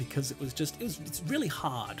critical of it because it's really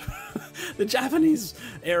hard. The Japanese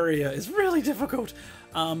area is really difficult,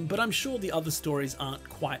 but I'm sure the other stories aren't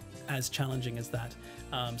quite as challenging as that.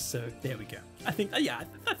 So there we go. I think, yeah,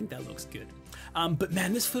 I think that looks good. But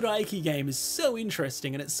man, this Furaiki game is so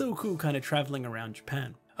interesting and it's so cool kind of traveling around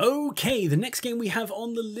Japan. Okay, the next game we have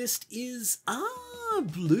on the list is,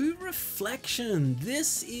 Blue Reflection.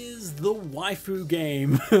 This is the waifu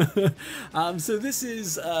game. So this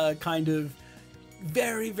is kind of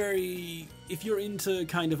very, if you're into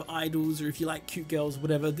kind of idols or if you like cute girls,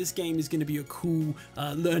 whatever, this game is going to be a cool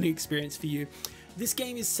learning experience for you. This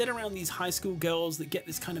game is set around these high school girls that get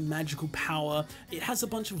this kind of magical power. It has a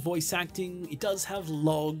bunch of voice acting. It does have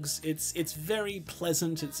logs. It's very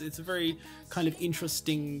pleasant. It's a very kind of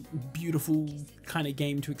interesting, beautiful kind of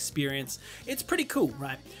game to experience. It's pretty cool,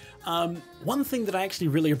 right? One thing that I actually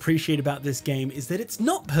really appreciate about this game is that it's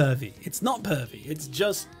not pervy. It's not pervy. It's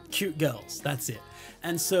just cute girls. That's it.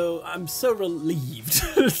 And so I'm so relieved.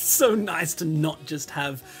 It's so nice to not just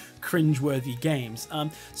have cringeworthy games.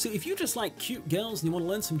 So if you just like cute girls and you want to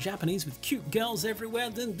learn some Japanese with cute girls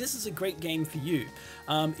everywhere, then this is a great game for you.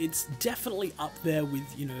 It's definitely up there with,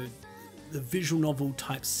 you know, the visual novel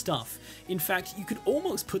type stuff. In fact, you could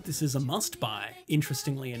almost put this as a must-buy,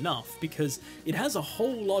 interestingly enough, because it has a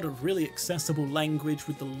whole lot of really accessible language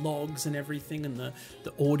with the logs and everything, and the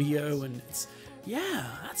audio, and it's, yeah,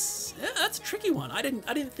 that's a tricky one. I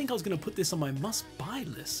didn't think I was going to put this on my must-buy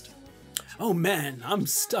list. Oh man, I'm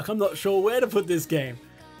stuck. I'm not sure where to put this game.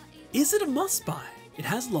 Is it a must-buy? It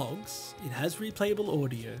has logs, it has replayable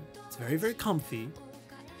audio, it's very, very comfy.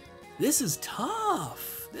 This is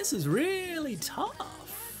tough. This is really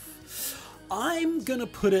tough. I'm gonna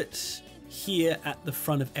put it here at the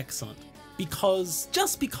front of excellent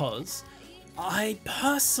just because I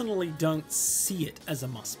personally don't see it as a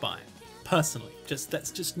must-buy. Personally, that's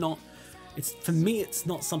just not, for me it's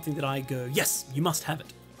not something that I go, yes, you must have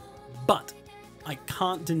it. But I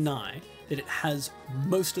can't deny that it has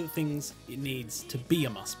most of the things it needs to be a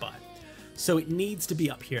must-buy. So it needs to be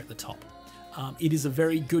up here at the top. It is a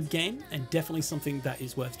very good game and definitely something that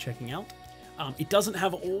is worth checking out. It doesn't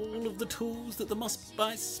have all of the tools that the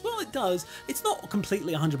must-buys, well, it does. It's not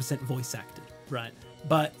completely 100% voice acted, right?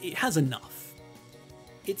 But it has enough.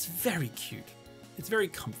 It's very cute. It's very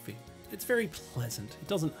comfy. It's very pleasant. It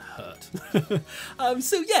doesn't hurt.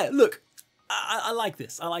 So yeah, look, I like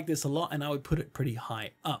this. I like this a lot, and I would put it pretty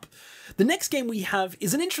high up. The next game we have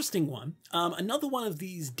is an interesting one. Another one of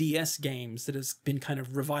these DS games that has been kind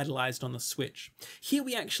of revitalized on the Switch. Here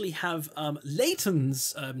we actually have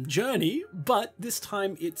Layton's journey, but this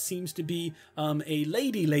time it seems to be a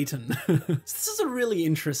Lady Layton. This is a really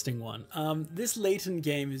interesting one. This Layton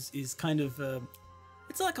game is kind of...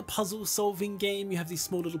 it's like a puzzle solving game. You have these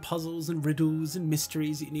small little puzzles and riddles and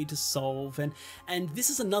mysteries that you need to solve, and this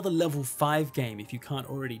is another level 5 game, if you can't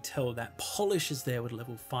already tell. That polish is there with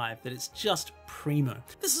level 5, that it's just primo.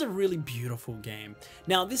 This is a really beautiful game.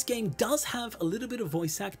 Now this game does have a little bit of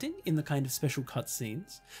voice acting in the kind of special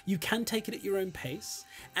cutscenes. You can take it at your own pace,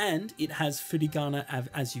 and it has furigana,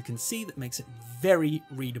 as you can see, that makes it very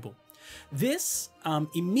readable. This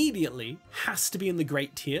immediately has to be in the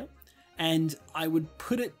great tier, and I would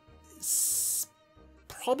put it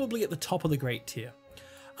probably at the top of the great tier.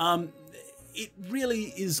 It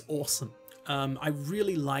really is awesome. I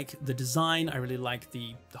really like the design, I really like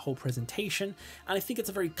the whole presentation, and I think it's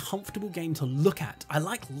a very comfortable game to look at. I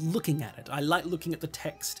like looking at it. I like looking at the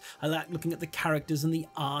text, I like looking at the characters and the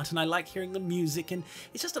art, and I like hearing the music, and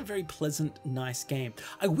it's just a very pleasant, nice game.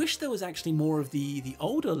 I wish there was actually more of the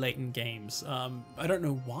older Layton games. I don't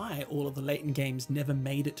know why all of the Layton games never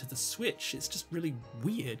made it to the Switch. It's just really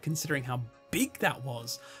weird considering how big that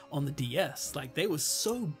was on the DS. Like, they were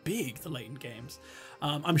so big, the Layton games.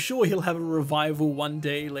 I'm sure he'll have a revival one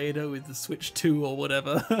day later with the Switch 2 or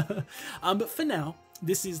whatever. But for now,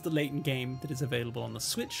 this is the Layton game that is available on the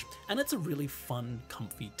Switch, and it's a really fun,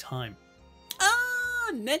 comfy time.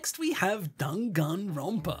 Next we have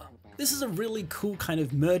Danganronpa. This is a really cool kind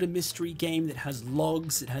of murder mystery game that has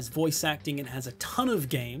logs, it has voice acting, and it has a ton of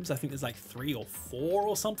games. I think there's like 3 or 4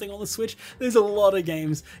 or something on the Switch. There's a lot of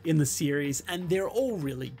games in the series, and they're all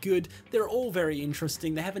really good. They're all very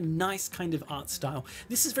interesting. They have a nice kind of art style.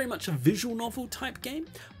 This is very much a visual novel type game,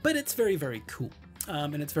 but it's very, very cool.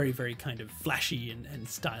 And it's very, very kind of flashy and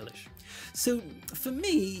stylish. So for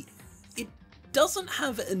me, it doesn't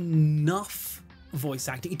have enough voice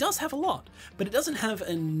acting. It does have a lot, but it doesn't have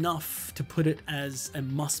enough to put it as a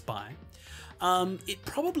must-buy. It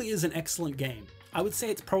probably is an excellent game. I would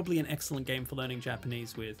say it's probably an excellent game for learning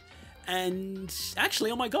Japanese with. And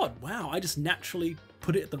actually, oh my god, wow, I just naturally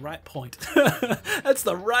put it at the right point. That's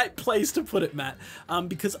the right place to put it, Matt.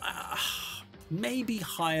 Because maybe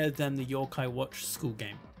higher than the Yokai Watch school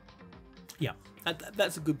game. Yeah.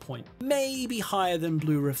 That's a good point. Maybe higher than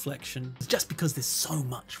Blue Reflection, just because there's so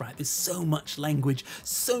much, right? There's so much language,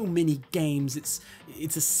 so many games.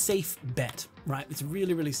 It's a safe bet, right? It's a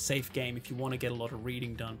really, really safe game if you want to get a lot of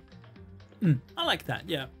reading done. I like that,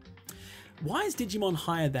 yeah. Why is Digimon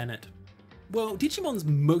higher than it? Well, Digimon's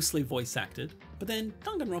mostly voice acted, but then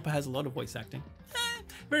Danganronpa has a lot of voice acting.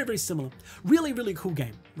 Very, very similar. Really, really cool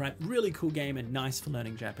game, right? Really cool game and nice for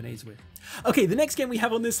learning Japanese with. Okay, the next game we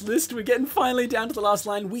have on this list, we're getting finally down to the last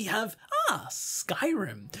line, we have,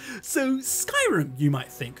 Skyrim. So Skyrim, you might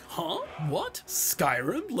think, huh? What?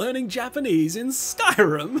 Skyrim? Learning Japanese in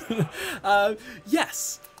Skyrim?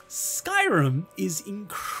 Yes, Skyrim is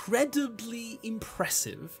incredibly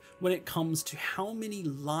impressive when it comes to how many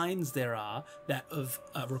lines there are that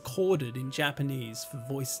are recorded in Japanese for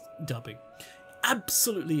voice dubbing.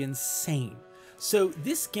 Absolutely insane. So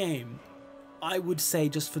this game, I would say,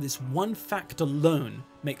 just for this one fact alone,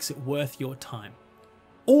 makes it worth your time.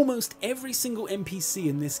 Almost every single NPC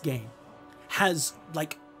in this game has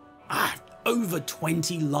like over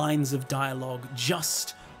 20 lines of dialogue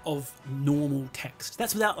just of normal text.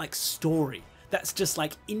 That's without like story. That's just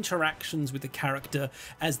like interactions with the character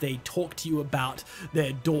as they talk to you about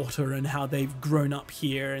their daughter and how they've grown up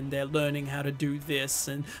here and they're learning how to do this,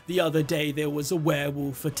 and the other day there was a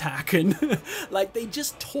werewolf attack, and like they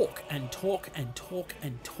just talk and talk and talk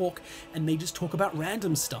and talk, and they just talk about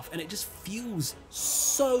random stuff, and it just feels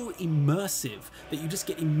so immersive that you just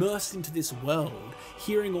get immersed into this world,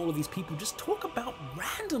 hearing all of these people just talk about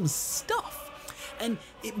random stuff. And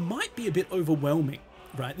it might be a bit overwhelming,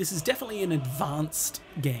 right? This is definitely an advanced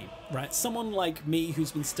game, right? Someone like me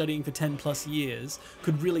who's been studying for 10 plus years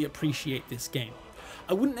could really appreciate this game.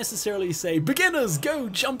 I wouldn't necessarily say, beginners, go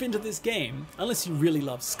jump into this game, unless you really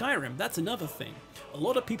love Skyrim. That's another thing. A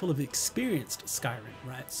lot of people have experienced Skyrim,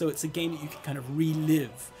 right? So it's a game that you can kind of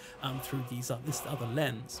relive through this other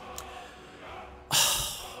lens.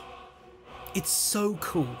 It's so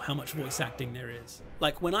cool how much voice acting there is.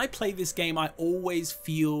 Like when I play this game, I always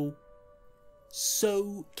feel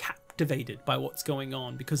so captivated by what's going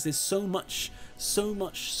on, because there's so much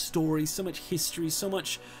story, so much history, so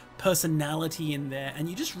much personality in there, and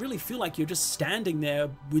you just really feel like you're just standing there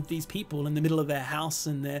with these people in the middle of their house,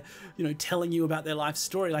 and they're, you know, telling you about their life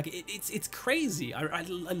story. Like it's crazy. I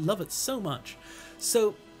love it so much.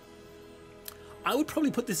 So I would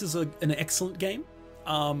probably put this as an excellent game,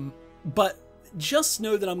 but just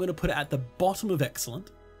know that I'm going to put it at the bottom of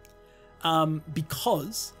excellent,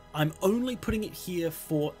 because I'm only putting it here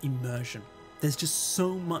for immersion. There's just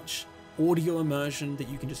so much audio immersion that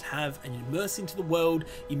you can just have and immerse into the world,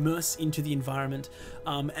 immerse into the environment.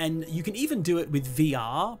 And you can even do it with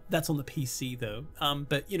VR. That's on the PC though.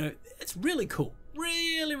 But you know, it's really cool.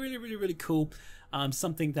 Really cool.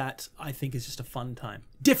 Something that I think is just a fun time.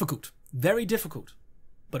 Difficult, very difficult,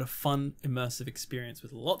 but a fun, immersive experience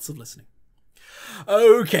with lots of listening.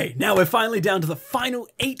 Okay, now we're finally down to the final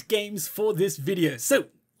 8 games for this video. So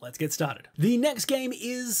let's get started. The next game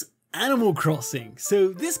is Animal Crossing. So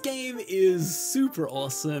this game is super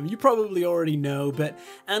awesome. You probably already know, but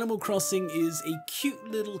Animal Crossing is a cute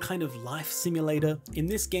little kind of life simulator. In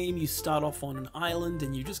this game, you start off on an island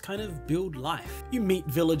and you just kind of build life. You meet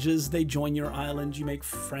villagers, they join your island, you make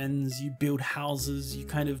friends, you build houses, you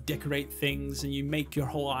kind of decorate things, and you make your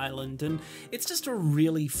whole island, and it's just a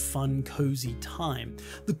really fun, cozy time.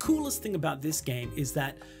 The coolest thing about this game is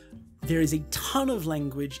that there is a ton of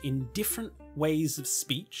language in different ways of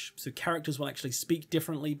speech, so characters will actually speak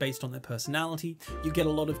differently based on their personality. You get a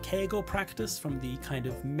lot of keigo practice from the kind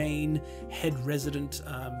of main head resident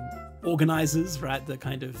organizers, right, the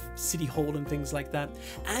kind of city hall and things like that,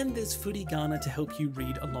 and there's furigana to help you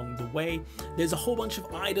read along the way. There's a whole bunch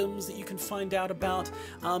of items that you can find out about.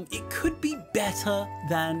 It could be better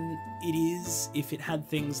than it is if it had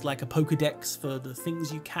things like a Pokedex for the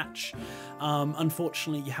things you catch.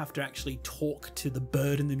 Unfortunately, you have to actually talk to the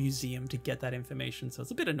bird in the museum to get that information, so it's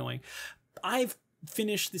a bit annoying. I've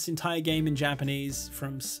finished this entire game in Japanese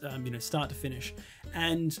from you know, start to finish,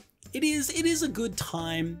 and it is a good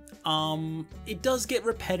time. It does get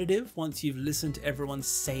repetitive once you've listened to everyone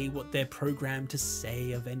say what they're programmed to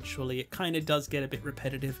say. Eventually, it kind of does get a bit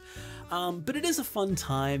repetitive, but it is a fun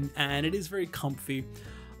time and it is very comfy.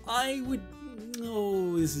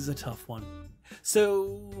 This is a tough one.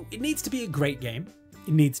 So it needs to be a great game.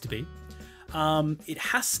 It needs to be. It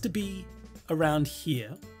has to be around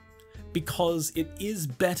here because it is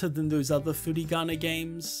better than those other furigana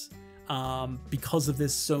games. Because of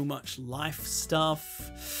there's so much life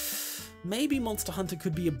stuff. Maybe Monster Hunter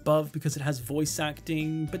could be above because it has voice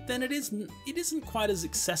acting, but then it isn't quite as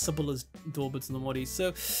accessible as Dorbits and the Mori.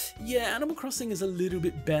 So yeah, Animal Crossing is a little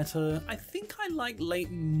bit better. I think I like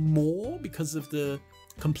Layton more because of the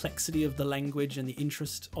complexity of the language and the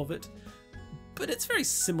interest of it. But it's very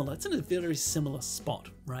similar. It's in a very similar spot,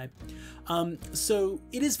 right? So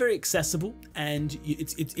it is very accessible, and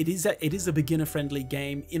it is a beginner-friendly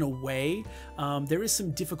game in a way. There is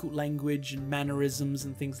some difficult language and mannerisms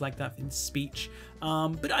and things like that in speech,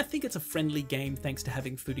 but I think it's a friendly game thanks to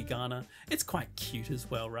having furigana. It's quite cute as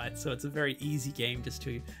well, right? So it's a very easy game just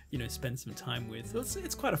to, you know, spend some time with. So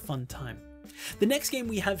it's quite a fun time. The next game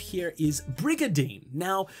we have here is Brigadine.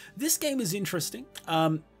 Now, this game is interesting.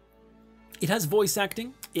 It has voice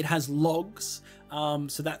acting, it has logs,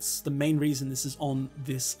 so that's the main reason this is on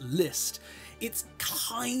this list. It's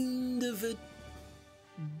kind of a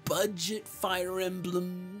budget Fire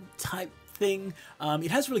Emblem type thing. It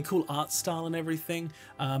has really cool art style and everything,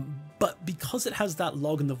 but because it has that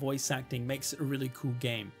log and the voice acting makes it a really cool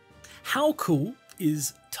game. How cool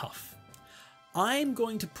is tough. I'm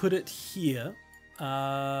going to put it here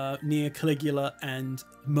near Caligula and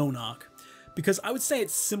Monarch, because I would say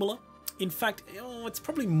it's similar. In fact, it's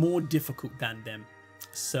probably more difficult than them.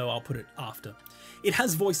 so I'll put it after. It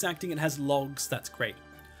has voice acting, it has logs, that's great.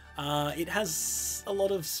 It has a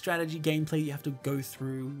lot of strategy gameplay you have to go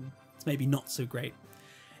through. It's maybe not so great.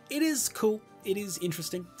 It is cool, it is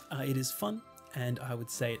interesting, it is fun, and I would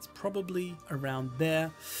say it's probably around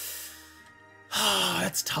there.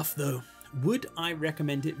 That's tough though. Would I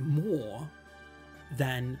recommend it more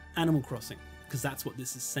than Animal Crossing? Because that's what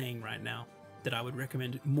this is saying right now, that I would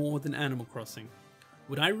recommend it more than Animal Crossing.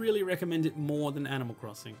 Would I really recommend it more than Animal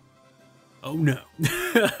Crossing? Oh no.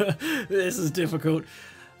 This is difficult.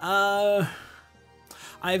 I've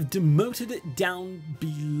demoted it down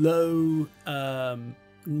below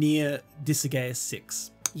near Disgaea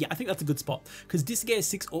 6. Yeah, I think that's a good spot, because Disgaea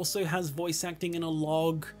 6 also has voice acting and a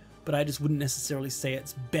log, but I just wouldn't necessarily say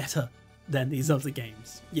it's better than these other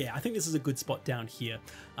games. Yeah, I think this is a good spot down here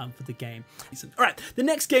for the game. All right, the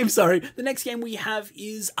next game we have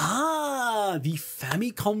is the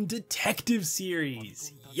Famicom Detective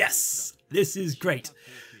series. Yes, this is great.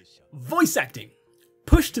 Voice acting,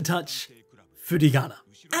 push to touch, furigana,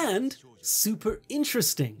 and super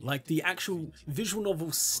interesting. Like, the actual visual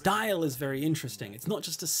novel style is very interesting. It's not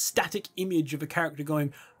just a static image of a character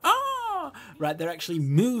going, ah, right? They're actually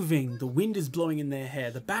moving. The wind is blowing in their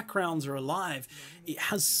hair. The backgrounds are alive. It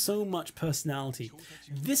has so much personality.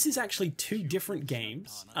 This is actually two different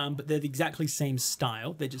games, but they're the exactly same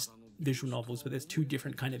style. They're just visual novels, but there's two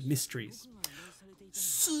different kind of mysteries.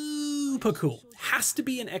 Super cool. Has to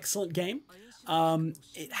be an excellent game.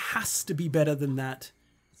 It has to be better than that.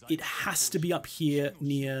 It has to be up here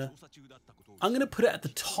near... I'm going to put it at the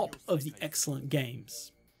top of the excellent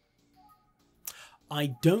games.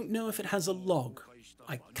 I don't know if it has a log.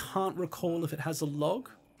 I can't recall if it has a log.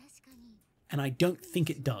 And I don't think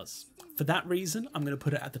it does. For that reason, I'm going to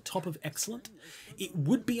put it at the top of excellent. It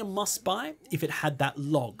would be a must-buy if it had that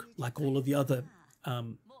log, like all of the other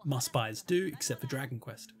must-buys do, except for Dragon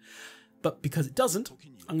Quest. But because it doesn't,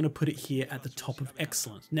 I'm going to put it here at the top of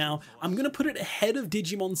excellent. Now, I'm going to put it ahead of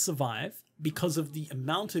Digimon Survive because of the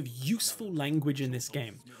amount of useful language in this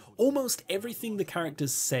game. Almost everything the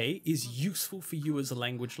characters say is useful for you as a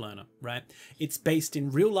language learner, right? It's based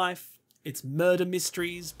in real life, it's murder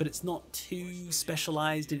mysteries, but it's not too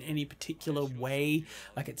specialized in any particular way.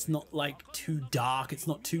 Like, it's not like too dark, it's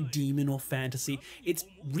not too demon or fantasy. It's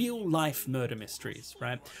real life murder mysteries,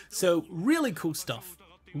 right? So really cool stuff.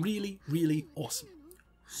 Really, really awesome.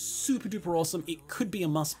 Super duper awesome. It could be a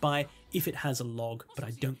must buy if it has a log, but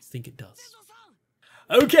I don't think it does.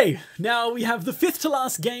 Okay, now we have the fifth to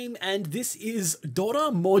last game, and this is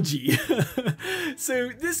Dora Moji. So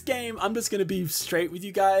this game, I'm just going to be straight with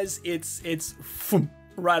you guys. It's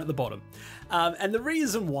right at the bottom. And the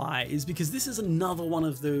reason why is because this is another one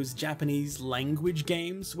of those Japanese language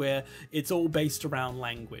games where it's all based around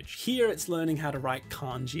language. Here it's learning how to write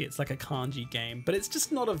kanji. It's like a kanji game, but it's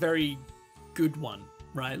just not a very good one,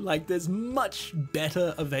 right? Like, there's much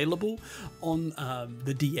better available on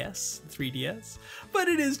the DS, 3DS, but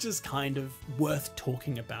it is just kind of worth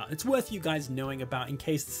talking about. It's worth you guys knowing about in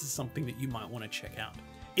case this is something that you might want to check out.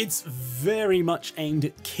 It's very much aimed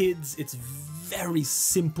at kids. It's very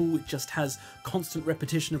simple. It just has constant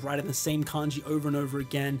repetition of writing the same kanji over and over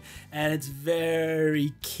again, and it's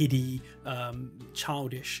very kiddie,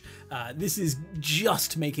 childish. This is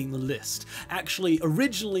just making the list. Actually,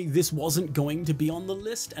 originally this wasn't going to be on the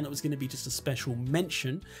list, and it was going to be just a special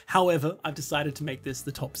mention. However, I've decided to make this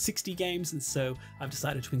the top 60 games, and so I've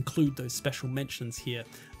decided to include those special mentions here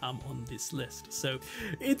on this list. So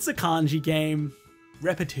it's a kanji game,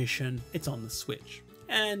 repetition, it's on the Switch.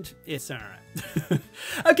 And it's alright.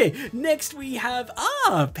 Okay, next we have,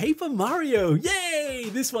 Paper Mario. Yay!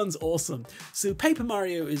 This one's awesome. So Paper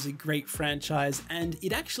Mario is a great franchise, and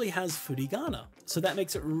it actually has furigana. So that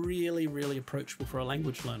makes it really, really approachable for a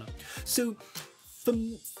language learner. So for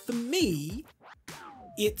me,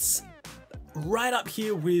 it's right up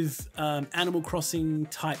here with Animal Crossing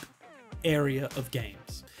type area of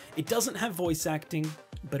games. It doesn't have voice acting,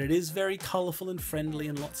 but it is very colourful and friendly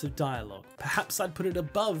and lots of dialogue. Perhaps I'd put it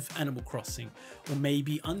above Animal Crossing, or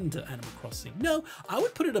maybe under Animal Crossing. No, I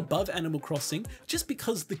would put it above Animal Crossing just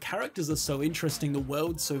because the characters are so interesting, the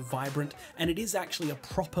world's so vibrant, and it is actually a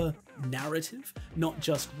proper narrative, not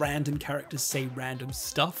just random characters say random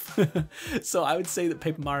stuff. So I would say that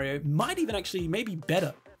Paper Mario might even actually maybe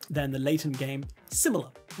better than the Layton game. Similar,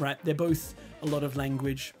 right? They're both a lot of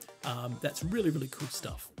language. That's really, really cool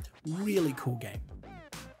stuff. Really cool game.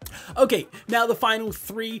 Okay, now the final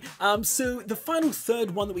three. So the final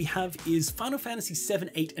third one that we have is Final Fantasy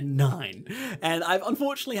 7, 8, and 9. And I've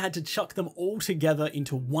unfortunately had to chuck them all together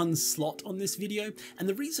into one slot on this video. And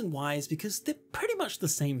the reason why is because they're pretty much the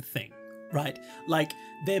same thing, right? Like,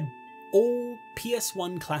 they're all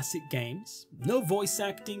PS1 classic games. No voice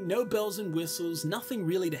acting, no bells and whistles, nothing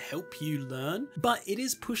really to help you learn, but it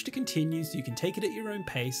is push to continue, so you can take it at your own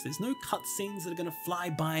pace. There's no cutscenes that are going to fly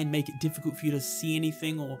by and make it difficult for you to see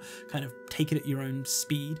anything or kind of take it at your own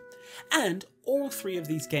speed. And all three of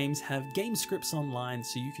these games have game scripts online,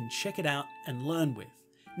 so you can check it out and learn with.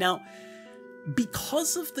 Now,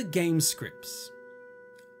 because of the game scripts,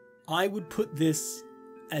 I would put this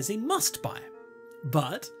as a must-buy,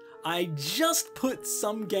 but I just put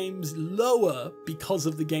some games lower because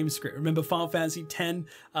of the game script. Remember Final Fantasy X,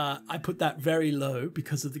 I put that very low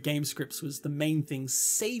because of the game scripts was the main thing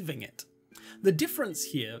saving it. The difference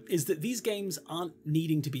here is that these games aren't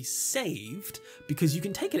needing to be saved because you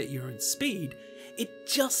can take it at your own speed. It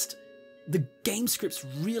just, the game scripts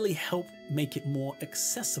really help make it more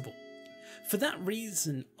accessible. For that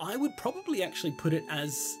reason, I would probably actually put it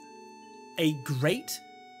as a great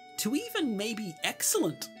to even maybe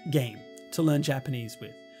excellent game to learn Japanese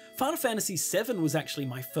with. Final Fantasy VII was actually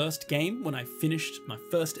my first game when I finished my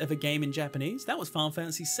first ever game in Japanese. That was Final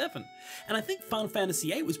Fantasy VII. And I think Final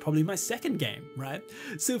Fantasy VIII was probably my second game, right?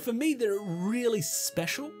 So for me, they're really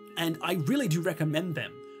special and I really do recommend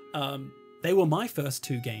them. They were my first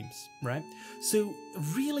two games, right? So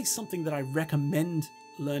really something that I recommend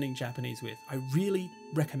learning Japanese with. I really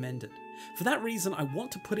recommend it. For that reason, I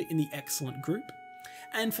want to put it in the excellent group.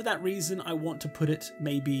 And for that reason, I want to put it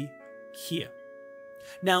maybe here.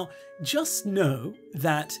 Now, just know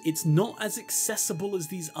that it's not as accessible as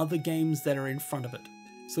these other games that are in front of it.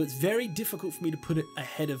 So it's very difficult for me to put it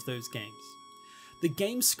ahead of those games. The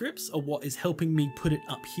game scripts are what is helping me put it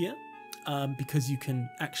up here, because you can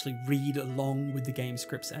actually read along with the game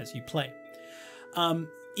scripts as you play.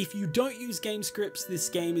 If you don't use game scripts, this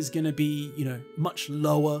game is going to be, much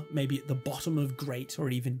lower, maybe at the bottom of great or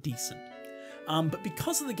even decent. But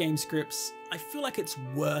because of the game scripts, I feel like it's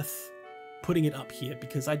worth putting it up here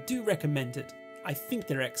because I do recommend it. I think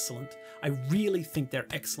they're excellent. I really think they're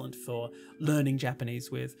excellent for learning Japanese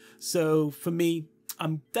with. So for me,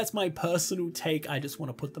 that's my personal take. I just want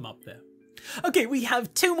to put them up there. Okay, we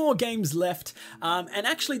have two more games left, and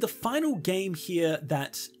actually the final game here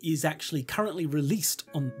that is actually currently released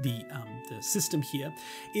on the system here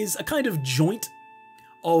is a kind of joint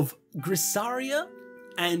of Grisaria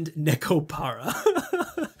and Nekopara.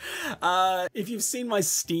 If you've seen my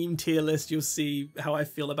Steam tier list, you'll see how I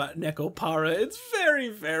feel about Nekopara. It's very,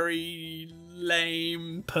 very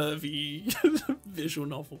lame, pervy visual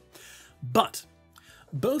novel. But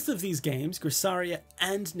both of these games, Grisaria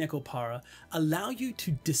and Nekopara, allow you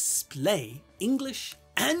to display English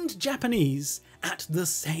and Japanese at the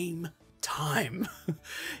same time.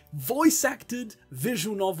 Voice acted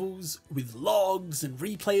visual novels with logs and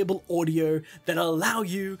replayable audio that allow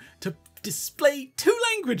you to display two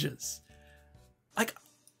languages. Like,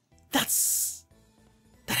 that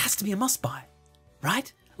has to be a must buy,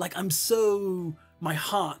 right? Like, my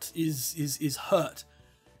heart is hurt.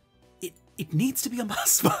 It needs to be a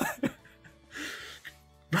must buy.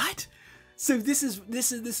 Right? So this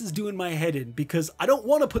is doing my head in because I don't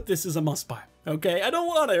want to put this as a must buy. Okay? I don't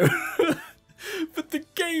want to. But the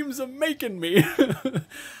games are making me.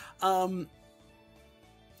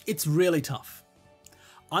 It's really tough.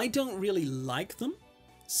 I don't really like them,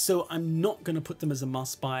 so I'm not going to put them as a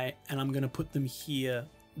must buy, and I'm going to put them here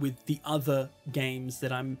with the other games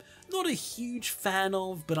that I'm not a huge fan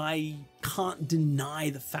of, but I can't deny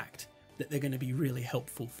the fact that they're going to be really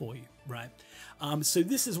helpful for you, right? So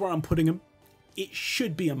this is where I'm putting them. It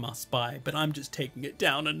should be a must-buy, but I'm just taking it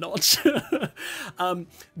down a notch.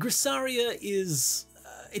 Grisaria is...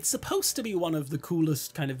 it's supposed to be one of the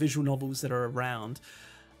coolest kind of visual novels that are around.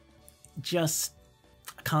 Just...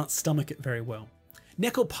 I can't stomach it very well.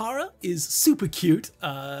 Nekopara is super cute.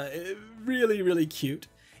 Really, really cute.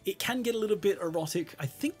 It can get a little bit erotic. I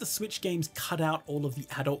think the Switch games cut out all of the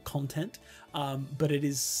adult content, but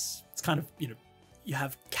it's kind of, you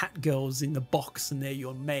have cat girls in the box and they're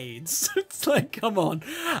your maids. It's like, come on.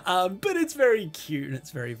 But it's very cute and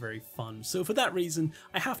it's very, very fun. So for that reason,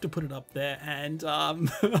 I have to put it up there, and I'm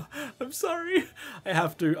sorry. I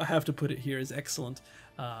have to put it here as excellent.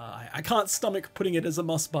 I can't stomach putting it as a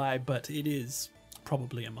must-buy, but it is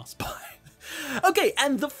probably a must-buy. Okay,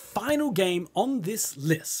 and the final game on this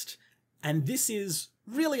list, and this is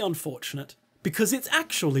really unfortunate because it's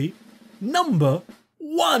actually number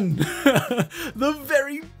 1. The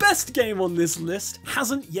very best game on this list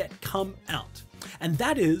hasn't yet come out, and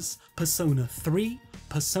that is Persona 3,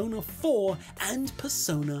 Persona 4, and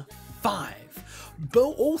Persona 5.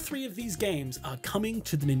 All three of these games are coming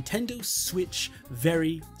to the Nintendo Switch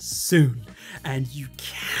very soon, and you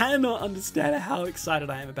cannot understand how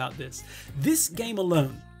excited I am about this. This game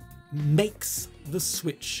alone makes the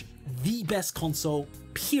Switch the best console,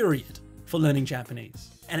 period, for learning Japanese.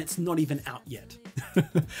 And it's not even out yet.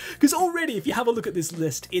 Because already, if you have a look at this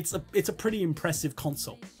list, it's a pretty impressive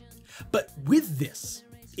console. But with this,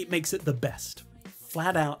 it makes it the best.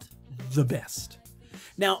 Flat out, the best.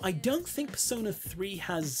 Now, I don't think Persona 3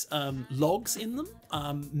 has logs in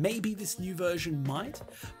them. Maybe this new version might,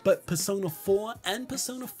 but Persona 4 and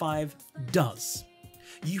Persona 5 does.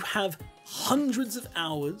 You have hundreds of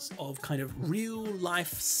hours of kind of real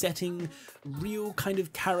life setting, real kind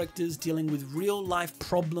of characters dealing with real life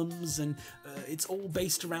problems, and it's all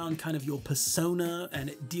based around kind of your persona, and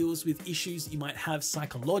it deals with issues you might have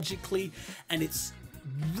psychologically, and it's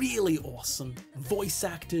really awesome. Voice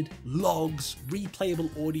acted, logs,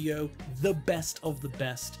 replayable audio, the best of the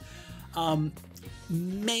best.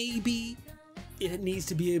 Maybe it needs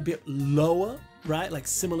to be a bit lower, right? Like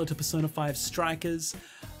similar to Persona 5 Strikers.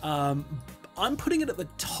 I'm putting it at the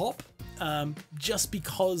top just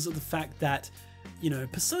because of the fact that, you know,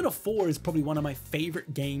 Persona 4 is probably one of my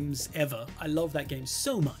favorite games ever. I love that game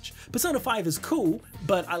so much. Persona 5 is cool,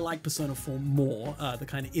 but I like Persona 4 more, the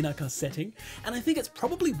kind of Inaka setting. And I think it's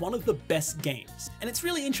probably one of the best games. And it's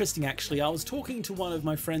really interesting, actually. I was talking to one of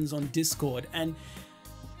my friends on Discord, and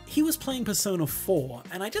he was playing Persona 4,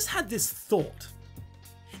 and I just had this thought.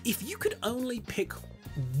 If you could only pick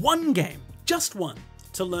one game, just one,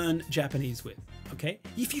 to learn Japanese with, okay?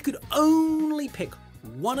 If you could only pick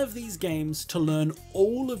one of these games to learn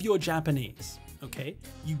all of your Japanese, okay?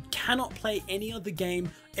 You cannot play any other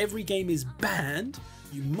game. Every game is banned.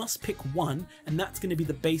 You must pick one, and that's going to be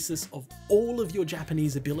the basis of all of your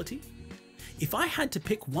Japanese ability. If I had to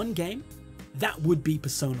pick one game, that would be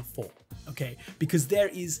Persona 4. Okay, because there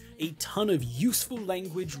is a ton of useful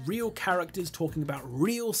language, real characters talking about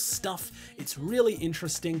real stuff. It's really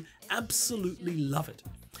interesting. Absolutely love it.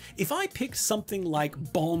 If I picked something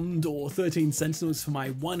like Bond or 13 Sentinels for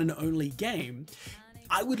my one and only game,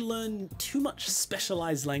 I would learn too much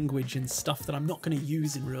specialized language and stuff that I'm not going to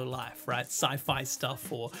use in real life, right? Sci-fi stuff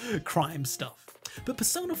or crime stuff. But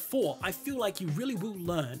Persona 4, I feel like you really will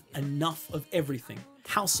learn enough of everything.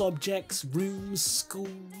 House objects, rooms,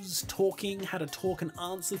 schools, talking, how to talk and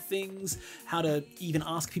answer things, how to even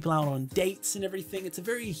ask people out on dates and everything. It's a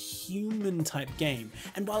very human type game.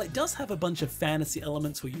 And while it does have a bunch of fantasy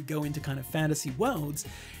elements where you go into kind of fantasy worlds,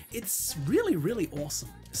 it's really, really awesome.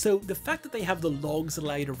 So the fact that they have the logs that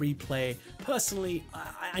allow you to replay, personally,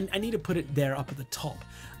 I need to put it there up at the top.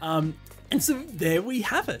 And so there we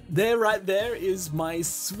have it. There, right there, is my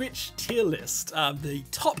Switch tier list. The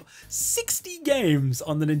top 60 games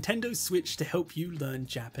on the Nintendo Switch to help you learn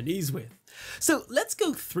Japanese with. So let's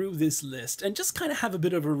go through this list and just kind of have a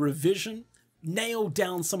bit of a revision, nail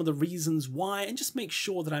down some of the reasons why, and just make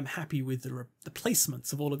sure that I'm happy with the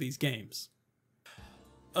placements of all of these games.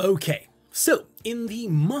 Okay. So, in the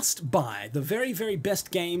must-buy, the very, very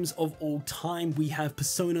best games of all time, we have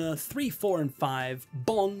Persona 3, 4, and 5,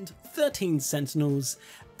 Bond, 13 Sentinels,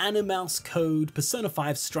 Animouse Code, Persona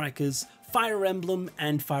 5 Strikers, Fire Emblem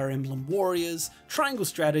and Fire Emblem Warriors, Triangle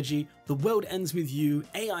Strategy, The World Ends With You,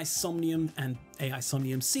 AI Somnium and AI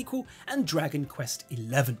Somnium Sequel, and Dragon Quest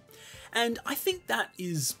XI. And I think that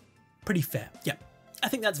is pretty fair. Yeah, I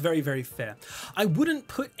think that's very, very fair. I wouldn't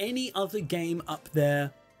put any other game up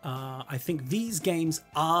there. I think these games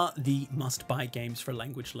are the must-buy games for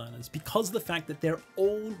language learners because of the fact that they're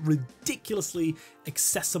all ridiculously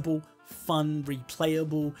accessible, fun,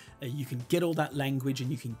 replayable. You can get all that language and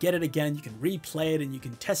you can get it again, you can replay it, and you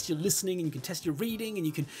can test your listening and you can test your reading and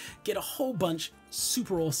you can get a whole bunch.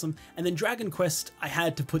 Super awesome. And then Dragon Quest I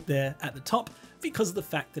had to put there at the top because of the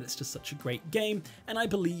fact that it's just such a great game, and I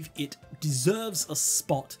believe it deserves a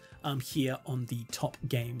spot here on the top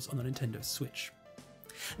games on the Nintendo Switch.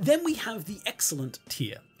 Then we have the excellent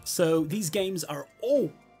tier. So these games are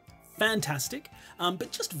all fantastic,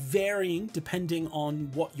 but just varying depending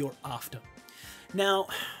on what you're after. Now,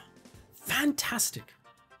 fantastic.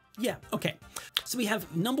 Yeah, okay. So we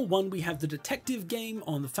have number one, we have the detective game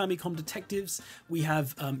on the Famicom Detectives. We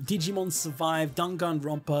have Digimon Survive,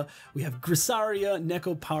 Danganronpa. We have Grisaria,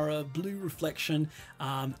 Nekopara, Blue Reflection,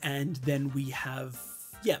 and then we have,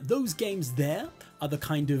 yeah, those games there are the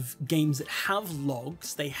kind of games that have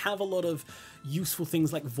logs. They have a lot of useful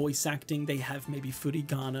things like voice acting. They have maybe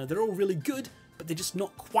furigana. They're all really good, but they're just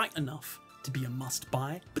not quite enough to be a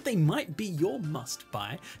must-buy. But they might be your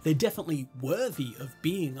must-buy. They're definitely worthy of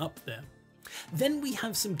being up there. Then we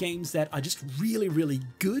have some games that are just really, really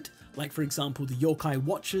good. Like, for example, the Yokai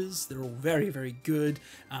Watches. They're all very, very good.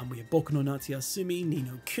 We have Boku no Natsuyasumi, Ni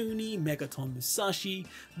no Kuni, Megaton Musashi.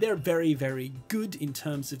 They're very, very good in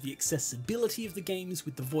terms of the accessibility of the games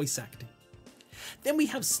with the voice acting. Then we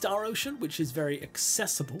have Star Ocean, which is very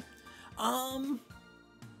accessible.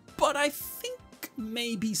 But I think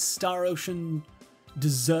maybe Star Ocean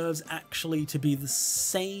deserves actually to be the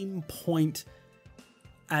same point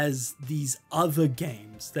as these other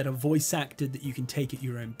games that are voice acted that you can take at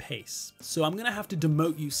your own pace. So I'm gonna have to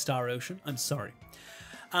demote you, Star Ocean. I'm sorry.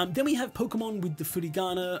 Then we have Pokemon with the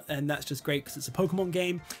Furigana, and that's just great because it's a Pokemon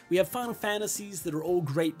game. We have Final Fantasies that are all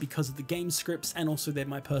great because of the game scripts, and also they're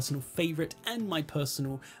my personal favorite and my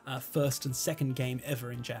personal first and second game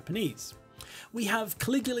ever in Japanese. We have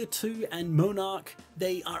Caligula 2 and Monarch.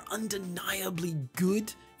 They are undeniably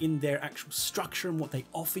good in their actual structure and what they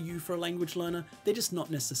offer you for a language learner. They're just not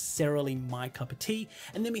necessarily my cup of tea.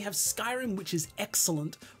 And then we have Skyrim, which is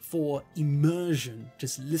excellent for immersion,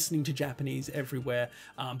 just listening to Japanese everywhere,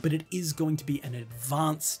 but it is going to be an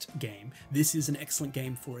advanced game. This is an excellent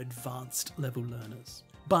game for advanced level learners.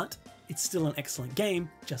 But it's still an excellent game,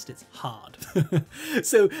 just it's hard.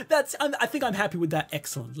 So I think I'm happy with that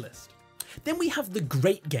excellent list. Then we have the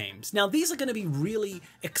great games. Now these are going to be really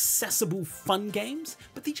accessible, fun games,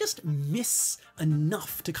 but they just miss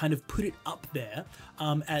enough to kind of put it up there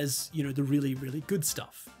as, you know, the really, really good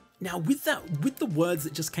stuff. Now with the words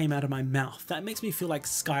that just came out of my mouth, that makes me feel like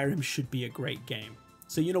Skyrim should be a great game.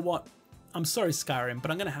 So you know what? I'm sorry Skyrim,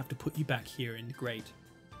 but I'm going to have to put you back here in great.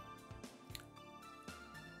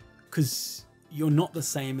 Because you're not the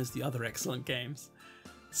same as the other excellent games.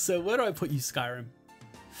 So where do I put you, Skyrim?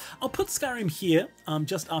 I'll put Skyrim here,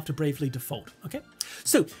 just after Bravely Default, okay?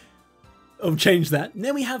 So, I'll change that. And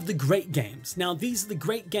then we have the great games. Now, these are the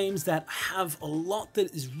great games that have a lot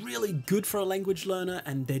that is really good for a language learner,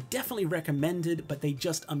 and they're definitely recommended, but they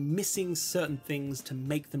just are missing certain things to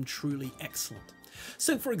make them truly excellent.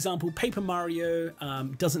 So, for example, Paper Mario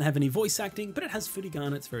doesn't have any voice acting, but it has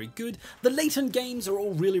Furigana, it's very good. The Layton games are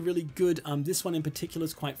all really, really good. This one in particular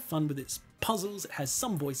is quite fun with its puzzles. It has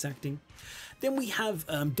some voice acting. Then we have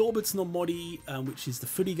Dorbutsu no Mori, which is the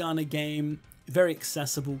Furigana game. Very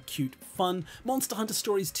accessible, cute, fun. Monster Hunter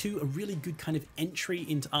Stories 2, a really good kind of entry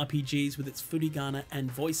into RPGs with its Furigana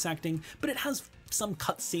and voice acting, but it has some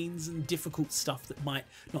cutscenes and difficult stuff that might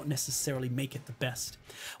not necessarily make it the best.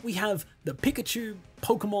 We have the Pikachu,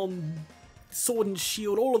 Pokemon Sword and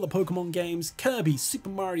Shield, all of the Pokemon games, Kirby, Super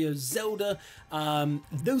Mario, Zelda.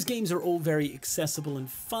 Those games are all very accessible and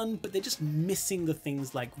fun, but they're just missing the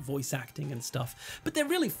things like voice acting and stuff. But they're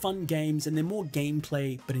really fun games, and they're more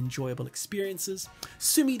gameplay but enjoyable experiences.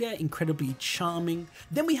 Sumire, incredibly charming.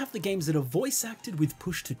 Then we have the games that are voice acted with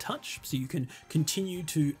push to touch, so you can continue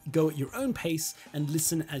to go at your own pace and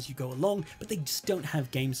listen as you go along, but they just don't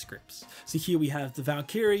have game scripts. So here we have the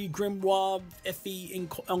Valkyrie, Grimoire, Effie,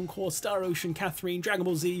 Encore, Star Ocean, Catherine,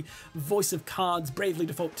 Dragonball Z, Voice of Cards, Bravely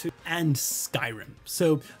Default 2, and Skyrim.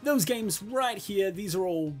 So those games right here, these are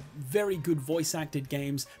all very good voice acted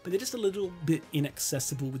games, but they're just a little bit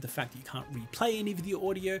inaccessible with the fact that you can't replay any of the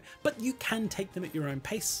audio, but you can take them at your own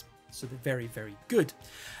pace. So they're very, very good.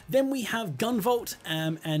 Then we have Gunvolt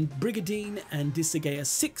and Brigadine and Disgaea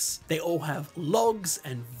 6. They all have logs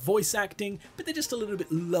and voice acting, but they're just a little bit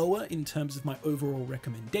lower in terms of my overall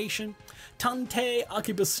recommendation. Tante,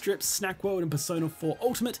 Akiba Strips, Snack World, and Persona 4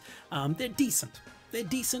 Ultimate, they're decent. They're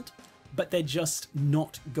decent, but they're just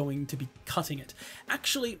not going to be cutting it.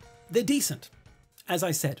 Actually, they're decent. As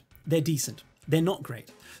I said, they're decent. They're not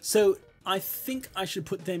great. So I think I should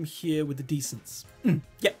put them here with the decents.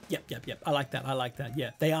 Yep. I like that.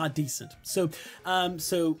 Yeah, they are decent. So,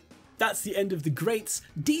 so that's the end of the greats.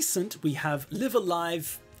 Decent, we have Live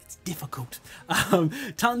Alive. It's difficult.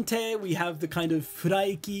 Tante, we have the kind of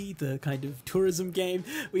Furaiki, the kind of tourism game.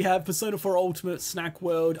 We have Persona 4 Ultimate, Snack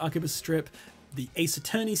World, Akiba Strip, the Ace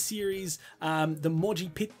Attorney series, the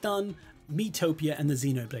Moji Pittan, Miitopia, and the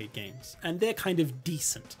Xenoblade games. And they're kind of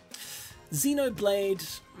decent.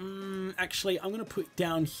 Xenoblade, actually, I'm going to put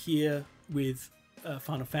down here with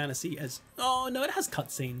Final Fantasy as, oh no, it has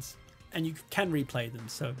cutscenes, and you can replay them,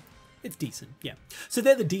 so it's decent, yeah. So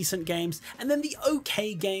they're the decent games, and then the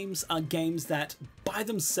okay games are games that, by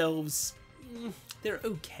themselves, they're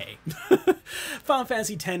okay. Final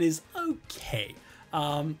Fantasy X is okay.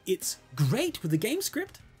 It's great with the game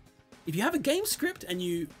script. If you have a game script and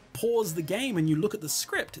you pause the game and you look at the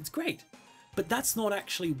script, it's great. But that's not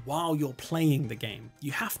actually while you're playing the game.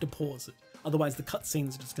 You have to pause it, otherwise the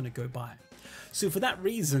cutscenes are just going to go by. So for that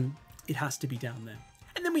reason, it has to be down there.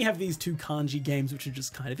 And then we have these two kanji games, which are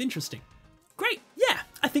just kind of interesting. Great, yeah,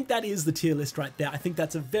 I think that is the tier list right there. I think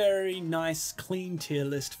that's a very nice, clean tier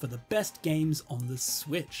list for the best games on the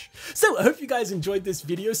Switch. So I hope you guys enjoyed this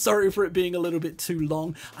video. Sorry for it being a little bit too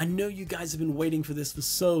long. I know you guys have been waiting for this for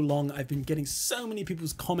so long. I've been getting so many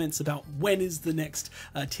people's comments about when is the next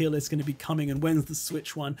tier list going to be coming and when's the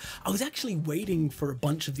Switch one. I was actually waiting for a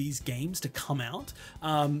bunch of these games to come out.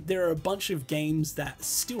 There are a bunch of games that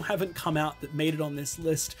still haven't come out that made it on this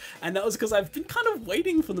list, and that was because I've been kind of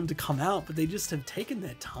waiting for them to come out, but they just have taken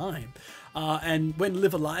their time. And when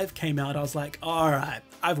Live Alive came out, I was like, alright,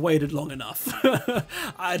 I've waited long enough.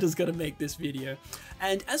 I just gotta make this video.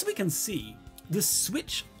 And as we can see, the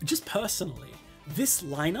Switch, just personally, this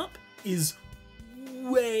lineup is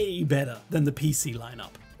way better than the PC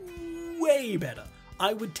lineup. Way better.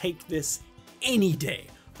 I would take this any day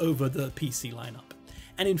over the PC lineup.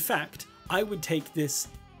 And in fact, I would take this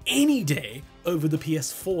any day over the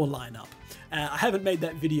PS4 lineup. I haven't made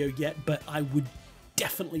that video yet, but I would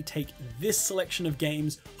definitely take this selection of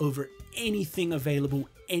games over anything available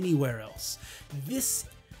anywhere else.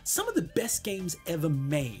 Some of the best games ever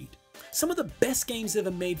made. Some of the best games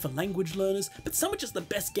ever made for language learners, but some of just the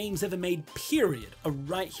best games ever made, period, are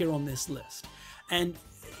right here on this list. And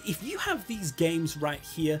if you have these games right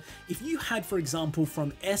here, if you had, for example,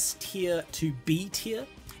 from S tier to B tier,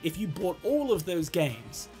 if you bought all of those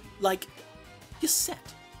games, like, you're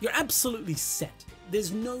set. You're absolutely set.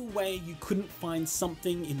 There's no way you couldn't find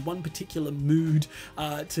something in one particular mood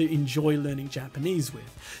to enjoy learning Japanese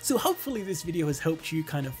with. So hopefully this video has helped you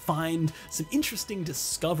kind of find some interesting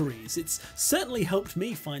discoveries. It's certainly helped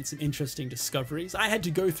me find some interesting discoveries. I had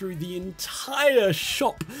to go through the entire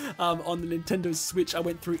shop on the Nintendo Switch. I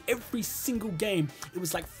went through every single game. It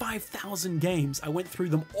was like 5,000 games. I went through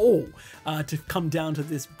them all to come down to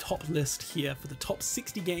this top list here for the top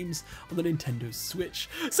 60 games on the Nintendo Switch.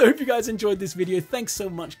 So I hope you guys enjoyed this video. Thanks so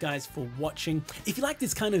much, guys, for watching. If you like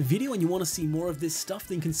this kind of video and you want to see more of this stuff,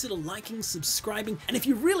 then consider liking, subscribing, and if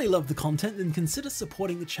you really love the content, then consider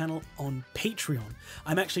supporting the channel on Patreon.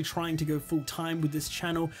 I'm actually trying to go full-time with this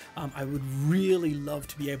channel. I would really love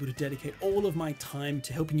to be able to dedicate all of my time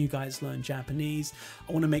to helping you guys learn Japanese.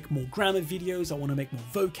 I want to make more grammar videos, I want to make more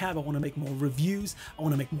vocab, I want to make more reviews, I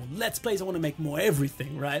want to make more Let's Plays, I want to make more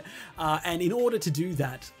everything, right? And in order to do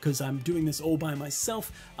that, because I'm doing this all by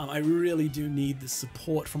myself, I really do need the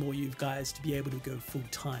support from all you guys to be able to go full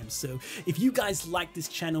time. So if you guys like this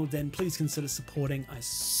channel, then please consider supporting. I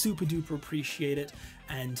super duper appreciate it,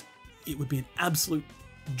 and it would be an absolute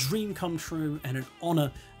dream come true and an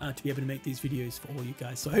honor to be able to make these videos for all you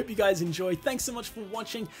guys. So I hope you guys enjoy. Thanks so much for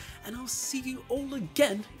watching, and I'll see you all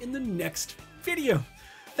again in the next video.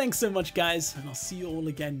 Thanks so much, guys, and I'll see you all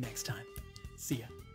again next time. See ya.